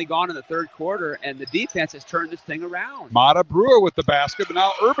that's only gone in the third quarter, and the defense has turned this thing around. Mata Brua with the basket, but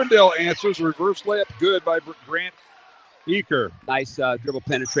now Urbandale answers. Reverse layup good by Grant Eaker. Nice dribble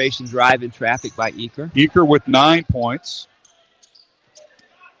penetration drive in traffic by Eaker. Eaker with 9 points.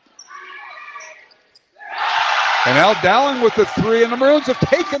 And now Dowling with the 3, and the Maroons have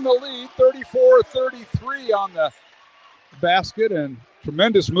taken the lead, 34-33 on the basket, and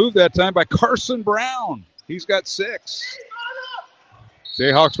tremendous move that time by Carson Brown. He's got 6.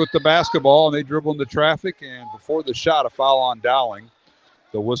 Jayhawks with the basketball, and they dribble into traffic, and before the shot, a foul on Dowling.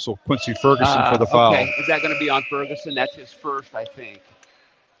 They'll whistle Quincy Ferguson for the foul. Okay. Is that going to be on Ferguson? That's his first, I think.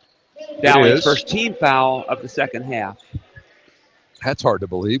 Dowling's first team foul of the second half. That's hard to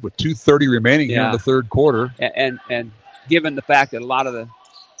believe with 2:30 remaining here in the third quarter. And given the fact that a lot of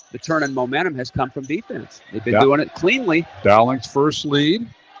the turn in momentum has come from defense. They've been doing it cleanly. Dowling's first lead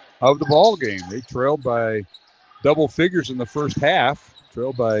of the ball game. They trailed by double figures in the first half.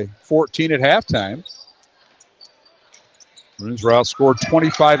 Trailed by 14 at halftime. Maroons were outscored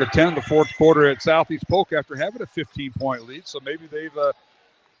 25-10 in the fourth quarter at Southeast Polk after having a 15-point lead. So maybe they've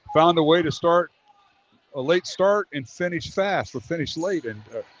found a way to start a late start and finish fast, or finish late and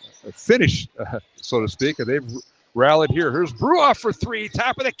finish, so to speak. And they've rallied here. Here's Brua for 3.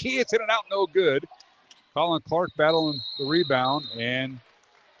 Top of the key. It's in and out. No good. Colin Clark battling the rebound, and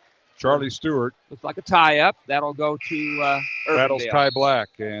Charlie Stewart. Looks like a tie-up. That'll go to Urbandale. Battles Ty Black,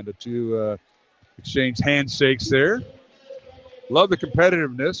 and the two exchange handshakes there. Love the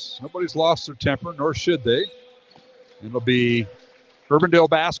competitiveness. Nobody's lost their temper, nor should they. And it'll be Urbandale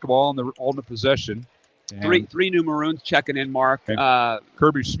basketball in the alternate possession. Three new Maroons checking in, Mark.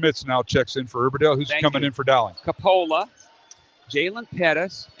 Kirby Smits now checks in for Urbandale. Who's coming in for Dowling? Capola, Jalen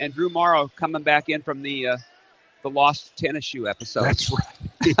Pettis, and Drew Morrow coming back in from the Lost Tennis Shoe episode. That's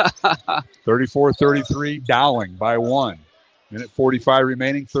right. 34-33, Dowling by 1. Minute 45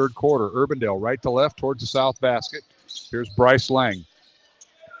 remaining, third quarter. Urbandale right to left towards the south basket. Here's Bryce Lang.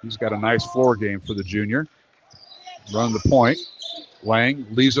 He's got a nice floor game for the junior. Run the point. Lang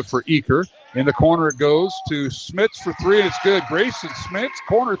leaves it for Eaker. In the corner it goes to Smits for 3, and it's good. Grayson Smits,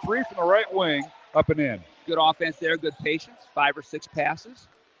 corner 3 from the right wing, up and in. Good offense there, good patience. 5 or 6 passes,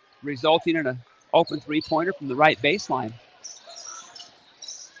 resulting in an open three-pointer from the right baseline.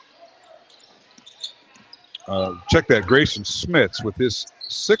 Check that, Grayson Smits with his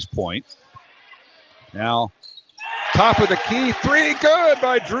 6-point. Now, top of the key, 3, good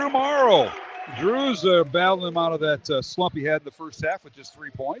by Drew Morrow. Drew's battling him out of that slump he had in the first half with just 3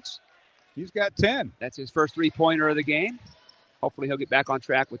 points. He's got 10. That's his first three-pointer of the game. Hopefully he'll get back on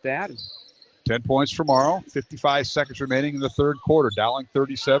track with that. 10 points for Morrow. 55 seconds remaining in the third quarter. Dowling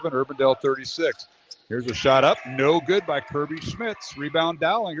 37, Urbandale 36. Here's a shot up. No good by Kirby Smits. Rebound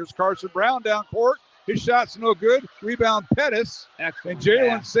Dowling. Here's Carson Brown down court. His shot's no good. Rebound Pettis. Excellent. And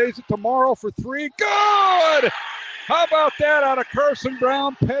Jalen saves it to Morrow for 3. Good! How about that out of Carson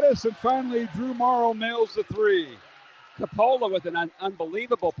Brown, Pettis, and finally Drew Morrow nails the 3. Capola with an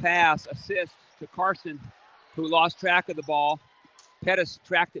unbelievable pass assist to Carson, who lost track of the ball. Pettis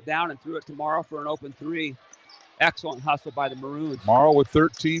tracked it down and threw it to Morrow for an open 3. Excellent hustle by the Maroons. Morrow with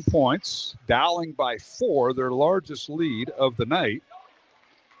 13 points. Dowling by 4, their largest lead of the night.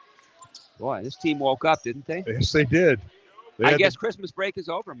 Boy, this team woke up, didn't they? Yes, they did. I guess Christmas break is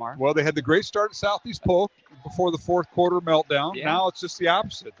over, Mark. Well, they had the great start at Southeast Polk before the fourth quarter meltdown. Yeah. Now it's just the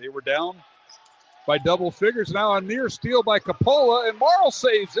opposite. They were down by double figures. Now a near steal by Capola, and Morrow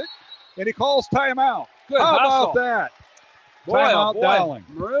saves it, and he calls timeout. Good How hustle. about that? Boy, Timeout boy. Dowling.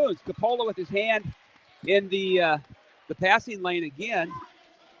 Maroons. Capola with his hand in the passing lane again.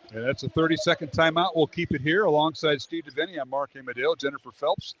 And that's a 30-second timeout. We'll keep it here alongside Steve DeVinny. I'm Mark Amadale, Jennifer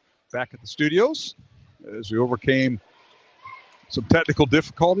Phelps back at the studios as we overcame some technical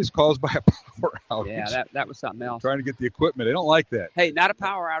difficulties caused by a power outage. Yeah, that was something else. Trying to get the equipment. They don't like that. Hey, not a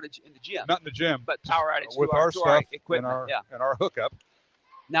power outage in the gym. Not in the gym. But power outage with to our stuff equipment. and our hookup.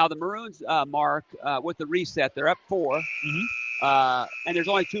 Now the Maroons, Mark, with the reset, they're up 4. And there's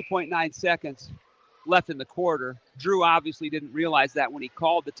only 2.9 seconds left in the quarter. Drew obviously didn't realize that when he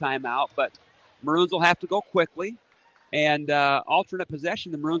called the timeout, but Maroons will have to go quickly. And alternate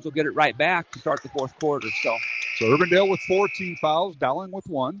possession, the Maroons will get it right back to start the fourth quarter. So Urbandale with 4 team fouls, Dowling with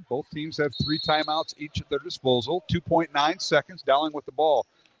 1. Both teams have 3 timeouts each at their disposal. 2.9 seconds, Dowling with the ball.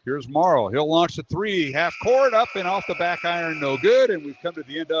 Here's Morrow. He'll launch the 3, half court, up and off the back iron, no good. And we've come to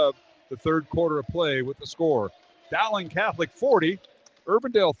the end of the third quarter of play with the score. Dowling Catholic 40,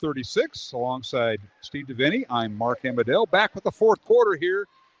 Urbandale 36. Alongside Steve DeVinny, I'm Mark Amadale. Back with the fourth quarter here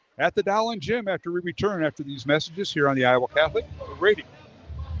at the Dowling Gym after we return after these messages here on the Iowa Catholic Radio.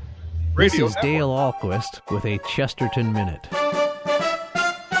 This is Network. Dale Ahlquist with a Chesterton Minute.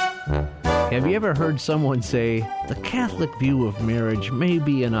 Have you ever heard someone say, the Catholic view of marriage may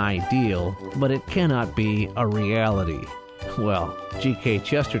be an ideal, but it cannot be a reality? Well, G.K.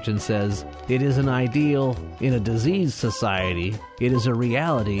 Chesterton says, it is an ideal in a diseased society, it is a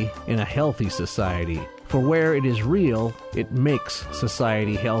reality in a healthy society. For where it is real, it makes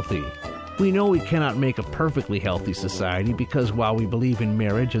society healthy. We know we cannot make a perfectly healthy society because while we believe in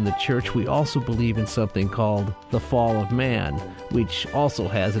marriage and the church, we also believe in something called the fall of man, which also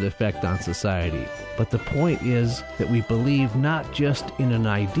has an effect on society. But the point is that we believe not just in an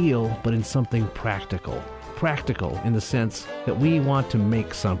ideal, but in something practical. Practical in the sense that we want to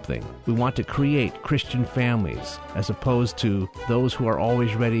make something. We want to create Christian families as opposed to those who are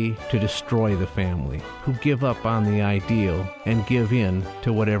always ready to destroy the family, who give up on the ideal and give in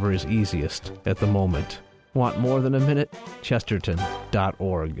to whatever is easiest at the moment. Want more than a minute?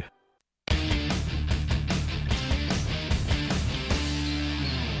 Chesterton.org.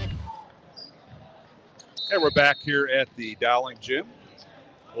 And we're back here at the Dowling Gym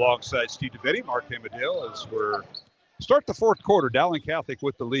alongside Steve DeVinny, Mark Amadale, as we're start the fourth quarter. Dowling Catholic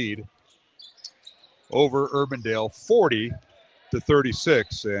with the lead over Urbandale,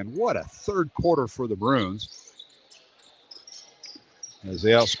 40-36. And what a third quarter for the Maroons as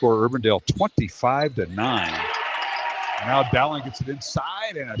they outscore Urbandale 25-9. Now Dowling gets it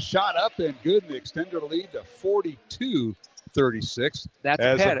inside and a shot up and good, and they extend their lead to 42-36. That's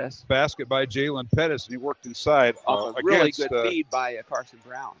as Pettis. A basket by Jalen Pettis, and he worked inside. A really good feed by Carson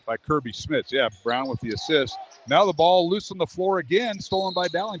Brown. By Kirby Smith. Yeah, Brown with the assist. Now the ball loose on the floor again, stolen by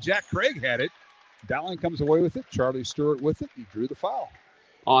Dowling. Jack Craig had it. Dowling comes away with it. Charlie Stewart with it. He drew the foul.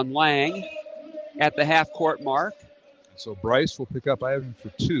 On Lang at the half-court mark. So Bryce will pick up Ivan for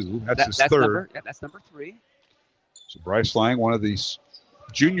 2. That's his third. That's number 3. So Bryce Lang, one of these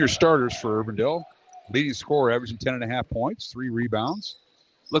junior starters for Urbandale. Leading scorer, averaging 10.5 points, 3 rebounds.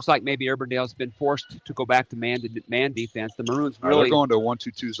 Looks like maybe Urbandale's been forced to go back to man defense. The Maroons They're going to a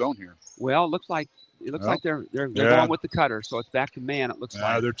 1-2-2 zone here. Well, it looks like they're going with the cutter, so it's back to man. It looks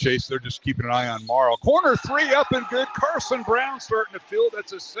like they're chasing. They're just keeping an eye on Morrow. Corner 3 up and good. Carson Brown starting to field.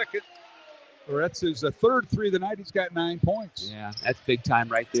 That's his third 3 of the night. He's got 9 points. Yeah, that's big time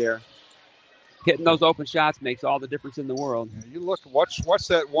right there. Hitting those open shots makes all the difference in the world. Yeah, you look, watch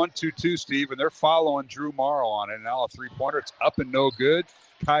that 1-2-2, Steve, and they're following Drew Morrow on it. Now a 3-pointer. It's up and no good.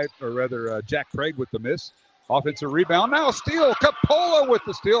 Jack Craig with the miss. Offensive rebound. Now a steal. Capola with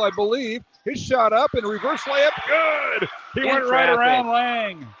the steal, I believe. His shot up and reverse layup. Good. He went right around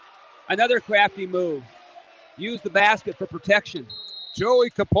Lang. Another crafty move. Use the basket for protection.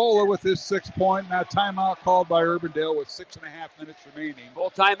 Joey Capola with his 6-point. Now timeout called by Urbandale with 6.5 minutes remaining. Full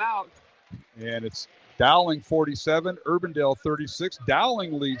timeout. And it's Dowling 47, Urbandale 36.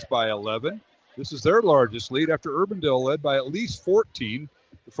 Dowling leads by 11. This is their largest lead after Urbandale led by at least 14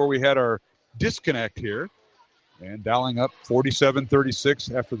 before we had our disconnect here. And Dowling up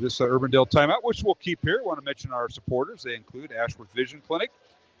 47-36 after this Urbandale timeout, which we'll keep here. I want to mention our supporters. They include Ashworth Vision Clinic,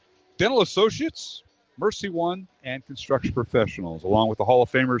 Dental Associates, Mercy One, and Construction Professionals. Along with the Hall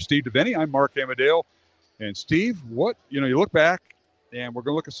of Famer Steve DeVinny, I'm Mark Amadale. And Steve, you look back, and we're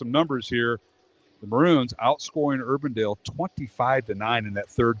going to look at some numbers here. The Maroons outscoring Urbandale 25-9 in that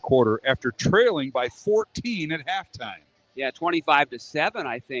third quarter after trailing by 14 at halftime. Yeah, 25-7,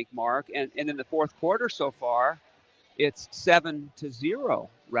 I think, Mark. And in the fourth quarter so far, it's 7-0,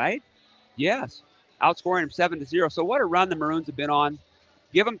 right? Yes, outscoring them 7-0. So what a run the Maroons have been on.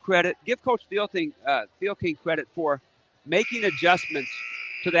 Give them credit. Give Coach Field King credit for making adjustments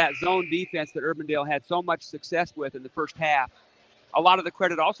to that zone defense that Urbandale had so much success with in the first half. a lot of the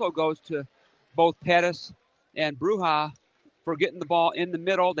credit also goes to both Pettis and Bruja for getting the ball in the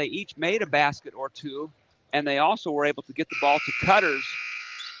middle. They each made a basket or two, and they also were able to get the ball to cutters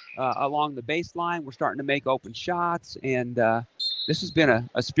along the baseline. We're starting to make open shots, and this has been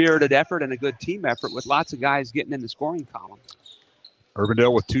a spirited effort and a good team effort with lots of guys getting in the scoring column.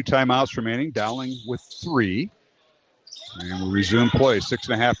 Urbandale with 2 timeouts remaining, Dowling with 3. And we'll resume play.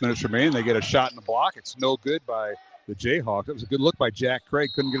 6.5 minutes remaining. They get a shot in the block. It's no good by the Jayhawks. It was a good look by Jack Craig.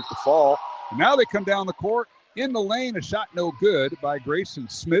 Couldn't get it to fall. And now they come down the court. In the lane, a shot no good by Grayson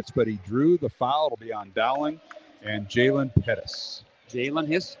Smits, but he drew the foul. It'll be on Dowling and Jalen Pettis. Jalen,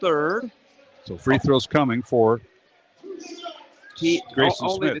 his third. So free throws coming for Grayson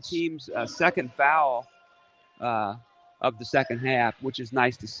only Smits. the team's second foul of the second half, which is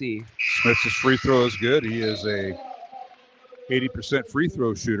nice to see. Smits' free throw is good. He is a 80% free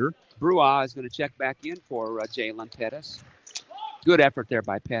throw shooter. Brua is going to check back in for Jalen Pettis. Good effort there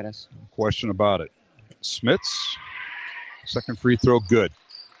by Pettis. Question about it. Smits, second free throw, good.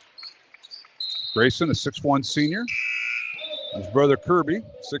 Grayson, a 6'1 senior. His brother Kirby,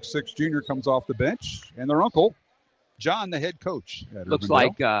 6'6 junior, comes off the bench. And their uncle, John, the head coach at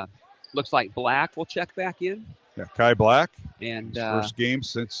Urbandale. Looks like Black will check back in. Yeah, Kai Black. And first game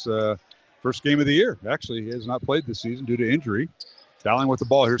since first game of the year. Actually, he has not played this season due to injury. Dowling with the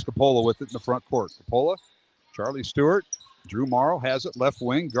ball. Here's Coppola with it in the front court. Coppola, Charlie Stewart, Drew Morrow has it, left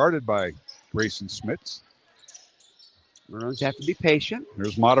wing, guarded by Grayson Smits. Maroons have to be patient.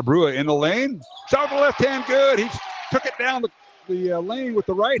 Here's Matabrua in the lane. Shot with the left hand, good. He took it down the lane with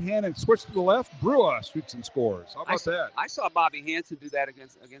the right hand and switched to the left. Brua shoots and scores. How about that? I saw Bobby Hansen do that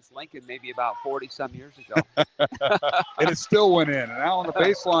against Lincoln maybe about 40-some years ago. And it still went in. And now on the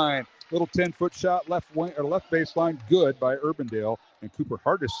baseline, little 10-foot shot left wing or left baseline, good by Urbandale and Cooper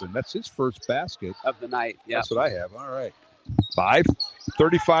Hardison. That's his first basket of the night. Yeah, that's what I have. All right,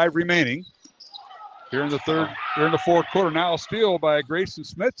 5:35 remaining. Here in the fourth quarter. Now a steal by Grayson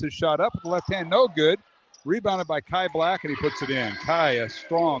Smits. His shot up with the left hand, no good. Rebounded by Kai Black, and he puts it in. Kai, a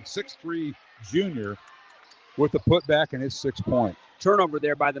strong 6'3 junior, with the putback and his 6-point. Turnover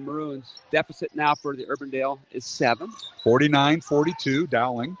there by the Maroons. Deficit now for the Urbandale is 7. 49-42,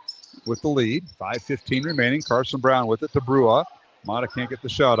 Dowling with the lead. 5:15 remaining. Carson Brown with it to Brua. Mata can't get the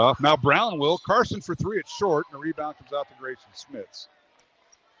shot off. Now Brown will. Carson for 3, it's short, and the rebound comes out to Grayson Smits.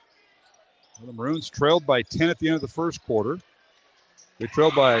 Well, the Maroons trailed by 10 at the end of the first quarter. They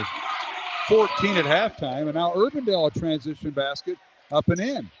trailed by 14 at halftime, and now Urbandale a transition basket up and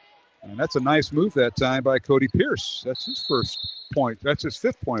in. And that's a nice move that time by Cody Pierce. That's his first point. That's his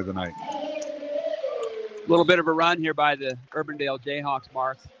 5th point of the night. A little bit of a run here by the Urbandale Jayhawks,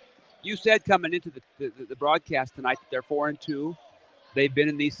 Mark. You said coming into the broadcast tonight that they're 4-2. They've been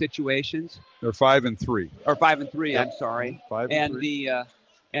in these situations. They're 5-3. Or 5-3, I'm sorry. 5-3.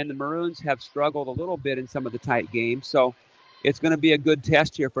 And the Maroons have struggled a little bit in some of the tight games. So it's going to be a good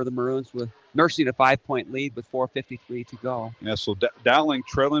test here for the Maroons with nursing a 5-point lead with 4:53 to go. Yeah, so Dowling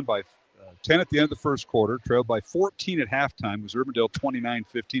trailing by 10 at the end of the first quarter, trailed by 14 at halftime. It was Urbandale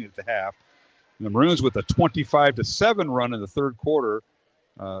 29-15 at the half. And the Maroons with a 25-7 run in the third quarter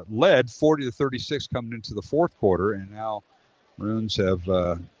led 40-36 coming into the fourth quarter. And now Maroons have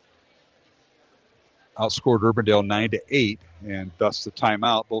outscored Urbandale 9-8 and thus the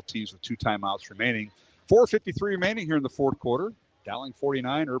timeout. Both teams with 2 timeouts remaining. 4:53 remaining here in the fourth quarter. Dowling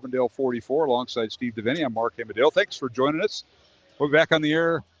 49, Urbandale 44. Alongside Steve Devaney, I'm Mark Amadale. Thanks for joining us. We'll be back on the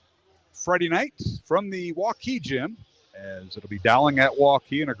air Friday night from the Waukee Gym, as it'll be Dowling at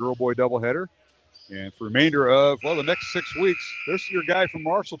Waukee in a girl-boy doubleheader. And for the remainder of, the next 6 weeks, there's your guy from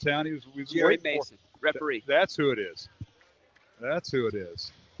Marshalltown. He was Jerry Mason, referee. That's who it is. That's who it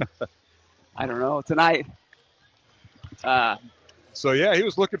is. I don't know. Tonight. So, yeah, he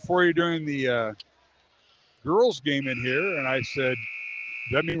was looking for you during the girls game in here, and I said,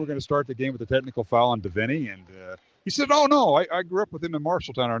 does that mean we're going to start the game with a technical foul on Devaney? And he said, oh, no, I grew up with him in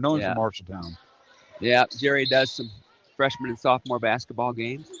Marshalltown, or know him from Marshalltown. Yeah, Jerry does some freshman and sophomore basketball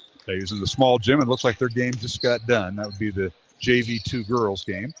games. He was in the small gym. It looks like their game just got done. That would be the JV2 girls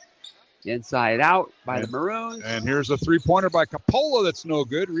game. Inside out by the Maroons. And here's a three-pointer by Coppola that's no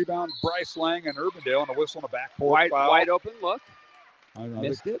good. Rebound Bryce Lang and Urbandale, and a whistle on the backboard foul. Wide open look.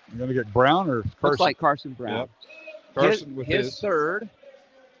 Missed it. You're going to get Brown or Carson? Looks like Carson Brown. Yep. Carson with his third.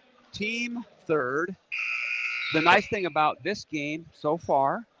 Team third. The nice thing about this game so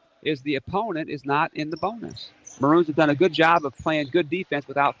far is the opponent is not in the bonus. Maroons have done a good job of playing good defense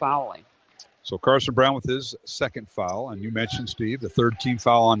without fouling. So Carson Brown with his second foul. And you mentioned, Steve, the third team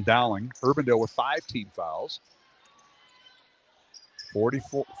foul on Dowling. Urbandale with 5 team fouls.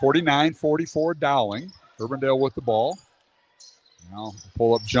 49-44 Dowling. Urbandale with the ball. Now,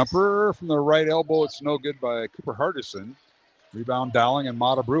 pull-up jumper from the right elbow. It's no good by Cooper Hardison. Rebound Dowling and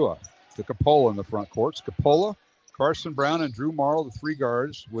Matabrua. To Capola in the front court. Capola, Carson Brown, and Drew Morrow, the three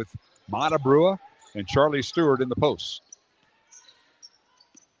guards, with Matabrua and Charlie Stewart in the post.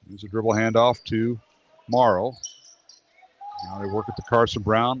 There's a dribble handoff to Morrow. Now they work at the Carson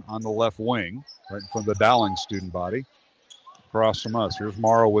Brown on the left wing, right in front of the Dowling student body. Across from us. Here's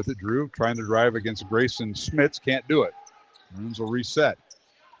Morrow with it. Drew trying to drive against Grayson Smits. Can't do it. Maroons will reset.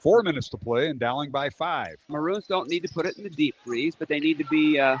 4 minutes to play, and Dowling by 5. Maroons don't need to put it in the deep freeze, but they need to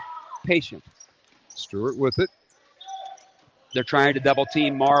be patient. Stewart with it. They're trying to double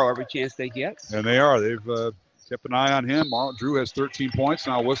team Morrow every chance they get. And they are. They've kept an eye on him. Drew has 13 points.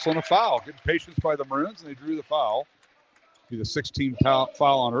 Now whistling a foul. Good patience by the Maroons, and they drew the foul. Be the 16th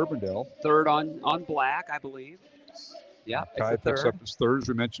foul on Urbandale. Third on Black, I believe. Yeah, Kai it's the picks third. up his third. As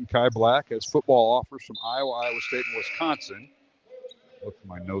we mentioned, Kai Black has football offers from Iowa, Iowa State, and Wisconsin. Look at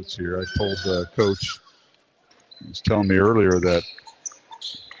my notes here. I told the coach, he was telling me earlier that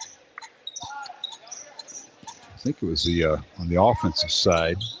I think it was the on the offensive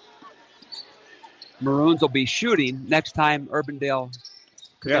side. Maroons will be shooting next time Urbandale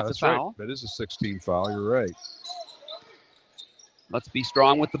commits a foul. Right. That is a 16 foul. You're right. Let's be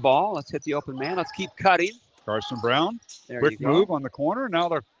strong with the ball. Let's hit the open man. Let's keep cutting. Carson Brown, There quick you go. move on the corner. Now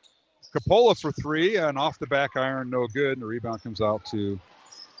the Capola for three, and off the back iron, no good. And the rebound comes out to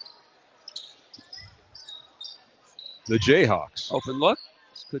the Jayhawks. Open look.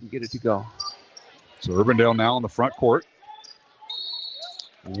 Just couldn't get it to go. So Urbandale now in the front court.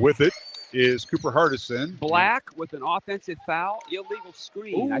 With it is Cooper Hardison. Black with an offensive foul, illegal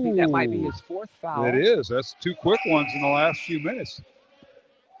screen. I think that might be his fourth foul. It is. That's two quick ones in the last few minutes.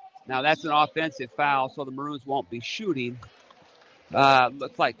 Now that's an offensive foul, so the Maroons won't be shooting.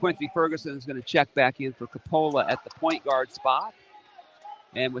 Looks like Quincy Ferguson is going to check back in for Capola at the point guard spot.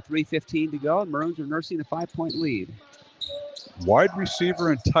 And with 3:15 to go, the Maroons are nursing a 5-point lead. Wide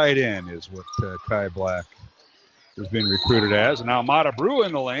receiver and tight end is what Kai Black has been recruited as. And now Matabrua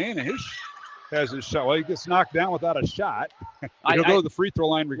in the lane, and has his shot. Well, he gets knocked down without a shot. He'll go to the free throw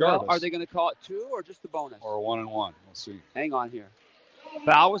line regardless. Well, are they going to call it two or just the bonus? Or a 1-and-1. We'll see. Hang on here.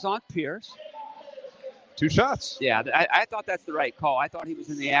 Foul was on Pierce. 2 shots. Yeah, I thought that's the right call. I thought he was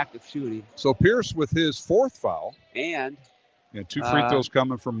in the act of shooting. So Pierce with his 4th foul. And 2 free throws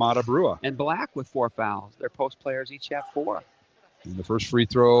coming from Matabrua. And Black with 4 fouls. Their post players each have 4. And the first free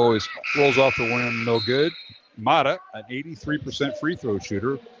throw rolls off the rim, no good. Mata, an 83% free throw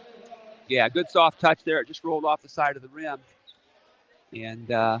shooter. Yeah, good soft touch there. It just rolled off the side of the rim.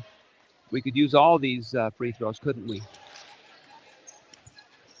 And we could use all these free throws, couldn't we?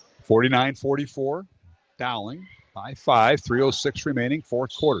 49-44. Dowling by 5. 3:06 remaining,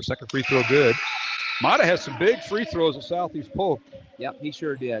 4th quarter. Second free throw good. Mata has some big free throws at Southeast Polk. Yep, he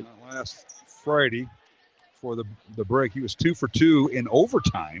sure did. Last Friday for the break, he was 2 for 2 in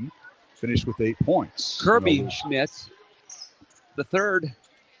overtime. Finished with 8 points. Kirby Schmitz, the third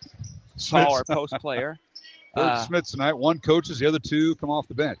taller post player. Schmitz tonight. 1 coaches, the other 2 come off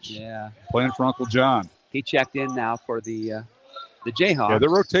the bench. Yeah. Playing for Uncle John. He checked in now for the Jayhawks. Yeah, they're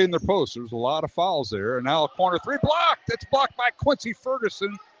rotating their posts. There's a lot of fouls there. And now a corner 3 blocked. That's blocked by Quincy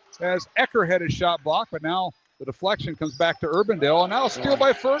Ferguson as Ecker had his shot blocked, but now the deflection comes back to Urbandale, and now a steal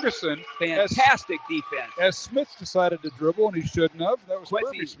by Ferguson. Fantastic defense. As Smith decided to dribble, and he shouldn't have. That was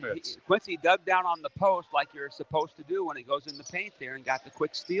Kirby Smith. Quincy dug down on the post like you're supposed to do when it goes in the paint there and got the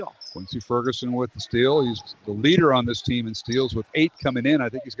quick steal. Quincy Ferguson with the steal. He's the leader on this team in steals with 8 coming in. I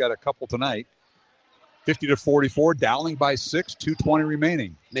think he's got a couple tonight. 50-44, Dowling by 6, 2:20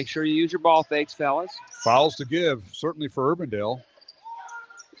 remaining. Make sure you use your ball fakes, fellas. Fouls to give, certainly for Urbandale.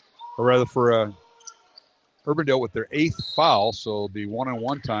 Or rather for Urbandale with their 8th foul, so it'll be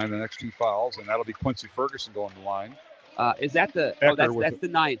 1-on-1 time, the next 2 fouls, and that'll be Quincy Ferguson going to the line. Is that the that's the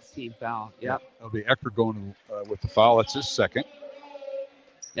 9th team foul? Yep. That'll be Ecker going with the foul. That's his 2nd.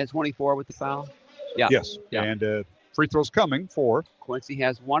 And 24 with the foul? Yeah. Yes. Yeah. And free throws coming for Quincy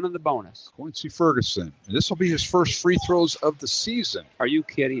has 1 in the bonus. Quincy Ferguson. And this will be his first free throws of the season. Are you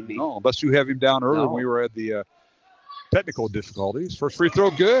kidding me? No, unless you have him down earlier when we were at the technical difficulties. First free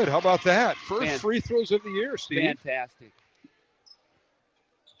throw, good. How about that? First free throws of the year, Steve. Fantastic.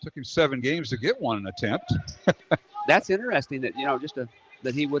 Took him 7 games to get 1 attempt. That's interesting that,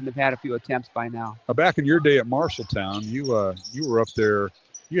 that he wouldn't have had a few attempts by now. Back in your day at Marshalltown, you were up there.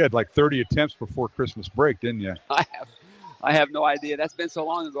 You had like 30 attempts before Christmas break, didn't you? I have no idea. That's been so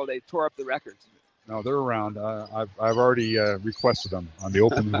long ago, they tore up the records. No, they're around. I've already requested them on the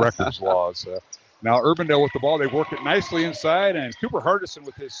open records laws. Now Urbandale with the ball. They work it nicely inside, and Cooper Hardison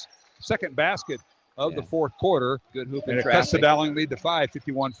with his 2nd basket of the fourth quarter. Good hoop and in it cuts the traffic. Dowling lead to 5,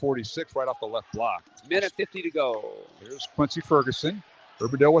 51-46 right off the left block. Minute 50 to go. Here's Quincy Ferguson.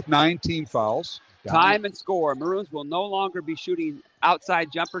 Urbandale with 9 team fouls. Time and score. Maroons will no longer be shooting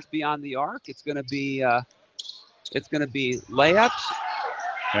outside jumpers beyond the arc. It's going to be layups.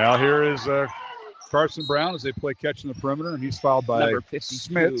 Now here is Carson Brown as they play catch in the perimeter, and he's fouled by Number 52.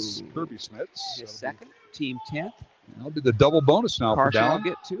 Smits, Kirby Smits. His second, team 10th. I'll do the double bonus now Carson for will Dowling.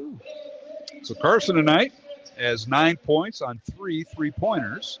 get 2. So Carson tonight has 9 points on 3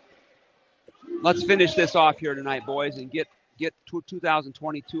 3-pointers. Let's finish this off here tonight, boys, and get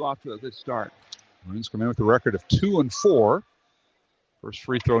 2022 off to a good start. Maroons come in with a record of 2-4. First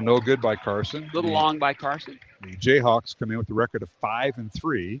free throw no good by Carson. A little long by Carson. The Jayhawks come in with a record of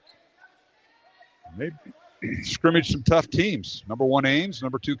 5-3. They scrimmaged some tough teams. Number 1 Ames,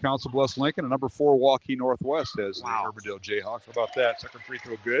 number 2 Council Bluffs Lincoln, and number 4 Waukee Northwest as the Urbandale Jayhawks. How about that? Second free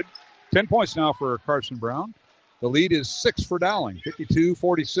throw good. 10 points now for Carson Brown. The lead is 6 for Dowling.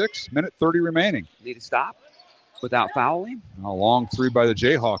 52-46, minute 30 remaining. Need to stop without fouling. Now a long 3 by the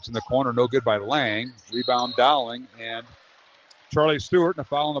Jayhawks in the corner, no good by Lang. Rebound Dowling and Charlie Stewart, and a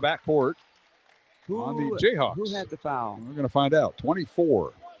foul in the backcourt on the Jayhawks. Who had the foul? We're going to find out.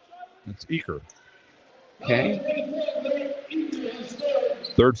 24. That's Eaker. Okay.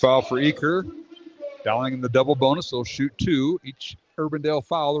 Third foul for Eaker. Dowling in the double bonus. They'll shoot 2. Each Urbandale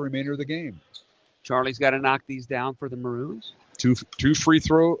foul the remainder of the game. Charlie's got to knock these down for the Maroons. Two free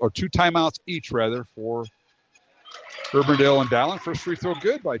throw, or 2 timeouts each, rather, for Urbandale and Dowling. First free throw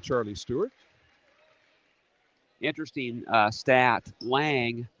good by Charlie Stewart. Interesting stat.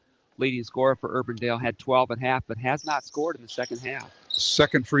 Lang, leading scorer for Urbandale, had 12 at half, but has not scored in the second half.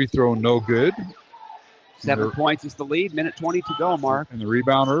 Second free throw, no good. 7 points is the lead. Minute 20 to go, Mark. And the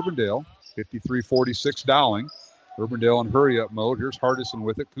rebound, Urbandale. 53-46 Dowling. Urbandale in hurry-up mode. Here's Hardison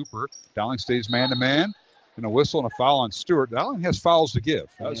with it. Cooper. Dowling stays man-to-man. And a whistle and a foul on Stewart. Dowling has fouls to give.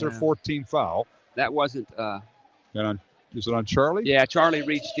 That was their 14th foul. That wasn't... Is it on Charlie? Yeah, Charlie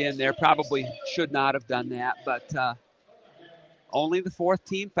reached in there. Probably should not have done that, but only the 4th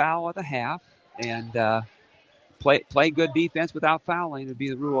team foul of the half. And play good defense without fouling would be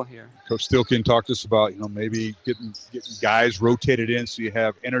the rule here. Coach Steelkin talked to us about, maybe getting guys rotated in so you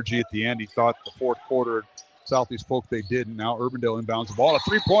have energy at the end. He thought the fourth quarter Southeast Polk they didn't. Now Urbandale inbounds the ball. A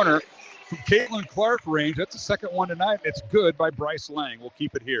 3-pointer from Caitlin Clark range. That's the second one tonight. It's good by Bryce Lang. We'll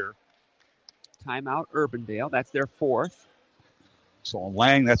keep it here. Timeout Urbandale. That's their 4th. So on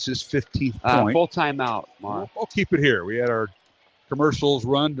Lang, that's his 15th point. Full timeout, Mark. We'll keep it here. We had our commercials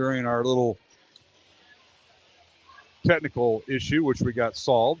run during our little technical issue, which we got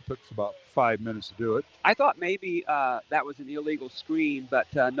solved. Took us about 5 minutes to do it. I thought maybe that was an illegal screen, but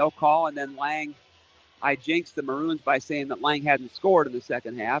no call. And then Lang, I jinxed the Maroons by saying that Lang hadn't scored in the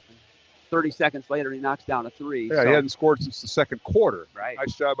second half. And 30 seconds later, he knocks down a 3. Yeah, he hadn't scored since the second quarter. Right.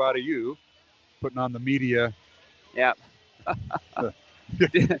 Nice job out of you putting on the media. Yeah.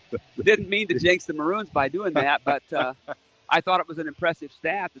 Didn't mean to jinx the Maroons by doing that, but I thought it was an impressive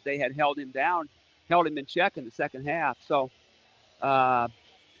stat that they had held him in check in the second half. So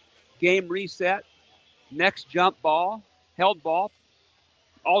game reset, next jump ball, held ball,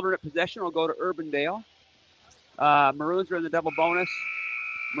 alternate possession will go to Urbandale. Maroons are in the double bonus.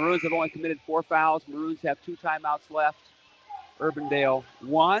 Maroons have only committed 4 fouls. Maroons have 2 timeouts left. Urbandale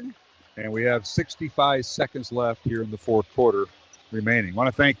 1. And we have 65 seconds left here in the fourth quarter remaining. I want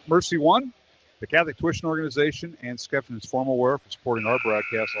to thank Mercy One, the Catholic Tuition Organization, and Skeffington's Formal Wear for supporting our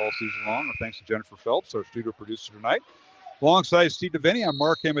broadcast all season long. And thanks to Jennifer Phelps, our studio producer tonight. Alongside Steve DeVinny, I'm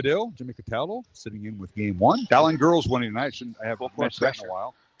Mark Amadeo. Jimmy Cataldo sitting in with Game 1. Dowling girls winning tonight. I haven't mentioned that in a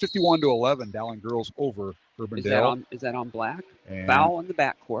while. 51-11, Dowling girls over Urbandale. Is that on Black? Foul in the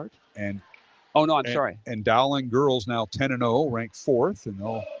backcourt. Sorry. And Dowling girls now 10-0, ranked 4th, and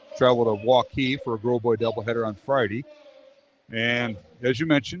they'll travel to Waukee for a Girl Boy doubleheader on Friday. And as you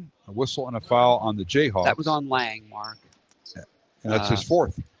mentioned, a whistle and a foul on the Jayhawks. That was on Lang, Mark. Yeah. And that's his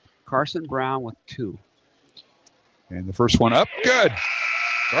 4th. Carson Brown with 2. And the first one up, good.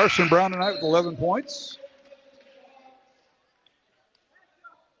 Carson Brown tonight with 11 points.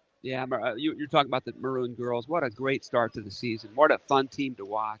 Yeah, you're talking about the Maroon girls. What a great start to the season. What a fun team to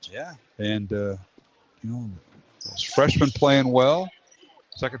watch. Yeah. And, those freshmen playing well.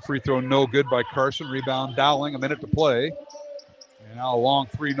 Second free throw, no good by Carson. Rebound, Dowling, a minute to play. And now a long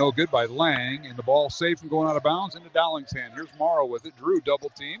 3, no good by Lang. And the ball saved from going out of bounds into Dowling's hand. Here's Morrow with it. Drew double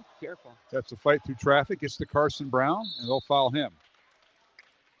team. Careful. That's a fight through traffic. It's to Carson Brown, and they'll foul him.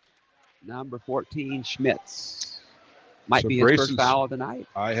 Number 14, Schmitz. Might be his first foul of the night.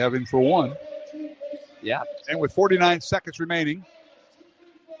 I have him for 1. Yeah. And with 49 seconds remaining,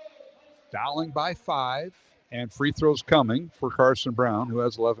 Dowling by 5, and free throws coming for Carson Brown, who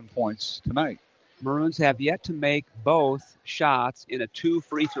has 11 points tonight. Maroons have yet to make both shots in a 2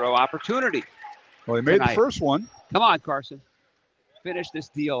 free throw opportunity. Well, he made tonight. the first one. Come on, Carson. Finish this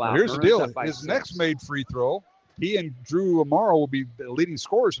deal out. Well, here's Maroons the deal. His 6. next made free throw, he and Drew Amaro will be the leading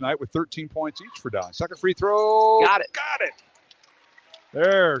scorers tonight with 13 points each for Dowling. Second free throw. Got it.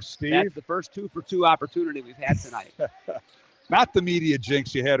 There, Steve. That's the first 2 for 2 opportunity we've had tonight. Not the media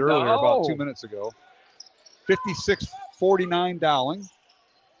jinx you had earlier about 2 minutes ago. 56-49 Dowling.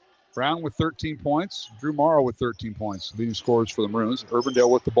 Brown with 13 points. Drew Morrow with 13 points. Leading scorers for the Maroons. Urbandale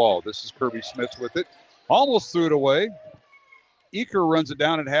with the ball. This is Kirby Smith with it. Almost threw it away. Eaker runs it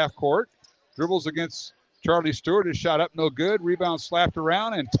down at half court. Dribbles against Charlie Stewart. His shot up, no good. Rebound slapped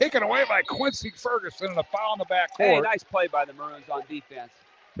around and taken away by Quincy Ferguson and a foul in the backcourt. Hey, nice play by the Maroons on defense.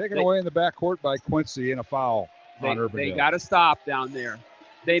 Taken away in the backcourt by Quincy and a foul on Urbandale. They got to stop down there.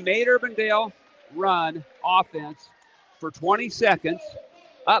 They made Urbandale run offense for 20 seconds,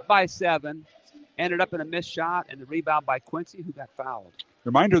 up by 7, ended up in a missed shot, and the rebound by Quincy, who got fouled.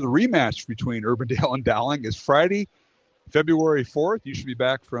 Reminder, the rematch between Urbandale and Dowling is Friday, February 4th. You should be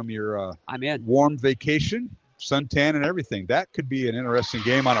back from your warm vacation, suntan and everything. That could be an interesting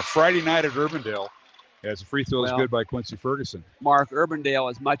game on a Friday night at Urbandale, as the free throw is good by Quincy Ferguson. Mark, Urbandale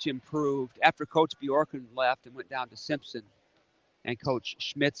is much improved. After Coach Bjorken left and went down to Simpson and Coach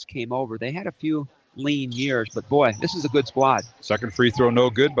Schmitz came over, they had a few lean years, but boy, this is a good squad. Second free throw, no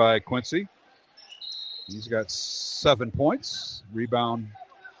good by Quincy. He's got 7 points. Rebound.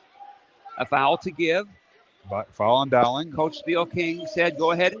 A foul to give. Foul on Dowling. Coach Steele King said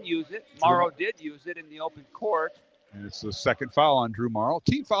go ahead and use it. Morrow did use it in the open court. And it's the second foul on Drew Morrow.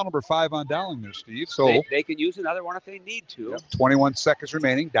 Team foul number 5 on Dowling there, Steve. So they can use another one if they need to. 21 seconds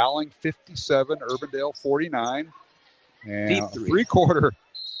remaining. Dowling 57, Urbandale 49. And deep three. Three-quarter,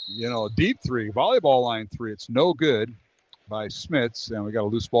 deep three. Volleyball line 3. It's no good by Smits. And we got a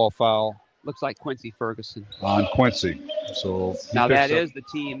loose ball foul. Looks like Quincy Ferguson. On Quincy. So now that is the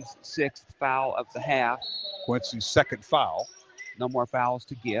team's 6th foul of the half. Quincy's second foul. No more fouls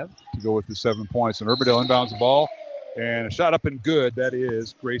to give. To go with the 7 points. And Urbandale inbounds the ball. And a shot up and good. That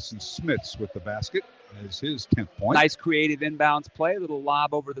is Grayson Smits with the basket. That is his 10th point. Nice creative inbounds play. A little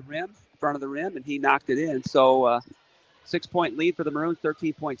lob over the rim, front of the rim, and he knocked it in. So 6-point lead for the Maroons,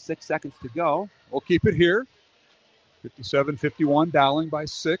 13.6 seconds to go. We'll keep it here. 57-51, Dowling by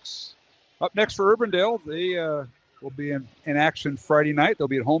 6. Up next for Urbandale, they will be in action Friday night. They'll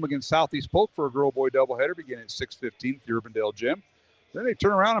be at home against Southeast Polk for a girl-boy doubleheader beginning at 6:15 at the Urbandale gym. Then they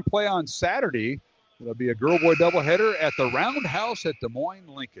turn around and play on Saturday. It'll be a girl-boy doubleheader at the Roundhouse at Des Moines,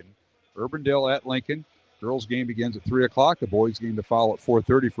 Lincoln. Urbandale at Lincoln. Girls' game begins at 3 o'clock. The boys' game to follow at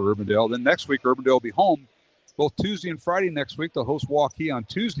 4:30 for Urbandale. Then next week, Urbandale will be home both Tuesday and Friday next week. They'll host Waukee on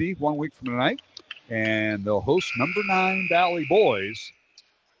Tuesday, 1 week from tonight. And they'll host number 9 Valley Boys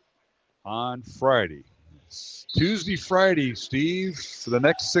on Friday. It's Tuesday, Friday, Steve, for the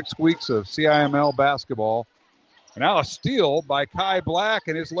next 6 weeks of CIML basketball. And now a steal by Kai Black,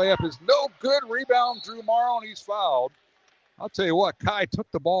 and his layup is no good. Rebound, Drew Morrow, and he's fouled. I'll tell you what, Kai took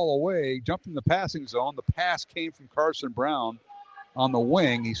the ball away, jumped in the passing zone. The pass came from Carson Brown on the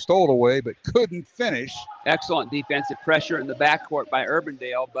wing. He stole it away, but couldn't finish. Excellent defensive pressure in the backcourt by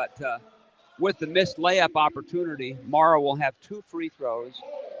Urbandale, but with the missed layup opportunity, Morrow will have 2 free throws.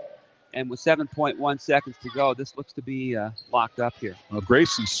 And with 7.1 seconds to go, this looks to be locked up here. Well,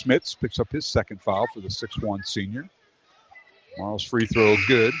 Grayson Smits picks up his second foul for the 6'1 senior. Morrow's free throw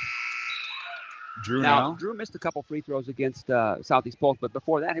good. Drew now. Drew missed a couple free throws against Southeast Polk, but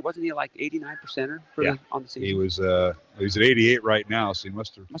before that, wasn't he like 89%er on the season? He was he's at 88 right now, so he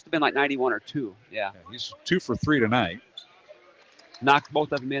must have been like 91 or 2. Yeah. He's 2 for 3 tonight. Knocked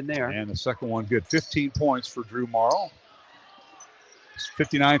both of them in there. And the second one good. 15 points for Drew Morrow.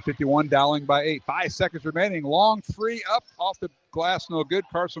 59-51, Dowling by 8. 5 seconds remaining. Long three up off the glass, no good.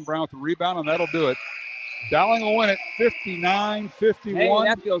 Carson Brown with the rebound, and that'll do it. Dowling will win it 59-51. Hey,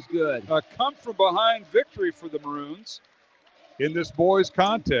 that feels good. A come-from-behind victory for the Maroons in this boys'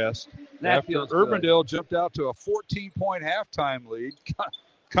 contest. That feels good. Urbandale jumped out to a 14-point halftime lead.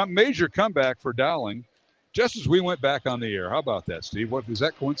 Major comeback for Dowling, just as we went back on the air. How about that, Steve? Was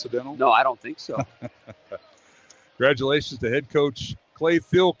that coincidental? No, I don't think so. Congratulations to head coach Clay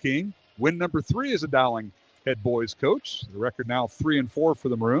Thielking. Win number 3 as a Dowling head boys coach. The record now 3-4 for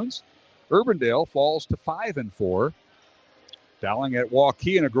the Maroons. Urbandale falls to 5-4. Dowling at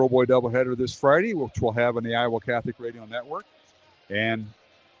Waukee in a girl boy doubleheader this Friday, which we'll have on the Iowa Catholic Radio Network. And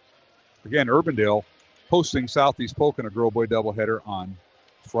again, Urbandale hosting Southeast Polk in a girl boy doubleheader on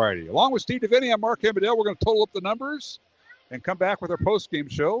Friday. Along with Steve DeVinny, I'm Mark Hembedale. We're going to total up the numbers and come back with our post-game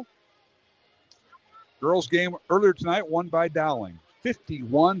show. Girls game earlier tonight won by Dowling,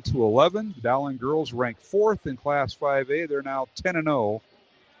 51-11. The Dowling girls ranked 4th in Class 5A. They're now 10-0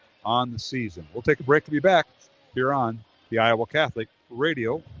 on the season. We'll take a break and be back here on the Iowa Catholic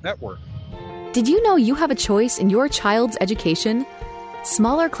Radio Network. Did you know you have a choice in your child's education?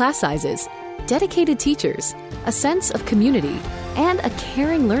 Smaller class sizes, dedicated teachers, a sense of community, and a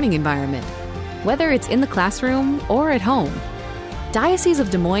caring learning environment. Whether it's in the classroom or at home, Diocese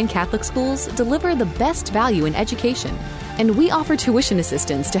of Des Moines Catholic Schools deliver the best value in education, and we offer tuition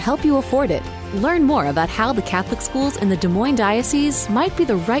assistance to help you afford it. Learn more about how the Catholic schools in the Des Moines Diocese might be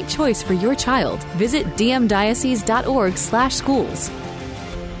the right choice for your child. Visit dmdiocese.org/schools.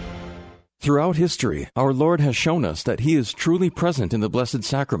 Throughout history, our Lord has shown us that He is truly present in the Blessed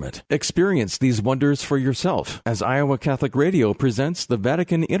Sacrament. Experience these wonders for yourself as Iowa Catholic Radio presents the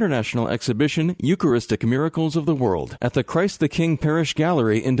Vatican International Exhibition Eucharistic Miracles of the World at the Christ the King Parish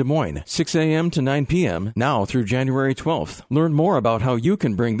Gallery in Des Moines, 6 a.m. to 9 p.m., now through January 12th. Learn more about how you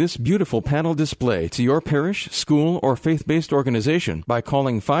can bring this beautiful panel display to your parish, school, or faith-based organization by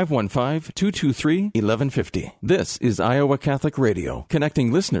calling 515-223-1150. This is Iowa Catholic Radio,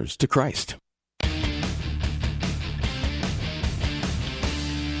 connecting listeners to Christ.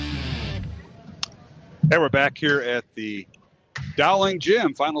 Hey, we're back here at the Dowling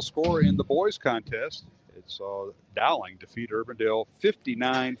Gym. Final score in the boys contest. It's Dowling defeat Urbandale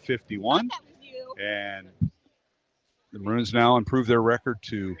 59-51. And the Maroons now improve their record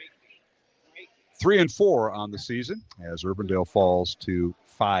to 3-4 on the season as Urbandale falls to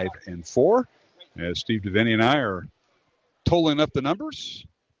 5-4. As Steve DeVinny and I are totaling up the numbers.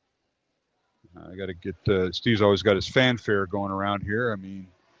 I got to get Steve's always got his fanfare going around here. I mean,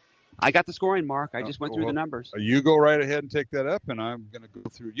 I got the scoring, Mark. I just went through the numbers. You go right ahead and take that up, and I'm going to go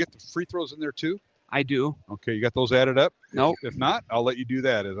through. You get the free throws in there, too? I do. Okay, you got those added up? Nope. If not, I'll let you do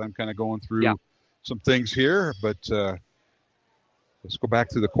that as I'm kind of going through some things here. But let's go back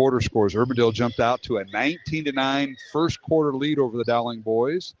to the quarter scores. Urbandale jumped out to a 19-9 first quarter lead over the Dowling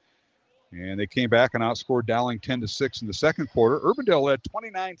boys. And they came back and outscored Dowling 10-6 in the second quarter. Urbandale led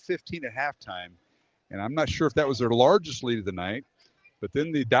 29-15 at halftime. And I'm not sure if that was their largest lead of the night. But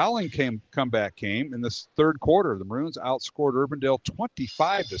then the Dowling comeback came in this third quarter. The Maroons outscored Urbandale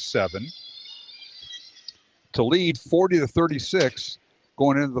 25-7 to lead 40-36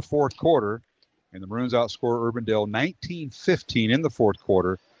 going into the fourth quarter. And the Maroons outscored Urbandale 19-15 in the fourth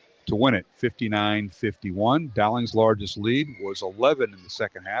quarter to win it 59-51. Dowling's largest lead was 11 in the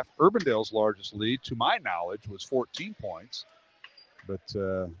second half. Urbandale's largest lead, to my knowledge, was 14 points. But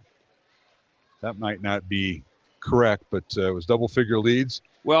that might not be correct, but it was double-figure leads.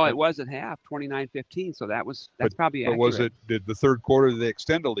 Well, it was at half, 29-15, so that's probably accurate. But was it, did the third quarter, did they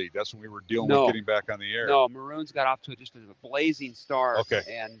extend a lead? That's when we were dealing with getting back on the air. No, Maroons got off to just a blazing start. Okay.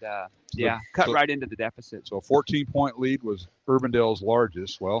 And, cut right into the deficit. So a 14-point lead was Urbandale's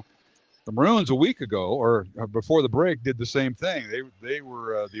largest. Well, the Maroons a week ago, or before the break, did the same thing. They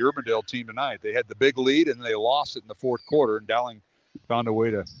were the Urbandale team tonight. They had the big lead, and they lost it in the fourth quarter, and Dowling found a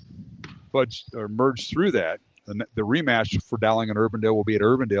way to merge through that. The rematch for Dowling and Urbandale will be at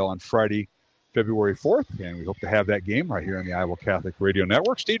Urbandale on Friday, February 4th, and we hope to have that game right here on the Iowa Catholic Radio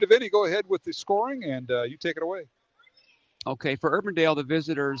Network. Steve DeVinny, go ahead with the scoring, and you take it away. Okay, for Urbandale, the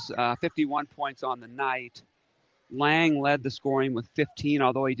visitors, 51 points on the night. Lang led the scoring with 15,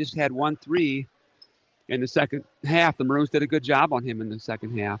 although he just had 1 3 in the second half. The Maroons did a good job on him in the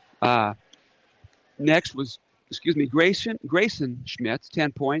second half. Next was, Grayson Schmitz,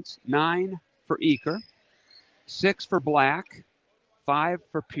 10 points, 9 for Eaker, 6 for Black, 5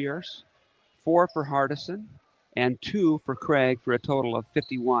 for Pierce, 4 for Hardison, and 2 for Craig for a total of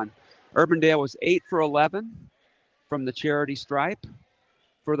 51. Urbandale was 8 for 11 from the charity stripe.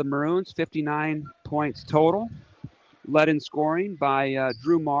 For the Maroons, 59 points total. Led in scoring by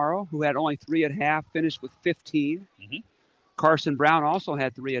Drew Morrow, who had only 3 at half, finished with 15. Mm-hmm. Carson Brown also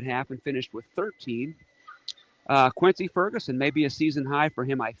had 3 at half and finished with 13. Quincy Ferguson, maybe a season high for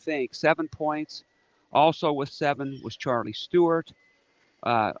him, I think. 7 points. Also with 7 was Charlie Stewart.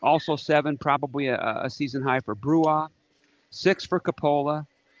 Also 7, probably a season high for Brewa. 6 for Coppola.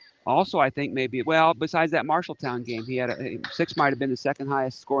 Also, I think besides that Marshalltown game, he had 6 might have been the second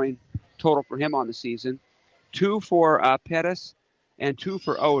highest scoring total for him on the season. 2 for Pettis and 2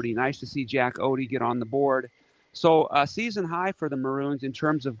 for Odie. Nice to see Jack Odie get on the board. So a season high for the Maroons in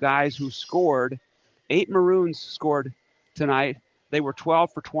terms of guys who scored. 8 Maroons scored tonight. They were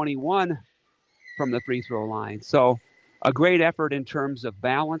 12 for 21 from the free throw line. So a great effort in terms of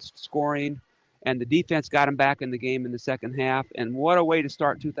balanced scoring, and the defense got them back in the game in the second half. And what a way to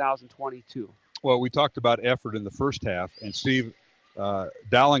start 2022. Well, we talked about effort in the first half, and Steve,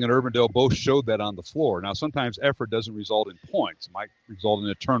 Dowling and Urbandale both showed that on the floor. Now, sometimes effort doesn't result in points. It might result in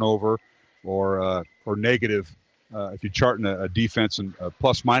a turnover or negative. If you chart in a defense and a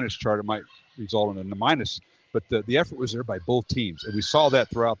plus-minus chart, it might result in a minus. But the effort was there by both teams, and we saw that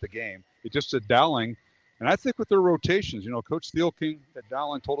throughout the game. It just said Dowling, and I think with their rotations, Coach Thielking at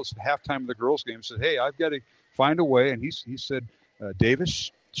Dowling told us at halftime of the girls' game, said, hey, I've got to find a way. And he said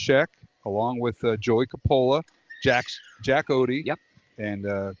Davis Scheck, along with Joey Coppola, Jack Odie,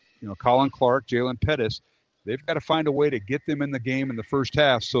 and Colin Clark, Jalen Pettis, they've got to find a way to get them in the game in the first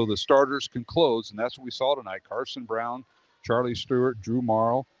half so the starters can close, and that's what we saw tonight. Carson Brown, Charlie Stewart, Drew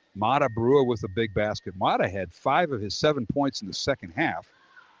Morrow, Mata Brua with a big basket. Mata had 5 of his 7 points in the second half,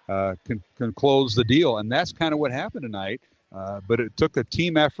 can close the deal, and that's kind of what happened tonight. But it took a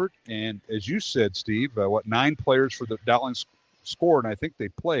team effort, and as you said, Steve, 9 players for the Dowling scored, and I think they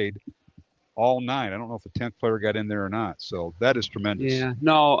played all 9. I don't know if the 10th player got in there or not. So that is tremendous. Yeah,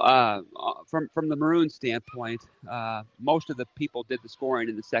 no, from the Maroons standpoint, most of the people did the scoring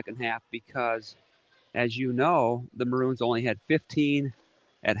in the second half because, as you know, the Maroons only had 15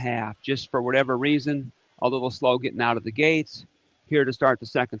 at half, just for whatever reason, a little slow getting out of the gates, here to start the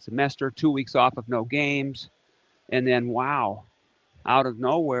second semester, 2 weeks off of no games. And then, wow, out of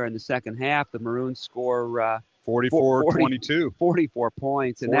nowhere in the second half, the Maroons score 44-22. 44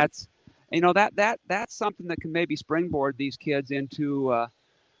 points. And that's something that can maybe springboard these kids into a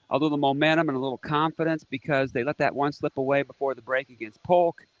little momentum and a little confidence because they let that one slip away before the break against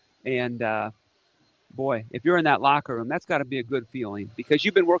Polk. And, boy, if you're in that locker room, that's got to be a good feeling because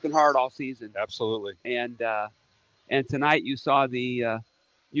you've been working hard all season. Absolutely. And tonight you saw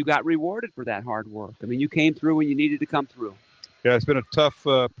you got rewarded for that hard work. I mean, you came through when you needed to come through. Yeah, it's been a tough,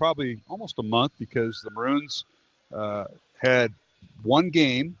 probably almost a month because the Maroons had one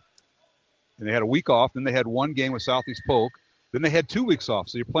game, and they had a week off. Then they had one game with Southeast Polk. Then they had 2 weeks off.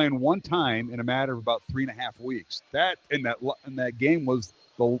 So you're playing one time in a matter of about 3.5 weeks. That game was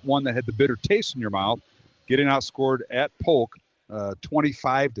the one that had the bitter taste in your mouth, getting outscored at Polk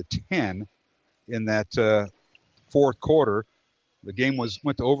 25-10 in that fourth quarter. The game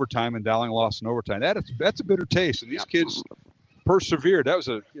went to overtime, and Dowling lost in overtime. That's a bitter taste, and these kids persevered. That was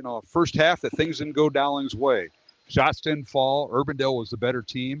a first half that things didn't go Dowling's way. Shots didn't fall. Urbandale was the better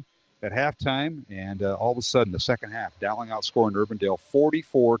team at halftime, and all of a sudden, the second half, Dowling outscoring Urbandale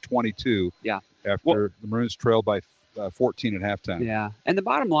 44-22 after the Maroons trailed by 14 at halftime. Yeah, and the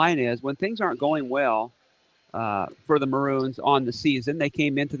bottom line is when things aren't going well for the Maroons on the season, they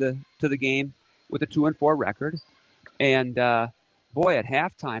came into the game with a 2-4 record, and boy, at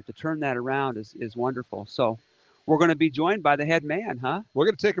halftime to turn that around is wonderful. So we're going to be joined by the head man, huh? We're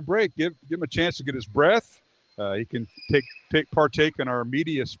going to take a break, give him a chance to get his breath. He can partake in our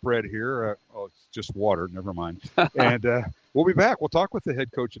media spread here. It's just water. Never mind. And we'll be back. We'll talk with the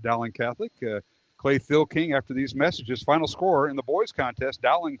head coach of Dowling Catholic, Clay Thielking, after these messages. Final score in the boys contest,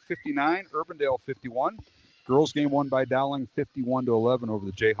 Dowling 59, Urbandale 51. Girls game won by Dowling 51-11 over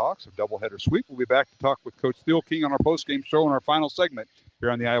the Jayhawks, a doubleheader sweep. We'll be back to talk with Coach Thielking on our postgame show in our final segment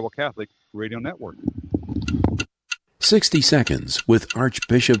here on the Iowa Catholic Radio Network. 60 Seconds with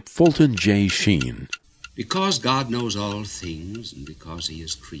Archbishop Fulton J. Sheen. Because God knows all things and because he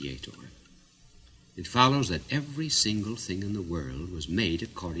is creator, it follows that every single thing in the world was made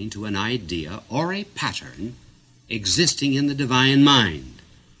according to an idea or a pattern existing in the divine mind.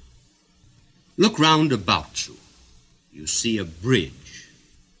 Look round about you. You see a bridge,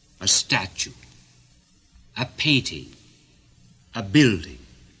 a statue, a painting, a building.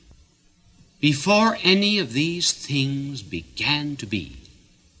 Before any of these things began to be,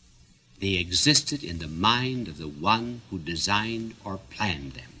 they existed in the mind of the one who designed or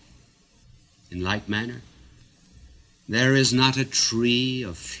planned them. In like manner, there is not a tree,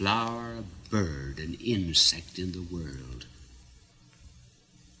 a flower, a bird, an insect in the world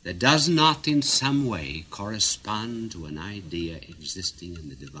that does not in some way correspond to an idea existing in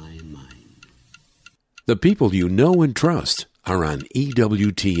the divine mind. The people you know and trust are on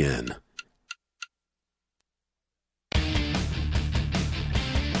EWTN.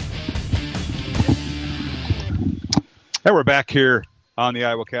 Hey, we're back here on the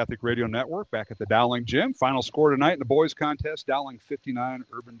Iowa Catholic Radio Network, back at the Dowling Gym. Final score tonight in the boys contest, Dowling 59,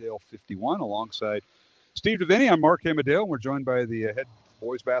 Urbandale 51, alongside Steve DeVinny. I'm Mark Amadale, and we're joined by the head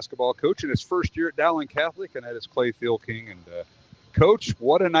boys basketball coach in his first year at Dowling Catholic, and that is Clay Thielking. And Coach,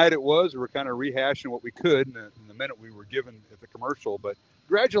 what a night it was. We're kind of rehashing what we could in the minute we were given at the commercial, but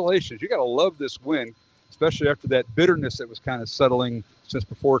congratulations. You got to love this win, especially after that bitterness that was kind of settling since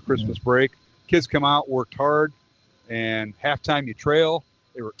before Christmas break. Kids come out, worked hard, and halftime you trail.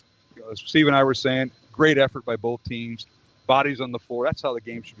 They were, as Steve and I were saying, great effort by both teams. bodies on the floor. That's how the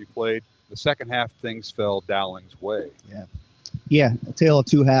game should be played. The second half, things fell Dowling's way. Yeah, a tale of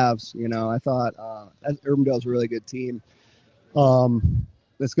two halves. I thought Urbandale's a really good team.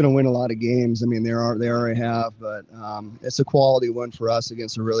 That's going to win a lot of games. I mean, they already have, but it's a quality win for us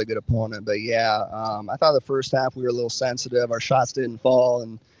against a really good opponent. But I thought the first half we were a little sensitive. Our shots didn't fall,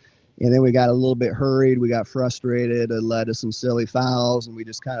 and then we got a little bit hurried. We got frustrated. It led to some silly fouls, and we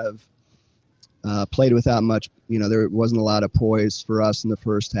just kind of played without much. There wasn't a lot of poise for us in the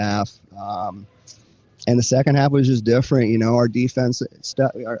first half. And the second half was just different. Our defense,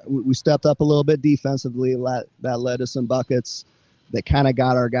 we stepped up a little bit defensively. That led to some buckets that kind of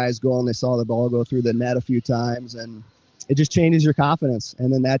got our guys going. They saw the ball go through the net a few times, and it just changes your confidence.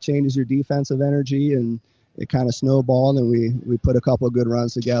 And then that changes your defensive energy, and it kind of snowballed, and we put a couple of good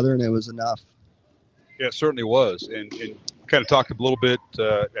runs together, and it was enough. Yeah, it certainly was. And kind of talked a little bit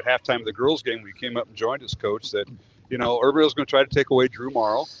at halftime of the girls' game when you came up and joined us, Coach, that, Urbandale's going to try to take away Drew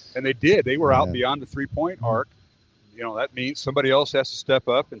Morrow, and they did. They were out beyond the three-point arc. That means somebody else has to step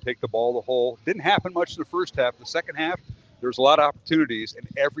up and take the ball the whole. Didn't happen much in the first half. The second half, there was a lot of opportunities, and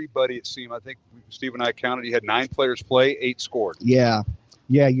everybody, it seemed, I think Steve and I counted, he had 9 players play, 8 scored. Yeah,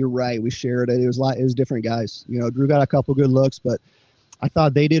 you're right. We shared it. It was different guys. Drew got a couple good looks, but I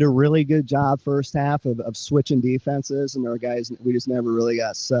thought they did a really good job first half of switching defenses, and our guys, we just never really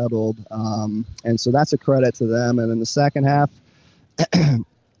got settled. And so that's a credit to them. And in the second half,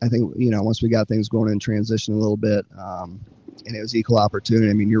 I think, once we got things going in transition a little bit, and it was equal opportunity.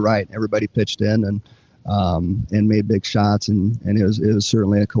 I mean, you're right. Everybody pitched in and made big shots, and it was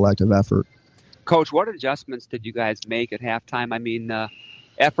certainly a collective effort. Coach, what adjustments did you guys make at halftime? I mean,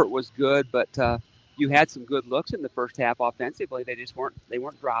 effort was good, but you had some good looks in the first half offensively. They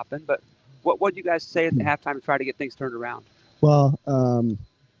weren't dropping. But what did you guys say at the halftime to try to get things turned around? Well,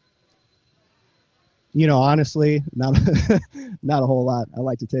 honestly, not a whole lot. I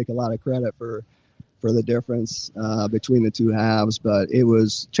like to take a lot of credit for the difference between the two halves, but it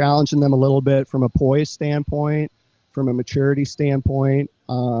was challenging them a little bit from a poise standpoint, from a maturity standpoint.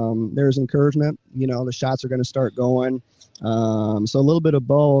 There's encouragement. The shots are going to start going. So a little bit of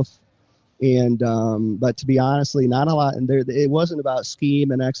both. And but to be honestly, not a lot. And it wasn't about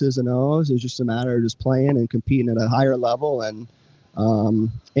scheme and X's and O's. It was just a matter of just playing and competing at a higher level and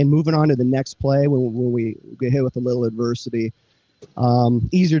moving on to the next play when we get hit with a little adversity.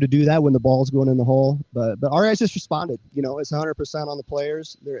 Easier to do that when the ball's going in the hole. But our guys just responded. It's 100% on the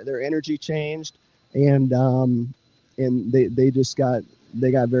players. Their energy changed, and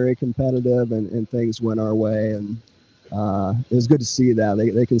they got very competitive, and things went our way. And it was good to see that.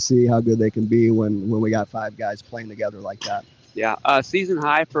 They can see how good they can be when we got 5 guys playing together like that. Yeah, season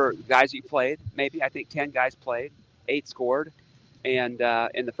high for guys you played. Maybe I think 10 guys played, 8 scored. And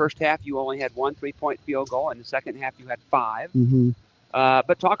in the first half, you only had 1 3-point field goal. In the second half, you had 5. Mm-hmm.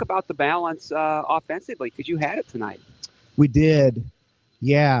 But talk about the balance offensively, because you had it tonight. We did.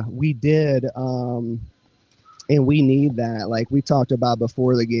 Yeah, we did. And we need that. Like we talked about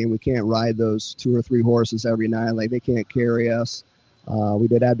before the game, we can't ride those 2 or 3 horses every night. Like they can't carry us. We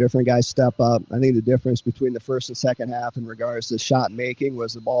did have different guys step up. I think the difference between the first and second half in regards to shot making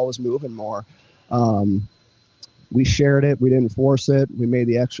was the ball was moving more. We shared it. We didn't force it. We made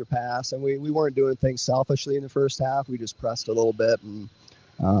the extra pass, and we weren't doing things selfishly in the first half. We just pressed a little bit, and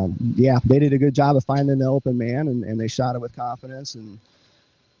they did a good job of finding the open man, and they shot it with confidence.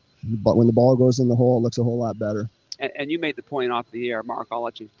 But when the ball goes in the hole, it looks a whole lot better. And you made the point off the air, Mark. I'll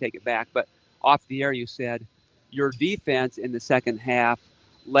let you take it back. But off the air, you said your defense in the second half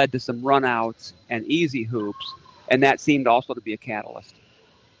led to some runouts and easy hoops, and that seemed also to be a catalyst.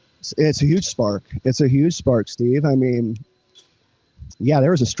 It's a huge spark. It's a huge spark, Steve. I mean, yeah, there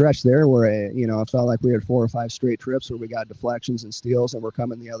was a stretch there where, it felt like we had 4 or 5 straight trips where we got deflections and steals and we're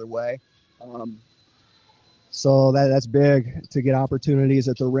coming the other way. So that's big to get opportunities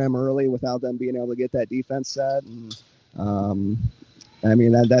at the rim early without them being able to get that defense set. And I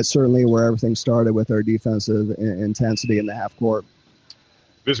mean, that's certainly where everything started with our defensive intensity in the half court.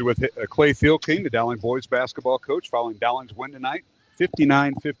 Visit with Clay Thielking, the Dowling boys basketball coach, following Dowling's win tonight,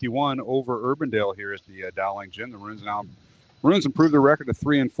 59-51 over Urbandale here at the Dowling gym. The Maroons improved their record to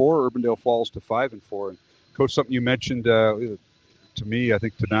 3-4. Urbandale falls to 5-4. And Coach, something you mentioned to me, I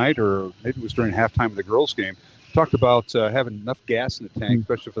think tonight, or maybe it was during halftime of the girls' game, talked about having enough gas in the tank,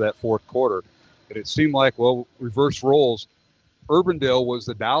 especially for that fourth quarter. And it seemed like, reverse roles. Urbandale was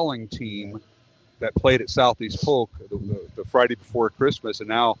the Dowling team that played at Southeast Polk the Friday before Christmas, and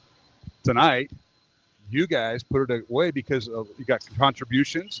now tonight you guys put it away because you got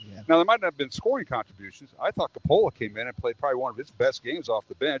contributions. Yeah. Now, there might not have been scoring contributions. I thought Coppola came in and played probably one of his best games off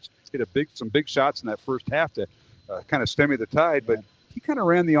the bench. Hit some big shots in that first half to kind of stemming the tide, but he kind of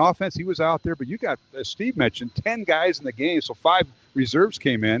ran the offense. He was out there, but you got, as Steve mentioned, 10 guys in the game, so 5 reserves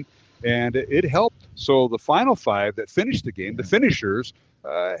came in, and it helped. So the final 5 that finished the game, the finishers,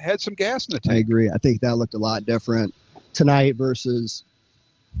 had some gas in the tank. I agree. I think that looked a lot different tonight versus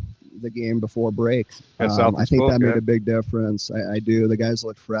the game before break. I think that made a big difference. I do. The guys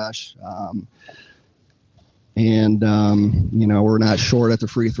look fresh. We're not short at the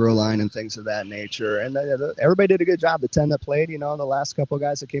free throw line and things of that nature. And everybody did a good job. The 10 that played, the last couple of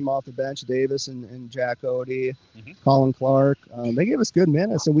guys that came off the bench, Davis and Jack Odie, Colin Clark, they gave us good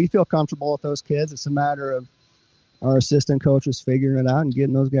minutes, and we feel comfortable with those kids. It's a matter of our assistant coaches figuring it out and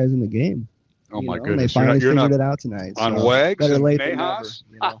getting those guys in the game. Oh, my goodness. They finally figured it out tonight. On Wags and Mayhaus?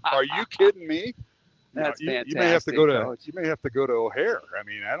 Are you kidding me? That's fantastic. You may have to go to. Coach. You may have to go to O'Hare. I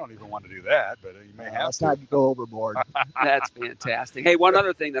mean, I don't even want to do that, but you may have to. Let's not go overboard. That's fantastic. Hey, one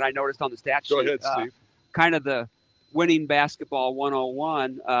other thing that I noticed on the stat sheet. Go ahead, Steve. Kind of the winning basketball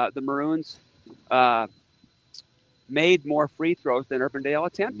 101. The Maroons made more free throws than Urbandale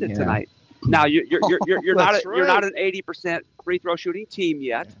attempted tonight. Now you're not an 80% free throw shooting team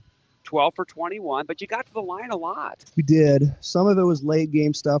yet. 12 for 21, but you got to the line a lot. We did. Some of it was late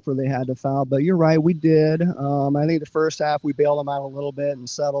game stuff where they had to foul, but you're right, we did. I think the first half we bailed them out a little bit and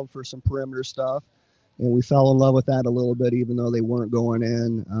settled for some perimeter stuff, and we fell in love with that a little bit, even though they weren't going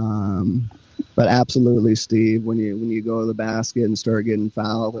in. But absolutely, Steve, when you go to the basket and start getting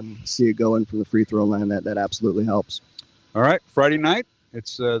fouled and see it going from the free throw line, that absolutely helps. All right, Friday night.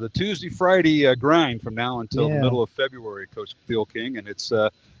 It's the Tuesday-Friday grind from now until the middle of February, Coach Phil King, and it's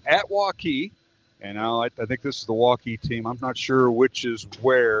at Waukee. And now I think this is the Waukee team. I'm not sure which is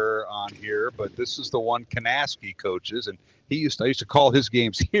where on here, but this is the one Kanaski coaches, and I used to call his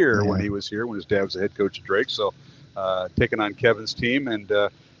games here when he was here, when his dad was the head coach at Drake. So taking on Kevin's team, and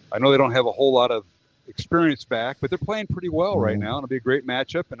I know they don't have a whole lot of experience back, but they're playing pretty well right now, and it'll be a great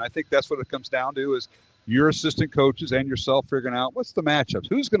matchup. And I think that's what it comes down to is your assistant coaches and yourself figuring out what's the matchups,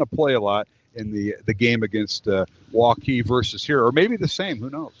 who's going to play a lot in the game against Waukee versus here, or maybe the same. Who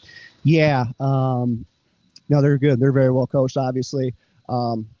knows? Yeah. No, they're good. They're very well coached, obviously.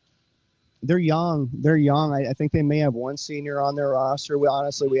 They're young. I think they may have one senior on their roster.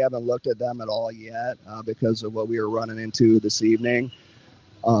 We haven't looked at them at all yet because of what we were running into this evening.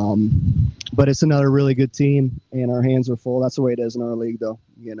 But it's another really good team, and our hands are full. That's the way it is in our league, though,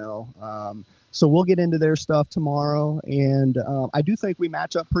 So we'll get into their stuff tomorrow, and I do think we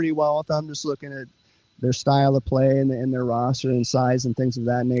match up pretty well with them, just looking at their style of play and their roster and size and things of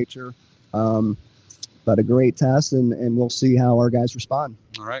that nature. But a great test, and we'll see how our guys respond.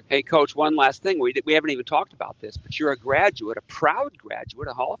 All right. Hey, Coach, one last thing. We haven't even talked about this, but you're a graduate, a proud graduate,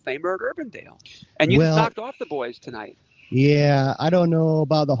 a Hall of Famer at Urbandale. And you knocked off the boys tonight. Yeah, I don't know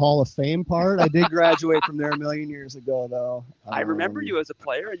about the Hall of Fame part. I did graduate from there a million years ago, though. I remember you as a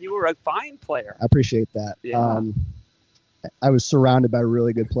player, and you were a fine player. I appreciate that. Yeah. I was surrounded by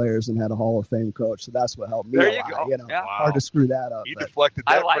really good players and had a Hall of Fame coach, so that's what helped me there a you lot. go. Wow. Hard to screw that up. You deflected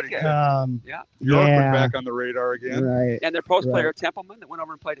that pretty good. York went back on the radar again. Right. And their post player, Templeman, that went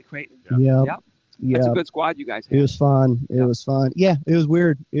over and played at Creighton. Yep. That's a good squad you guys had. It was fun. It was fun. Yeah, it was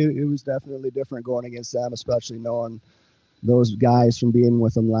weird. It was definitely different going against them, especially knowing those guys from being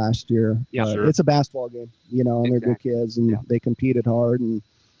with them last year. Yeah, sure. It's a basketball game, and they're good kids, and they competed hard, and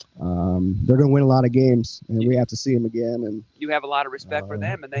they're going to win a lot of games, and we have to see them again. And you have a lot of respect for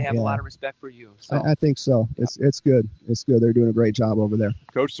them, and they have a lot of respect for you. So. I think so. It's good. It's good. They're doing a great job over there.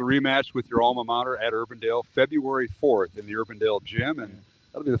 Coach, the rematch with your alma mater at Urbandale, February 4th in the Urbandale gym, and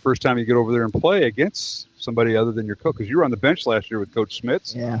that'll be the first time you get over there and play against somebody other than your coach, because you were on the bench last year with Coach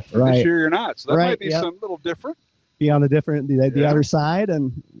Smits. Yeah, right. This year you're not, so that might be some little different. Be on the other side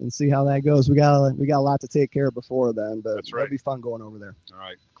and see how that goes. We got a lot to take care of before then, but it'll be fun going over there. All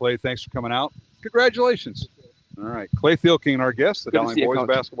right, Clay, thanks for coming out. Congratulations. All right, Clay Thielking, our guest, the Dowling boys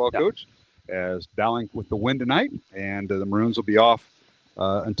basketball coach, as Dowling with the win tonight, and the Maroons will be off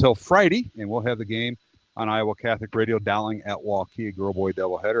until Friday, and we'll have the game on Iowa Catholic Radio, Dowling at Waukee, a girl-boy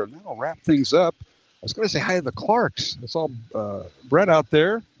doubleheader, and that'll wrap things up. I was going to say hi to the Clarks. It's all Brett out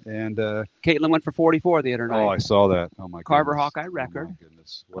there. And Caitlin went for 44 the other night. Oh, I saw that. Oh, my goodness. Carver Hawkeye record. Oh, my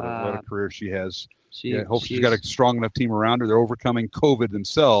goodness. What a career she has. Hope she's got a strong enough team around her. They're overcoming COVID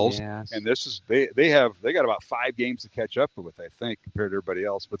themselves. Yes. And this is they got about 5 games to catch up with, I think, compared to everybody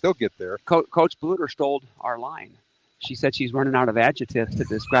else. But they'll get there. Coach Bluter stole our line. She said she's running out of adjectives to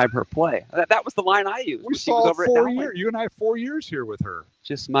describe her play. That was the line I used. We saw 4 years. You and I 4 years here with her.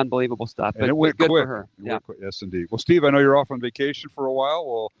 Just some unbelievable stuff. And it went good quick. For her. Yes, indeed. Well, Steve, I know you're off on vacation for a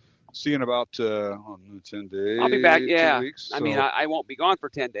while. See you in about 10 days. I'll be back, 2 weeks. I mean, I won't be gone for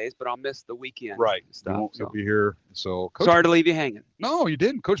 10 days, but I'll miss the weekend. Right. Stuff, You'll be here. So, Coach, sorry to leave you hanging. No, you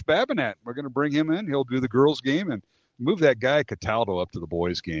didn't. Coach Babinette, we're going to bring him in. He'll do the girls' game and move that guy Cataldo up to the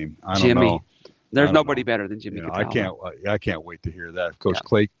boys' game. I don't Jimmy. know. There's nobody better than Jimmy Cataldo. I can't wait to hear that. Coach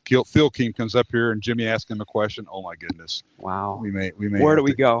Yeah. Phil King comes up here and Jimmy asks him a question. Oh my goodness. Wow. We may. Where do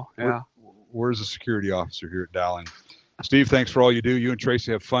we go? Yeah. Where's the security officer here at Dowling? Steve, thanks for all you do. You and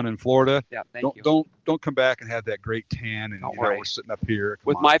Tracy have fun in Florida. Yeah, thank you. Don't come back and have that great tan and we're sitting up here.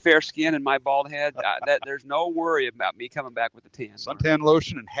 With my fair skin and my bald head, there's no worry about me coming back with a tan. Suntan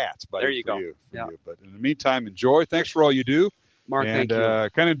lotion and hats. There you go. You. But in the meantime, enjoy. Thanks for all you do. Mark, and, thank you.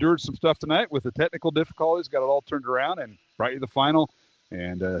 Kind of endured some stuff tonight with the technical difficulties. Got it all turned around and brought you the final.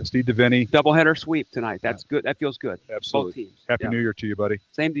 And Steve DeVinny. Doubleheader sweep tonight. That's good. That feels good. Absolutely. Both teams. Happy New Year to you, buddy.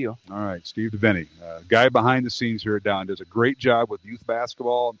 Same to you. All right, Steve DeVinny, guy behind the scenes here at Dowling, does a great job with youth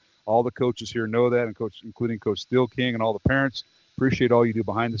basketball. All the coaches here know that, and including Coach Steele King and all the parents. Appreciate all you do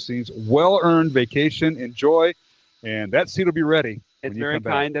behind the scenes. Well-earned vacation. Enjoy. And that seat will be ready. It's very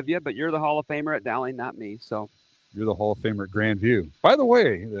kind of you, but you're the Hall of Famer at Dowling, not me. So you're the Hall of Famer at Grandview. By the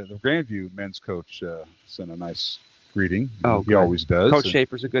way, the Grandview men's coach sent a nice greeting. Oh, he always does. Coach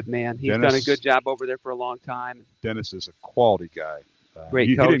Schaefer's a good man. He's done a good job over there for a long time. Dennis is a quality guy.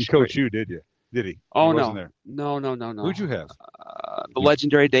 Great coach. He didn't coach you, did you? Did he? Oh, he no. wasn't there. No. Who'd you have? The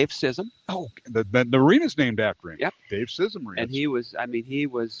legendary Dave Sissom. Oh, the arena's named after him. Yep. Dave Sissom Arena. And he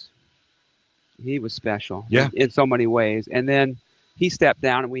was special. Yeah. In so many ways. And then he stepped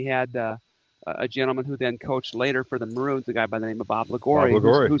down, and we had a gentleman who then coached later for the Maroons, a guy by the name of Bob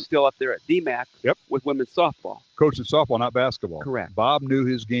Ligori. Who's still up there at DMAC with women's softball. Coaching softball, not basketball. Correct. Bob knew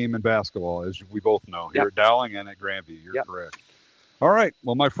his game in basketball, as we both know, here at Dowling and at Grandview. You're correct. All right.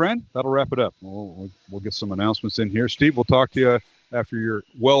 Well, my friend, that'll wrap it up. We'll get some announcements in here. Steve, we'll talk to you after your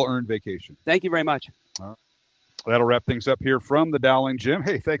well-earned vacation. Thank you very much. That'll wrap things up here from the Dowling Gym.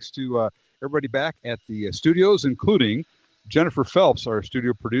 Hey, thanks to everybody back at the studios, including Jennifer Phelps, our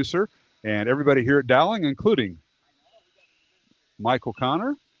studio producer, and everybody here at Dowling, including Michael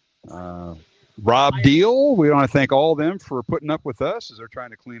Connor, Rob Deal. We want to thank all of them for putting up with us as they're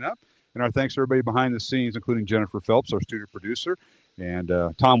trying to clean up. And our thanks to everybody behind the scenes, including Jennifer Phelps, our studio producer, and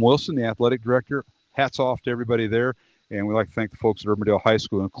Tom Wilson, the athletic director. Hats off to everybody there. And we'd like to thank the folks at Urbandale High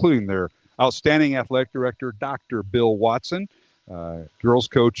School, including their outstanding athletic director, Dr. Bill Watson, girls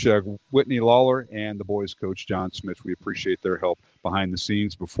coach Whitney Lawler, and the boys coach John Smith. We appreciate their help behind the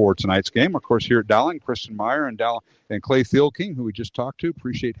scenes before tonight's game. Of course, here at Dowling, Kristen Meyer and Clay Thielking, who we just talked to.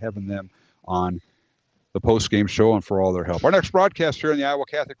 Appreciate having them on the post-game show and for all their help. Our next broadcast here on the Iowa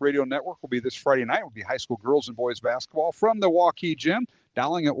Catholic Radio Network will be this Friday night. It will be high school girls and boys basketball from the Waukee Gym,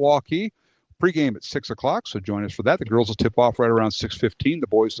 Dowling at Waukee. Pregame at 6 o'clock, so join us for that. The girls will tip off right around 6:15. The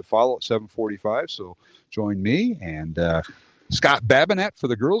boys to follow at 7:45, so join me and Scott Babinette for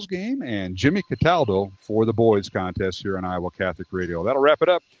the girls' game and Jimmy Cataldo for the boys' contest here on Iowa Catholic Radio. That'll wrap it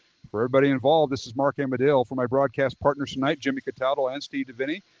up. For everybody involved, this is Mark Amadale. For my broadcast partners tonight, Jimmy Cataldo and Steve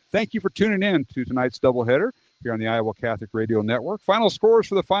DeVinny. Thank you for tuning in to tonight's doubleheader here on the Iowa Catholic Radio Network. Final scores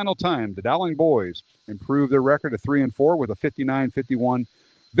for the final time. The Dowling boys improved their record to 3-4 with a 59-51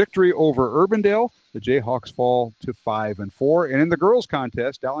 victory over Urbandale. The Jayhawks fall to 5-4. And in the girls'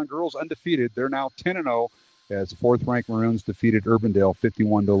 contest, Dowling girls undefeated. They're now 10-0 as the fourth-ranked Maroons defeated Urbandale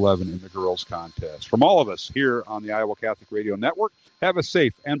 51-11 in the girls' contest. From all of us here on the Iowa Catholic Radio Network, have a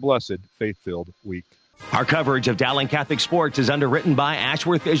safe and blessed faith-filled week. Our coverage of Dowling Catholic sports is underwritten by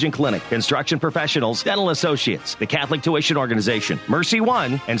Ashworth Vision Clinic, Construction Professionals, Dental Associates, the Catholic Tuition Organization, Mercy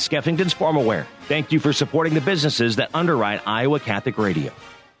One, and Skeffington's Formalware. Thank you for supporting the businesses that underwrite Iowa Catholic Radio.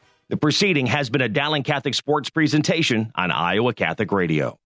 The proceeding has been a Dowling Catholic sports presentation on Iowa Catholic Radio.